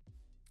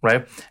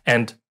 Right?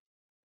 And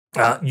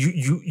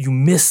you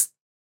miss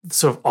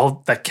sort of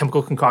all that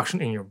chemical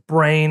concoction in your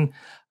brain.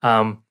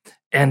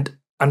 And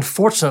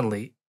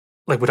unfortunately,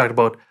 like we talked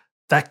about,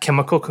 that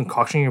chemical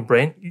concoction in your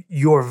brain,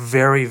 you're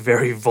very,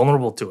 very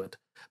vulnerable to it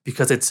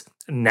because it's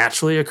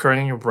naturally occurring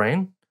in your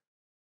brain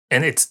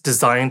and it's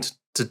designed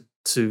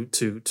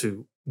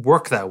to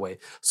work that way.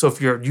 So if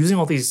you're using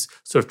all these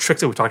sort of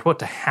tricks that we talked about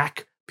to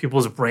hack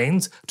people's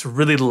brains to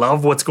really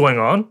love what's going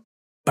on,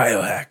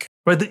 biohack,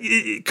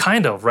 right?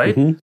 Kind of, right?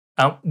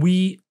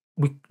 We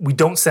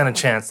don't stand a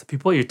chance. The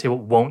people at your table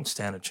won't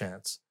stand a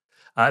chance.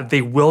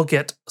 They will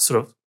get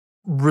sort of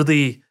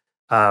really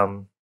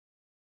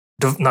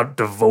not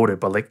devoted,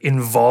 but like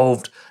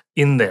involved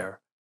in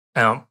there.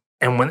 And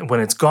when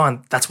it's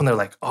gone, that's when they're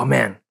like, oh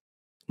man,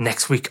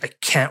 next week I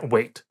can't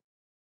wait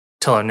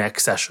till our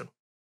next session,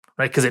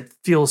 right? Because it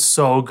feels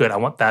so good. I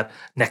want that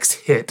next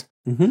hit,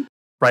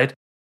 right?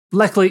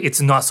 Luckily, it's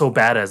not so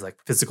bad as like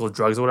physical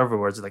drugs or whatever,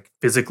 where it's like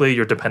physically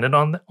you're dependent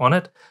on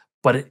it,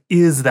 but it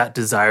is that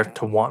desire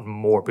to want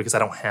more because I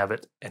don't have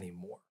it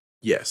anymore.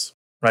 Yes.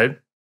 Right?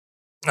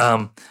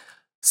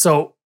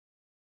 So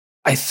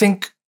I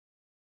think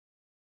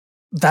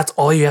that's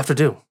all you have to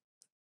do,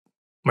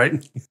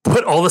 right?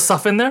 Put all the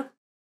stuff in there,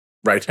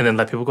 right? And then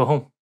let people go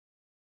home,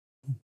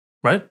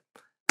 right?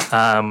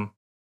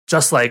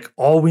 Just like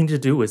all we need to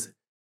do is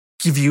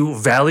give you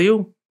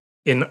value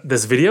in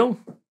this video,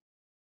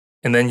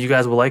 and then you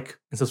guys will like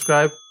and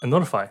subscribe and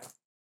notify.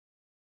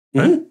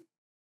 Right?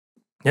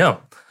 Yeah.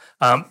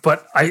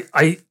 But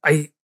I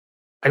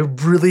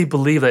really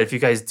believe that if you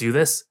guys do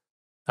this,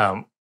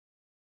 the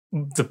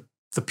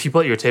people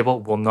at your table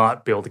will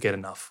not be able to get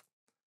enough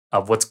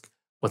of what's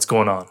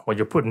going on, what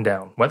you're putting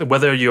down.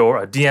 Whether you're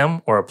a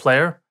DM or a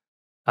player,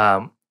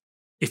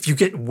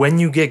 when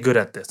you get good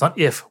at this, not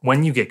if,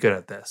 when you get good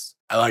at this.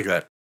 I like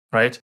that.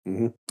 Right?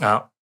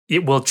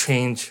 It will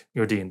change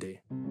your D&D.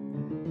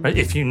 Right?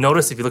 If you look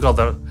at all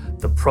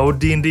the pro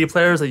D&D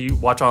players that you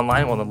watch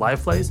online on the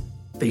live plays,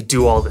 they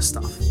do all this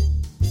stuff.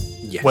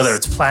 Yes. Whether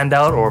it's planned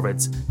out or if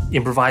it's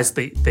improvised,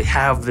 they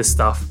have this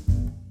stuff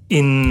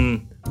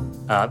in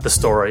the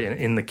story and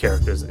in the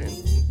characters and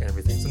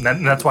everything. So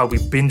that's why we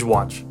binge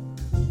watch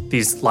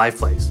these live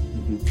plays.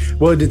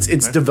 Well, it's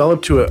right?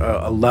 Developed to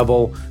a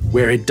level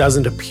where it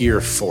doesn't appear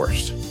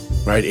forced,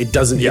 right? It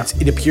doesn't. Yeah.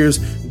 It appears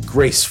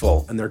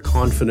graceful, and they're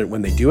confident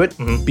when they do it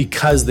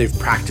because they've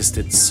practiced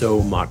it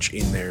so much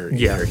in their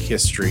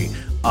history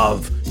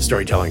of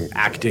storytelling,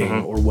 acting,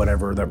 or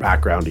whatever their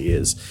background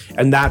is.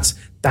 And that's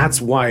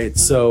why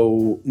it's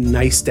so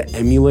nice to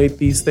emulate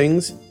these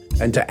things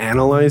and to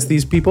analyze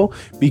these people,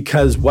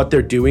 because what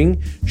they're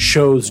doing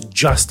shows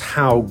just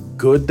how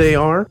good they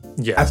are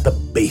at the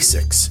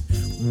basics.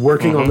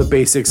 Working on the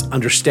basics,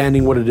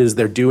 understanding what it is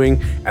they're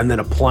doing, and then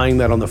applying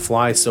that on the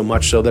fly so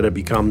much so that it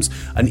becomes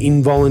an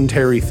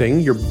involuntary thing.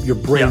 Your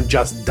brain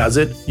just does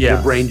it. Yeah.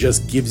 Your brain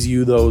just gives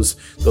you those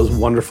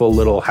wonderful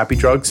little happy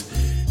drugs.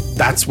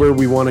 That's where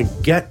we want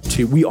to get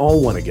to. We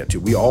all want to get to.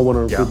 We all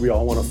want to. We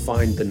all want to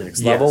find the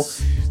next level.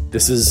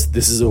 This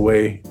is a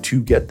way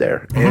to get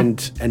there,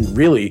 and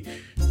really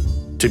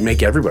to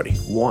make everybody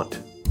want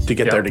to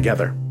get there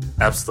together.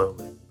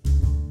 Absolutely.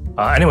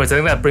 Anyways, I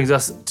think that brings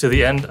us to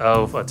the end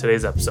of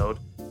today's episode.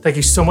 Thank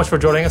you so much for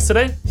joining us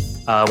today.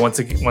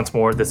 Once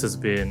more, this has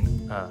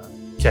been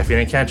Caffeine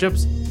and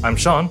Cantrips. I'm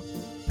Sean.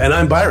 And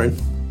I'm Byron,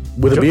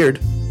 with a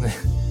beard.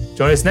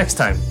 Join us next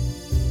time.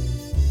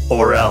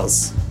 Or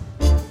else.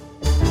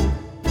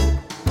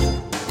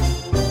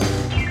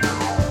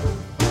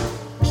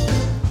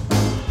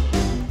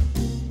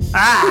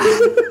 Ah!